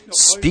Lamb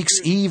speaks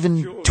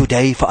even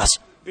today for us.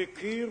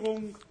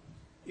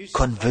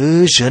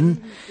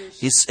 Conversion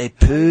is a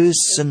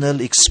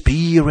personal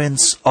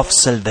experience of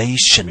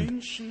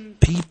salvation.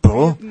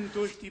 People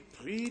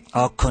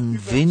are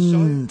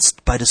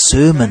convinced by the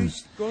sermon.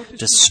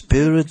 The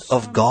Spirit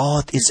of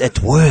God is at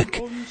work.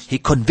 He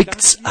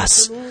convicts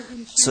us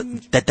so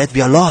that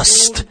we are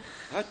lost.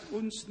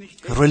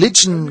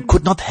 Religion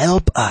could not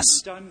help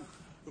us.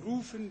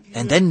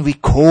 And then we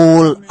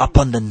call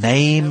upon the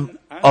name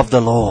of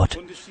the Lord.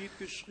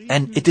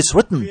 And it is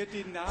written,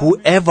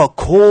 whoever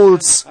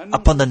calls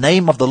upon the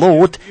name of the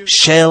Lord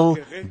shall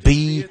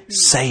be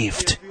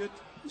saved.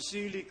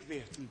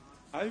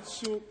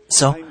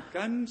 So,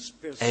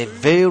 a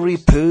very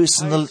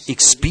personal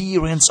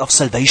experience of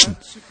salvation.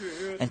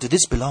 And to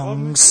this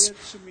belongs,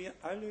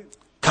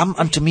 come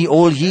unto me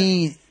all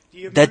ye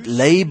that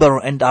labor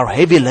and are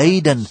heavy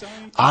laden,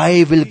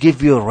 I will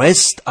give you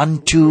rest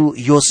unto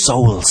your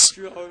souls.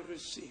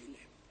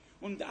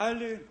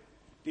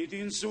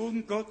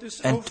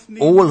 And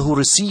all who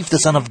receive the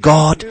Son of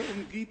God,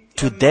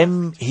 to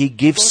them He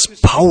gives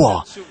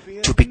power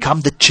to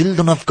become the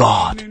children of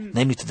God,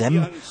 namely to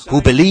them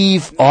who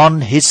believe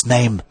on His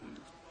name.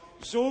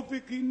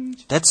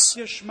 That's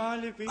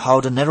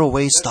how the narrow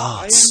way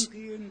starts.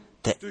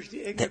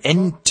 The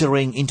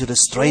entering into the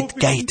straight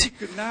gate.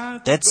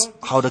 That's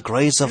how the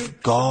grace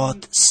of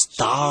God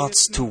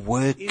starts to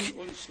work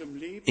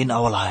in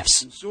our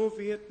lives.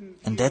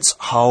 And that's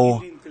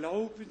how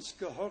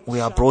we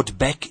are brought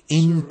back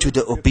into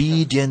the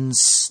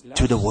obedience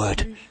to the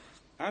Word.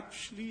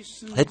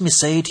 Let me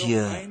say it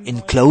here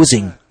in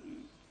closing.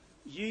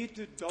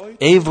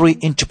 Every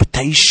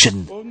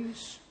interpretation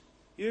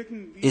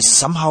is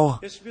somehow,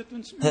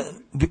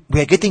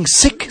 we are getting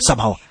sick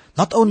somehow.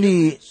 Not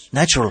only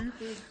natural,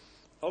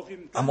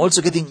 I'm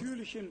also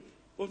getting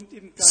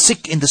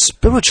sick in the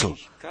spiritual.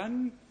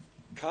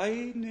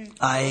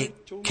 I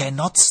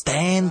cannot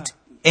stand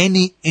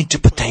any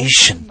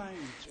interpretation.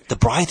 The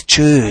bride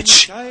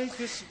church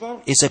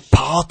is a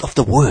part of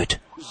the Word.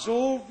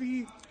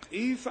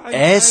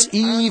 As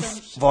Eve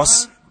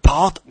was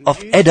part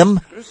of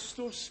Adam,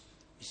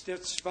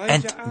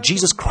 and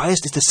Jesus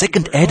Christ is the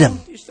second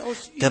Adam.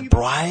 The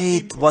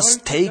bride was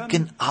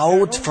taken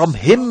out from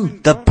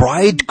him, the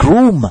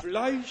bridegroom.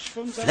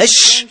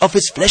 Flesh of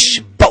his flesh,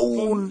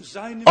 bone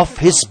of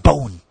his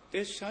bone.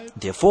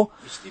 Therefore,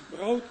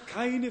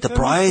 the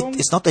bride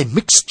is not a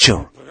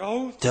mixture.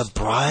 The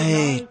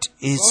bride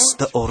is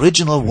the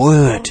original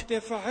Word,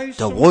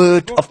 the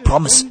Word of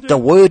promise, the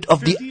Word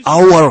of the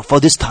hour for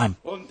this time.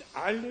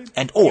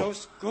 And all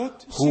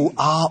who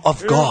are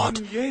of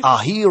God are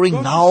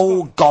hearing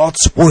now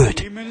God's Word.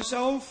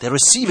 They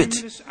receive it.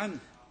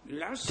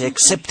 They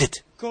accept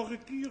it.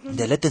 And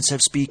they let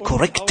themselves be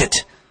corrected.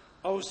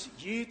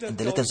 And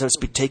they let themselves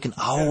be taken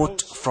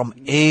out from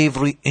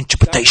every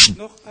interpretation.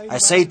 I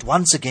say it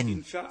once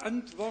again.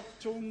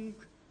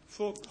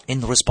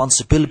 In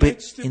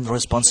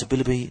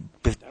responsibility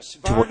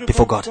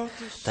before God.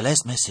 The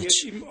last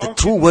message, the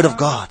true Word of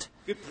God,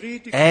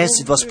 as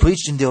it was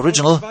preached in the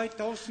original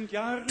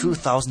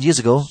 2,000 years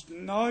ago,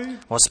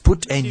 was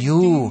put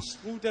anew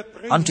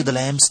unto the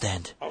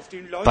lampstand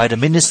by the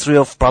ministry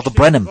of Brother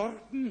Branham.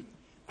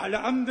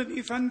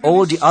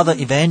 All the other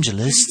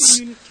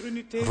evangelists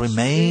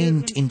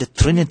remained in the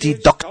Trinity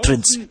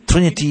doctrines,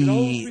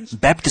 Trinity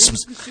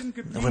baptisms,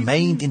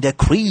 remained in their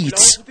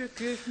creeds,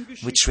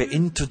 which were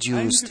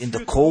introduced in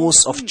the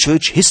course of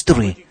church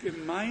history.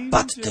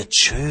 But the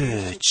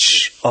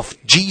church of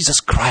Jesus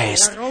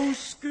Christ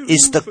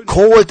is the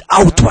called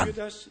out one.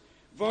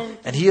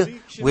 And here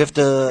we have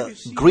the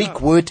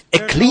Greek word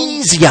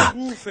ecclesia.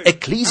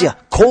 Ecclesia,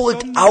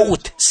 called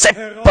out,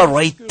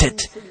 separated,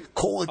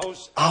 called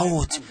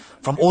out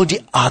from all the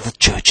other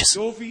churches.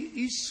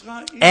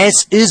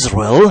 As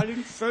Israel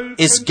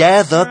is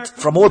gathered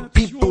from all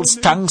peoples,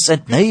 tongues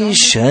and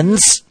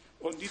nations,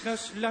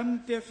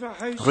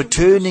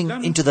 returning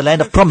into the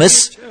land of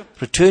promise,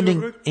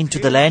 returning into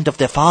the land of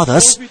their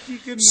fathers,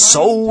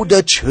 so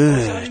the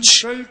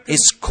church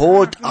is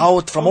called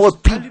out from all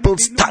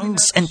peoples,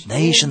 tongues and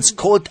nations,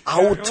 called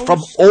out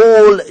from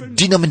all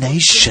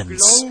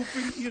denominations,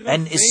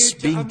 and is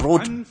being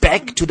brought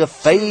back to the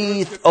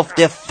faith of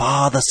their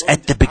fathers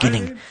at the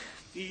beginning.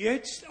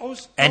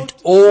 And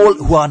all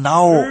who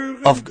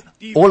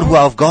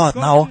are of God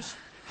now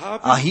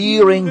are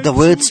hearing the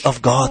words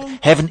of God,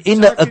 have an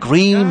inner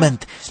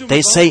agreement.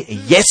 They say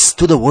yes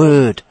to the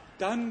Word.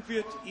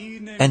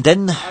 And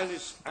then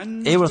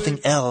everything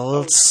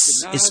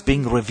else is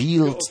being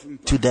revealed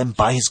to them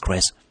by His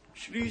grace.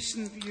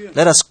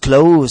 Let us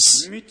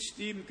close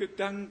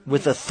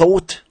with a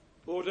thought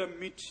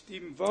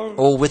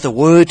or with a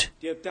word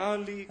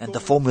and the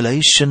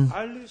formulation.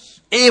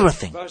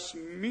 Everything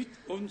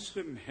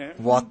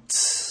what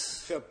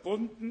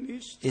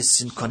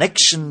is in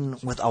connection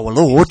with our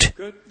Lord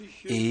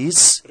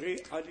is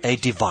a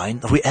divine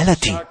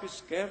reality.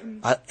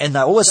 And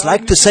I always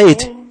like to say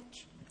it.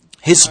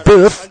 His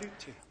birth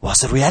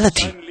was a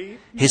reality.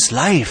 His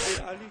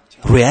life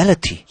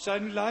reality.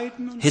 sein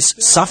Leiden und His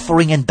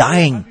suffering and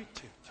dying,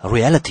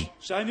 reality.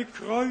 seine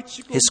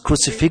Kreuzigung, His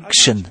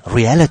crucifixion,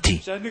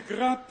 reality. seine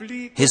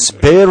Grablegung, His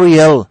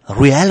burial,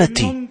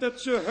 reality. hinunter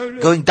zur Hölle,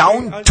 Going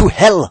down to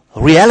hell,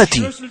 reality.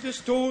 Schlüssel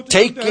des Todes und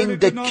der Taking Hölle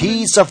the genommen,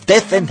 keys of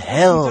death and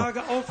hell,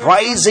 Tage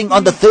auferstanden. rising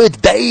on the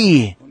third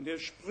day. Und er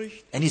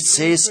spricht, And he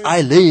says,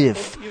 I live,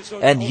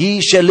 and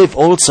ye shall live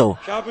also.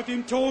 ich habe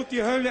den Tod,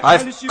 die Hölle,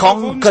 I've alles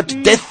conquered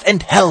überwunden. death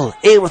and hell,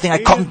 everything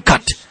I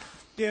conquered.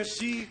 Der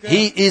Sieger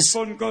He is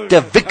von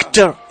Golgatha. the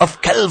victor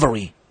of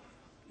Calvary.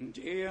 Und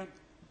er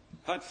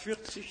hat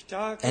 40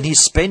 Tage And he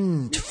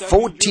spent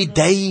 40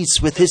 days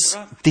with his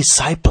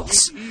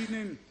disciples. mit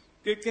ihnen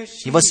gegessen,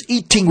 He was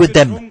eating with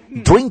them,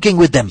 drinking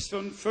with them.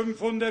 von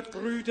 500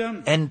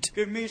 Brüdern, And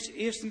gemäß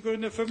 1.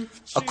 Korinther 15,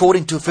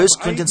 according to 1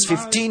 Corinthians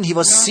 15, he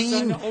was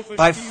seen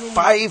by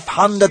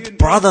 500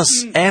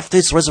 brothers after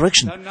his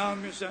resurrection. dann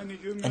nahm er seine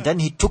Jünger And then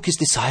he took his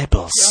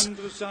disciples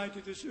andere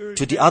Seite des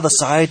to the other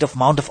side of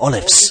Mount of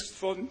Olives.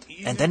 von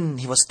ihnen And then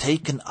he was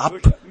taken up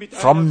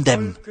from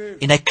them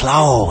in a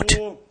cloud.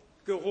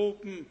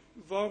 gehoben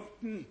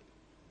worden,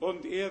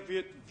 und er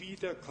wird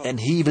wiederkommen. And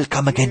he will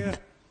come again.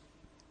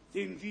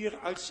 Den wir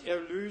als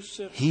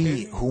Erlöser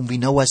He kennen, whom we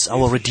know as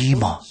our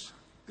Redeemer,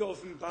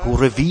 geoffenbart who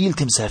revealed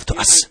himself to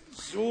us.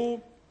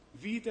 so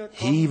wiederkommen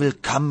He will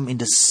come in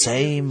the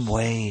same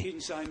way in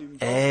seinem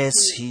as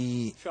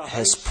he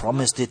has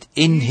promised it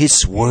in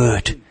his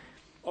word.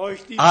 euch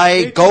die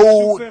I Stätte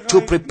go zu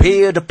to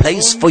prepare the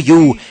place for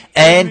you,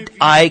 and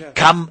I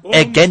come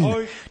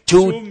again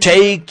to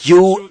take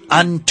you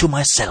unto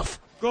myself.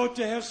 Gott,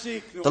 der Herr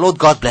segne The Lord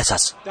God bless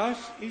us. Das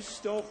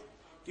ist doch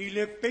die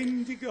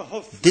lebendige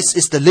Hoffnung, This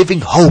is the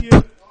living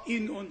hope die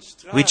in uns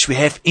trägt. which we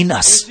have in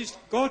Es us. ist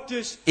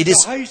Gottes It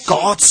is Verheißung.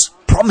 God's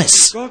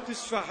promise,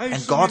 Gottes Verheißungen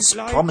and God's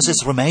bleiben,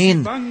 promises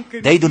remain.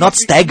 wanken They do not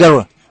nicht.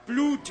 stagger,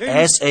 Blutend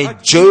as a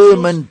hat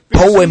German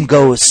Jesus poem besiegt,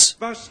 goes.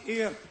 was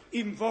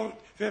im Wort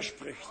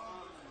verspricht.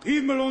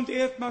 Himmel und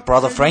Erd mag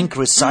Brother fallen, Frank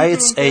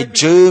recites Hügel a und Berge,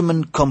 German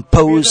wer das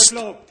composed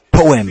glaubt,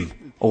 poem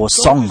bitten. or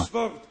song. Gottes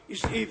Wort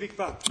ist ewig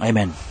wahr.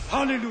 Amen.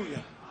 Halleluja.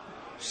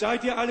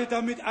 Seid ihr alle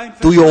damit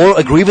Do you all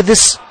einverstanden, agree with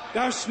this?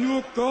 dass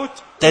nur Gott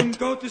That und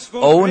Gottes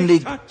Wort only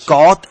Recht hat?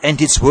 God and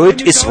His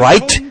Word is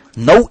right,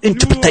 no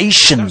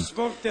interpretation, Nur das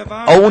Wort der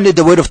Wahrheit only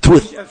the Word of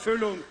truth. ist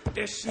Erfüllung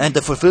dessen, And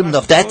the fulfillment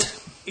was of that, Gott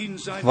in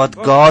seinem what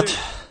Worte God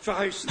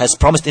verheißen has hat.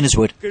 promised in His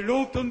Word.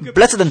 Gelobt und gepriesen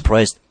Blessed and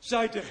praised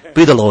sei der Herr,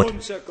 be the Lord,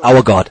 unser Gott,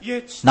 our God,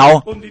 jetzt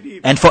now und in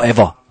Ewigkeit. and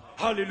forever.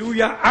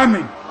 Halleluja,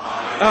 Amen.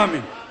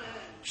 Amen.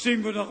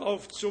 Stehen wir noch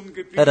auf zum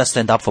Gebet. Let us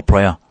stand up for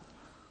prayer.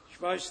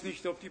 Ich weiß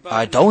nicht, ob die I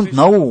beiden don't Schwestern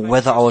know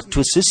whether our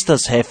two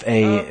sisters have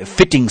a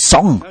fitting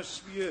song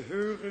dass wir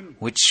hören,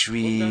 which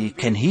we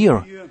can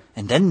hear,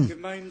 and then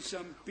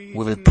gemeinsam beten,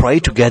 we will pray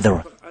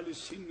together. einfach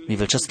alles hinlegen. We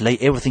will just lay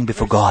everything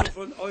before God.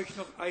 Von euch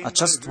noch I einmal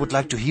just would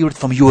hören. like to hear it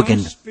from you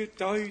again. Was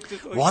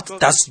bedeutet euch What Gottes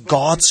does Wort?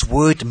 God's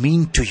Word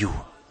mean to you?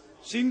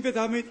 Sind wir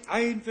damit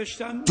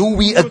einverstanden? Do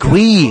we Nur das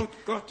agree Wort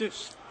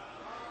Gottes.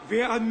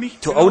 Wer an mich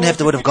To only have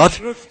the Word of God?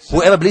 glaubt, wie die Schrift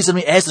Whoever sagt, believes in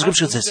me, as the hat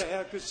Scripture unser says.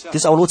 Herr gesagt.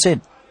 This our Lord said.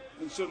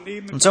 Und so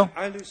nehmen Und so? wir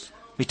alles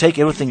We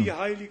take everything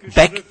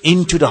back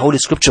into the Holy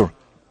Scripture.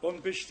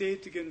 und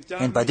bestätigen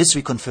And by damit, this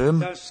we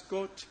confirm dass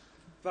Gott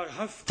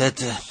wahrhaftig that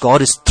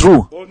God is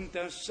true und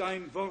dass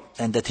sein Wort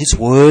and that His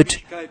Word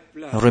Ewigkeit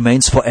bleibt.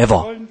 remains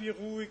forever. Wollen wir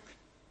ruhig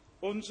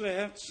unsere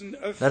Herzen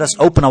öffnen, Let us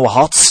open our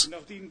hearts,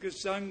 noch den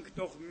Gesang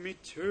noch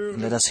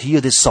mithören, let us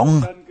hear this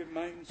song, dann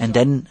gemeinsam and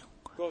then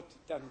Gott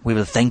danken. we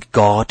will thank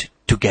God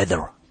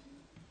together.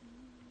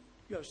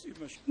 Ja, ist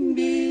immer schön.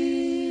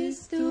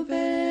 Bist du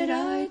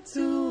bereit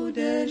zu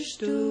der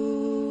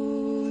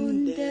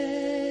Stunde,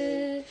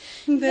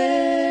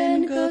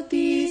 wenn Gott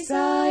die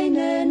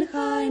Seinen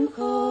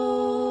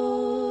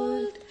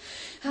heimholt?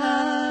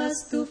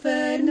 Hast du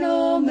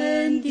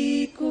vernommen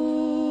die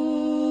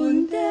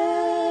Kunde,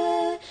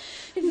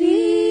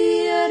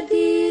 wie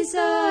die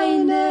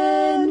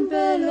Seinen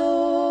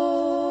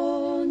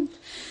belohnt,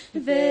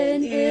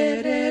 wenn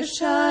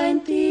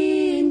erscheint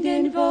in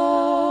den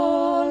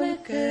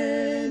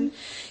Wolken,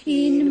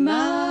 in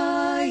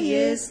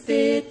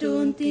Majestät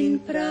und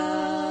in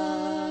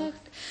Pracht.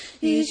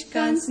 Ich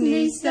kann's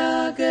nicht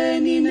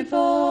sagen in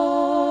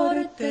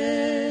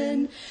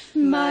Worten,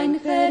 mein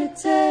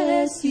Herz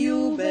es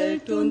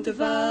jubelt und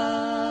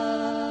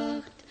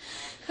wacht.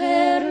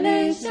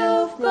 Herrlich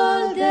auf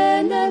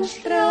goldenen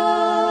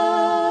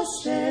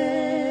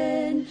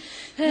Straßen,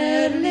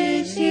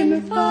 herrlich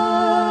im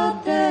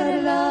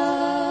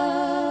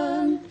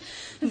Vaterland,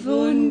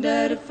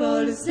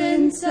 wundervoll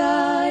sind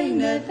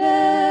seine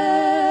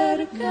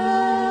Werke,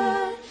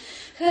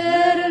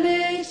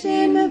 herrlich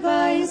im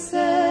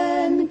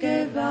weißen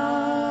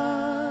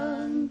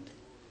Gewand.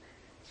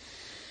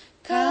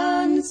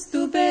 Kannst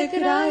du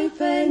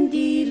begreifen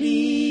die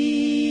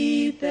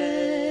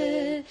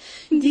Liebe,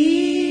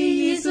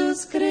 die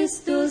Jesus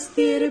Christus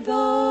dir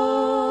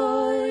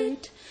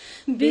beut?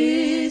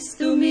 Bist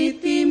du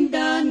mit ihm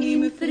dann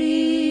im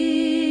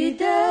Frieden,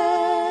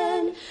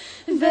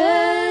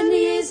 wenn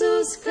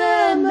Jesus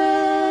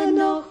käme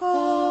noch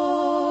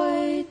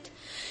heut?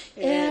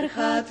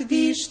 hat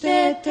die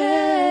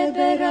Stätte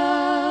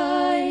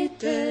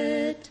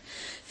bereitet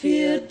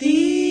für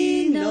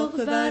die noch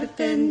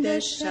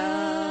wartende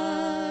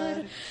Schar,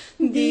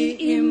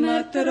 die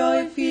immer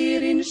treu für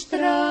ihn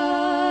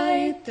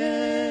streiten.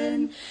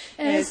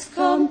 Es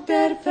kommt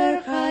der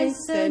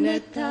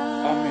verheißene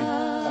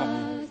Tag.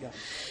 Amen. Ja.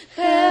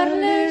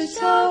 Herrlich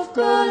auf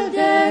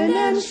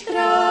goldenen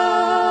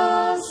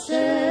Straßen,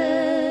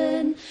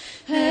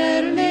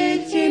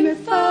 herrlich im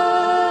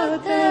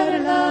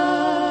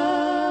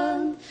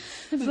Vaterland,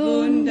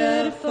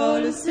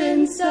 wundervoll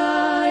sind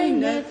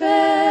seine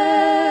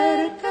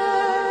Werke,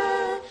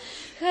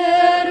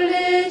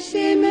 herrlich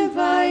im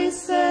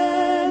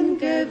weißen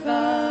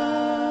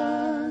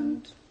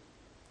Gewand.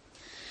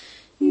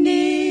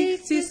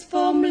 Nichts ist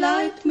vom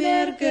Leid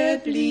mehr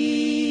geblieben,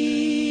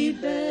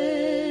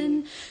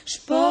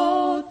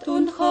 Spott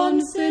und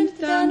Hohn sind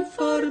dann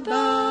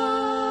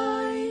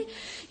vorbei.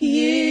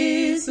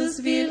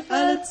 Jesus will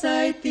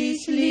allzeit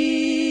dich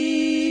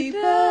lieben,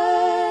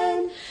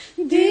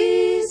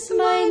 dies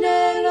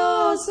meine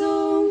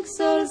Losung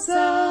soll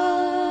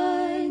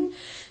sein.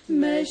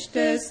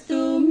 Möchtest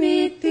du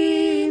mit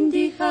ihm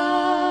die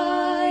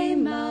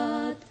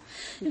Heimat,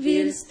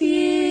 willst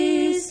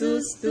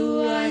Jesus du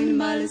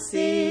einmal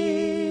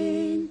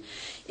sehen?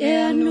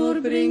 Er nur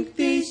bringt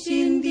dich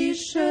in die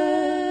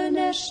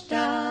schöne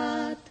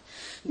Stadt,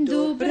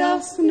 du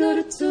brauchst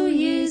nur zu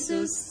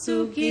Jesus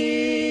zu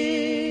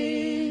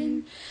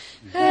gehen.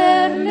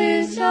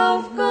 Herrlich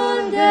auf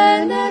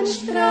goldenen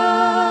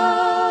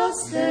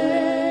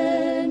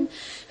Straßen,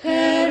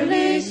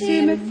 herrlich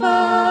im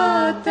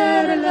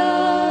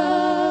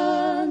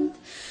Vaterland,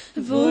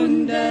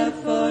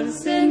 wundervoll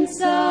sind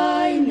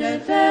seine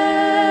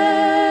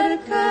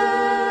Werke,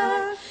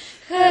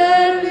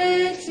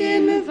 herrlich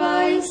im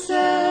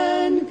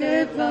weißen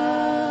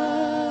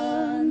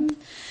Gewand,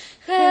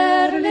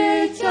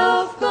 herrlich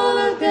auf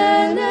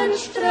goldenen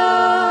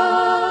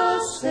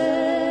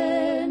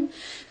Straßen,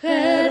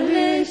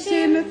 herrlich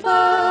im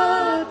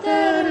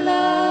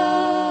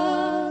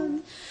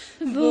Vaterland,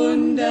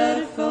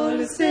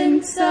 wundervoll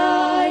sind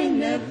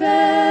seine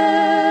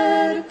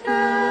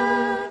Werke,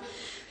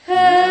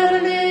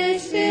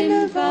 herrlich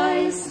im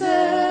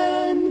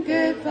weißen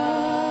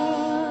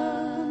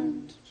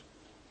Gewand.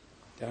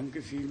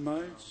 Danke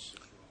vielmals.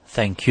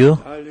 Thank you.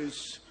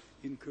 Alles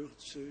in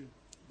Kürze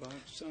wahr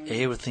sein.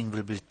 Everything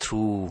will be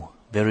true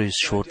very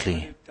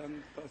shortly.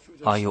 Dankbar für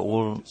das Are you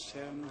all Wort des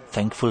Herrn.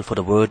 thankful for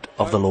the word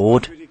of the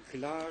Lord? Für die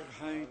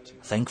Klarheit.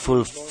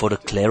 Thankful for the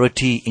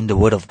clarity in the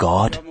word of Wir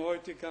God? haben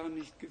heute gar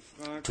nicht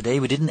gefragt, Today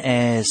we didn't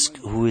ask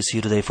who is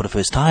here today for the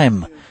first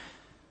time.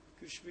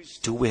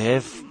 Geschwister, Do we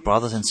have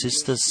brothers and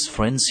sisters,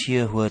 friends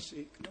here who are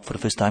for the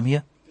first time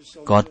here?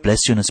 God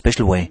bless you in a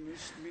special way.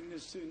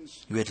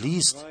 mindestens You at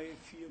least 3-4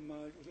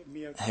 Mal oder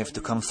mehr have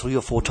to come 3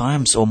 or 4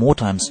 times or more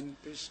times ein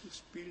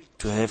bestes Bild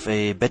to have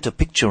a better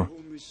picture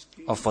worum es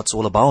geht. of what's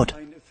all about.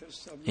 Eine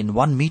Versammlung In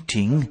one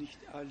meeting, nicht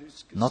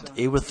alles not gesagt.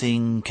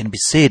 everything can be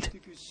said.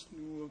 Wichtig ist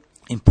nur,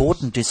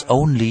 Important is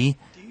only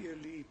die ihr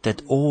Leben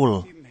that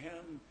all dem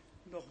Herrn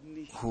noch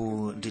nicht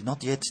who did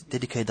not yet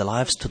dedicate their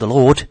lives to the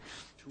Lord,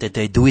 that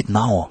they do it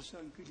now.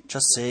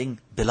 Just saying,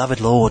 Beloved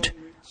Lord,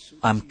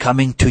 I'm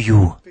coming to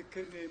you.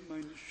 bekenne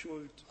meine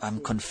Schuld, I'm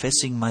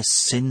confessing my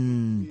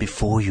sin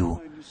before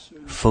you.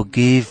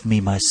 Forgive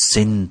me my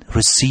sin.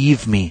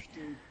 Receive me.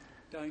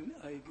 dein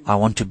eigenes, I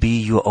want to be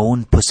your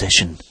own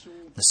possession.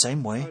 The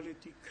same way, alle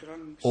die krank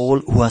sind, all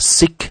who are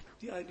sick,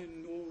 die eine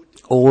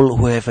Not, all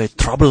who have a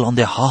trouble on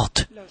their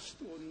heart, lasst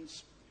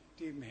uns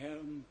dem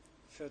Herrn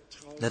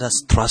vertrauen. let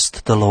us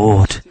trust the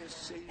Lord.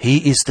 He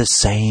is the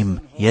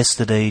same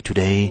yesterday,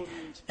 today,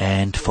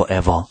 and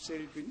forever.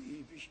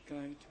 Selben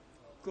Ewigkeit.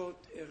 Gott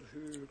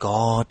erhöre,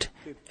 God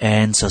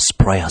answers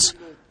prayers.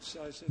 Lob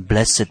sei sein,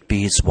 Blessed be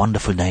His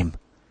wonderful name.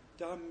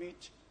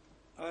 damit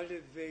alle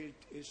Welt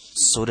es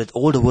So that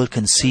all the world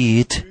can see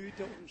it,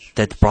 Brüder und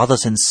that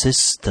brothers and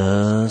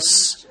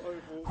sisters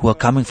who are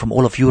coming from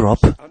all of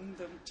Europe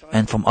anderen Teilen,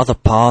 and from other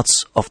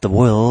parts of the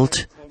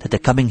world, that they're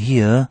coming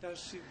here,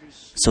 dass sie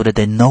wissen, so that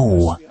they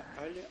know wir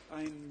alle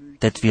einmütig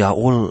that we are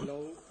all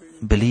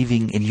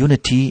believing in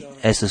unity,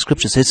 as the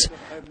scripture says.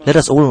 Let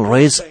us all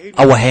raise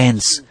our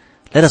hands.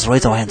 Let us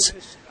raise our hands,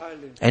 es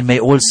alle and may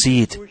all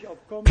see it. durch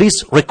auf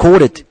Please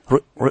record it.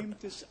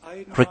 kommt es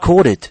einmal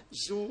Record it.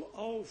 so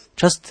auf,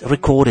 Just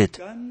record it,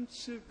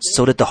 ganze Welt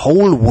so that the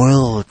whole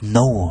world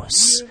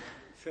knows.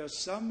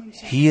 versammeln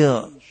sich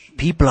Here,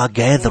 people are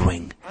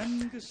gathering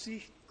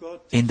Angesicht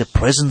Gottes, in the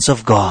presence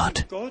of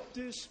God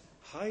Gottes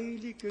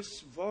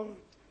heiliges Wort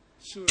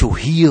zu to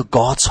hear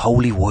God's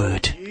holy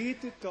word.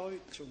 jede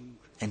Deutung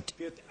And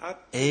wird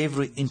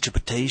every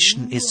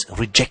interpretation is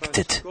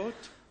rejected. Gott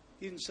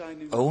in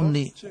seinem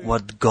Only Wort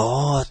what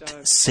God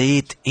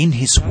said in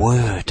His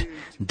word,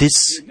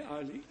 this in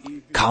alle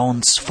Ewigkeit.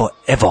 counts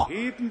forever.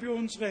 Heben wir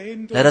unsere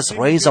Hände Let und us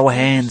raise singen our wir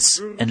hands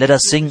uns and let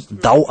us sing,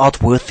 Thou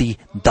art worthy,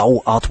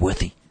 Thou art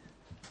worthy.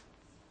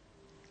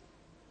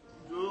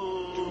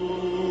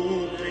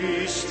 Du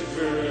bist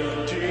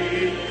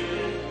würdig,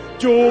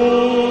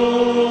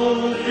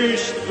 du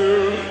bist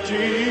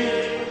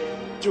würdig,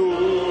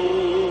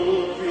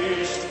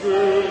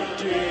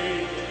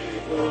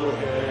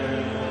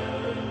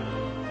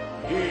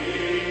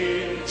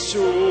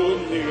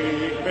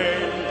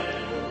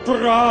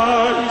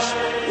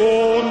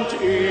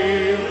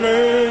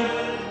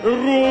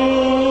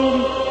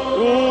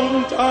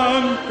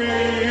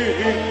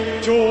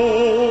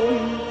 Anbetung.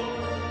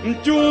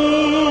 Du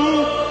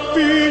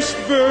bist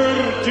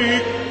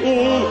würdig, o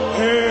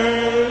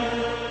Herr.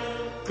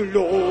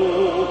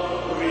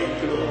 Glory,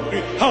 glory,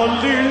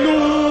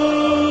 Halleluja.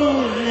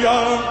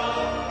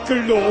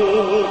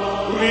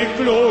 Glory,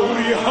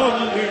 glory,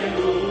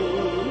 Halleluja.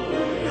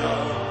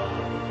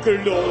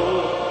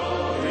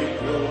 Glory,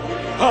 glory,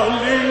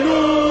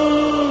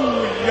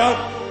 Halleluja.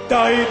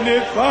 Deine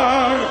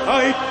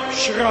Wahrheit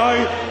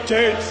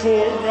schreitet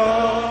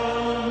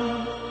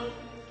voran.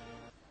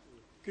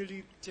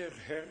 Geliebter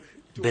Herr,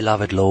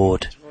 Beloved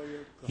Lord,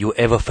 you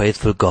ever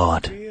faithful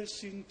God, wer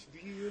sind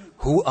wir,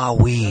 who are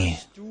we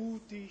du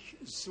dich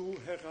so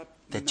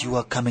that you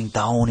are coming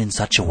down in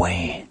such a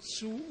way,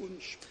 zu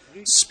uns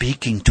sprichst,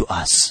 speaking to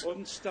us,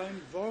 uns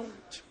dein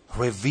Wort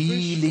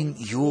revealing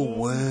your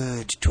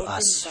word to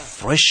us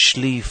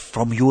freshly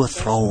from your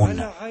throne,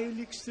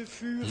 Allerheiligste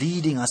führst,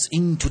 leading us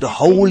into the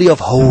Holy of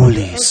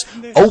Holies,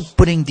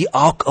 opening the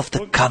Ark of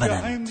the und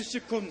Covenant,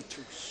 Geheimnisse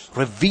kundtust.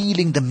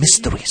 revealing the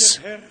mysteries.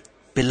 Herr,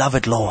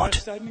 Beloved Lord,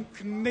 hast deinen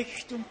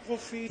Knecht und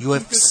Propheten you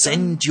have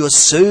gesandt, sent your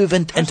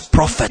servant and hast uns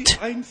prophet. die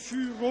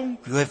Einführung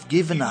You have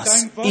given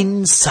us in dein Wort,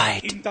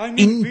 insight in deinen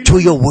into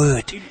Willen, your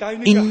word, in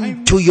deine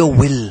into Geheimnisse, your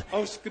will,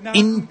 aus Gnaden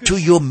into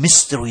geschenkt. your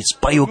mysteries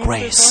by your Nun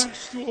grace.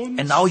 bewahrst du uns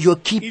And now you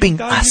are keeping in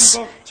deinen us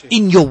Worten,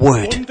 in your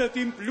word, unter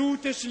dem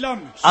Blut des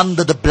Lamms.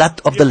 under the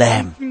blood of the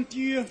Lamb. danken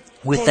dir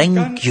We von thank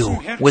ganzem you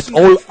Herzen with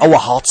all dafür. our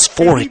hearts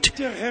for it.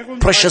 Geliebter Herr und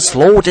Precious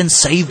Heiland, Lord and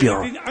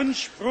Savior, den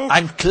Anspruch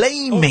I'm auf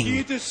claiming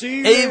jede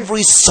Seele,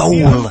 every die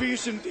soul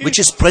anwesend which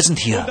is ist present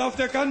here und auf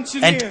der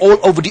ganzen and Erde, all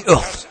over the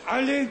earth, dass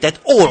alle, that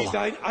all die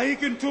dein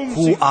Eigentum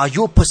who sind, are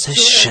your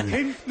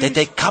possession, that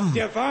they come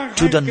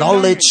to the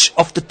knowledge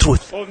of the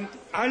truth, und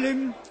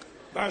allem,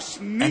 was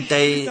and nicht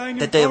they, mit deinem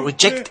that they Worte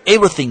reject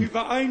everything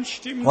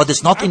übereinstimmt, what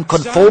is not in absagen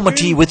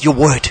conformity with your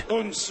word,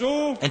 und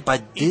so and by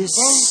im this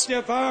Wort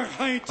der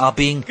Wahrheit are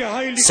being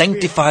geheiligt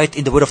sanctified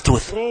in the word of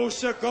truth. werden.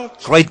 Großer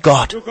Gott, Great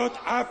God, du Gott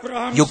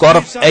Abrahams, you God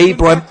of Isaak und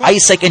Abraham, Jakob,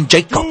 Isaac and du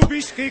Jacob,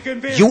 bist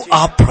gegenwärtig. you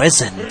are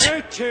present.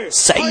 Rette,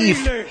 Save,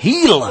 heile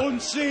heal,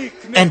 und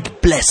segne and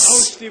bless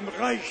aus dem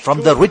Reichtum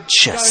from the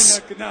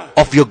riches deiner Gnade.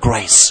 of your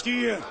grace.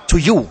 Dir, To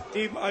you,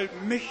 dem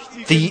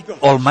allmächtigen the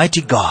Gott,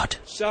 Almighty God,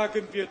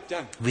 sagen wir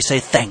Dank we say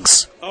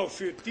thanks auch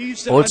für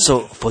diese also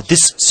Andacht for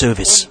this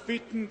service. und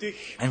bitten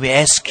dich, And we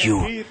ask you,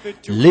 erhebe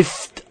du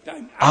lift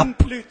dein up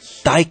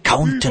Antlitz thy über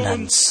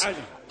countenance uns alle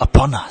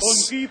upon und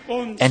us gib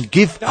uns and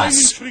give deinen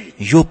us Frieden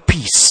your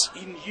peace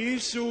in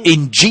Jesu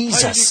in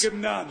Jesus'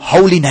 heiligem Namen.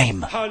 holy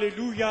name.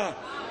 Halleluja.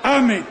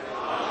 Amen.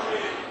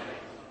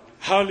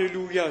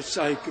 Halleluja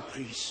sei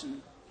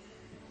gepriesen.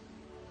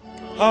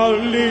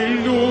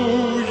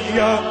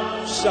 Halleluja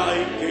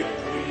sei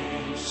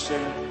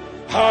gepriesen.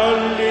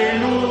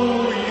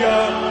 Halleluja.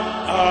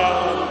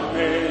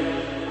 Amen.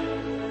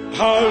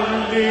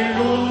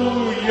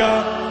 Halleluja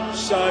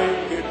sei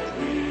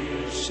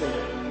gepriesen.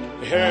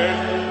 Herr,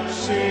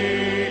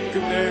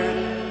 segne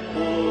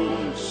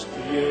uns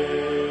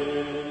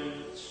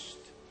jetzt.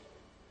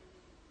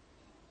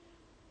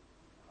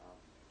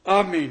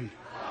 Amen.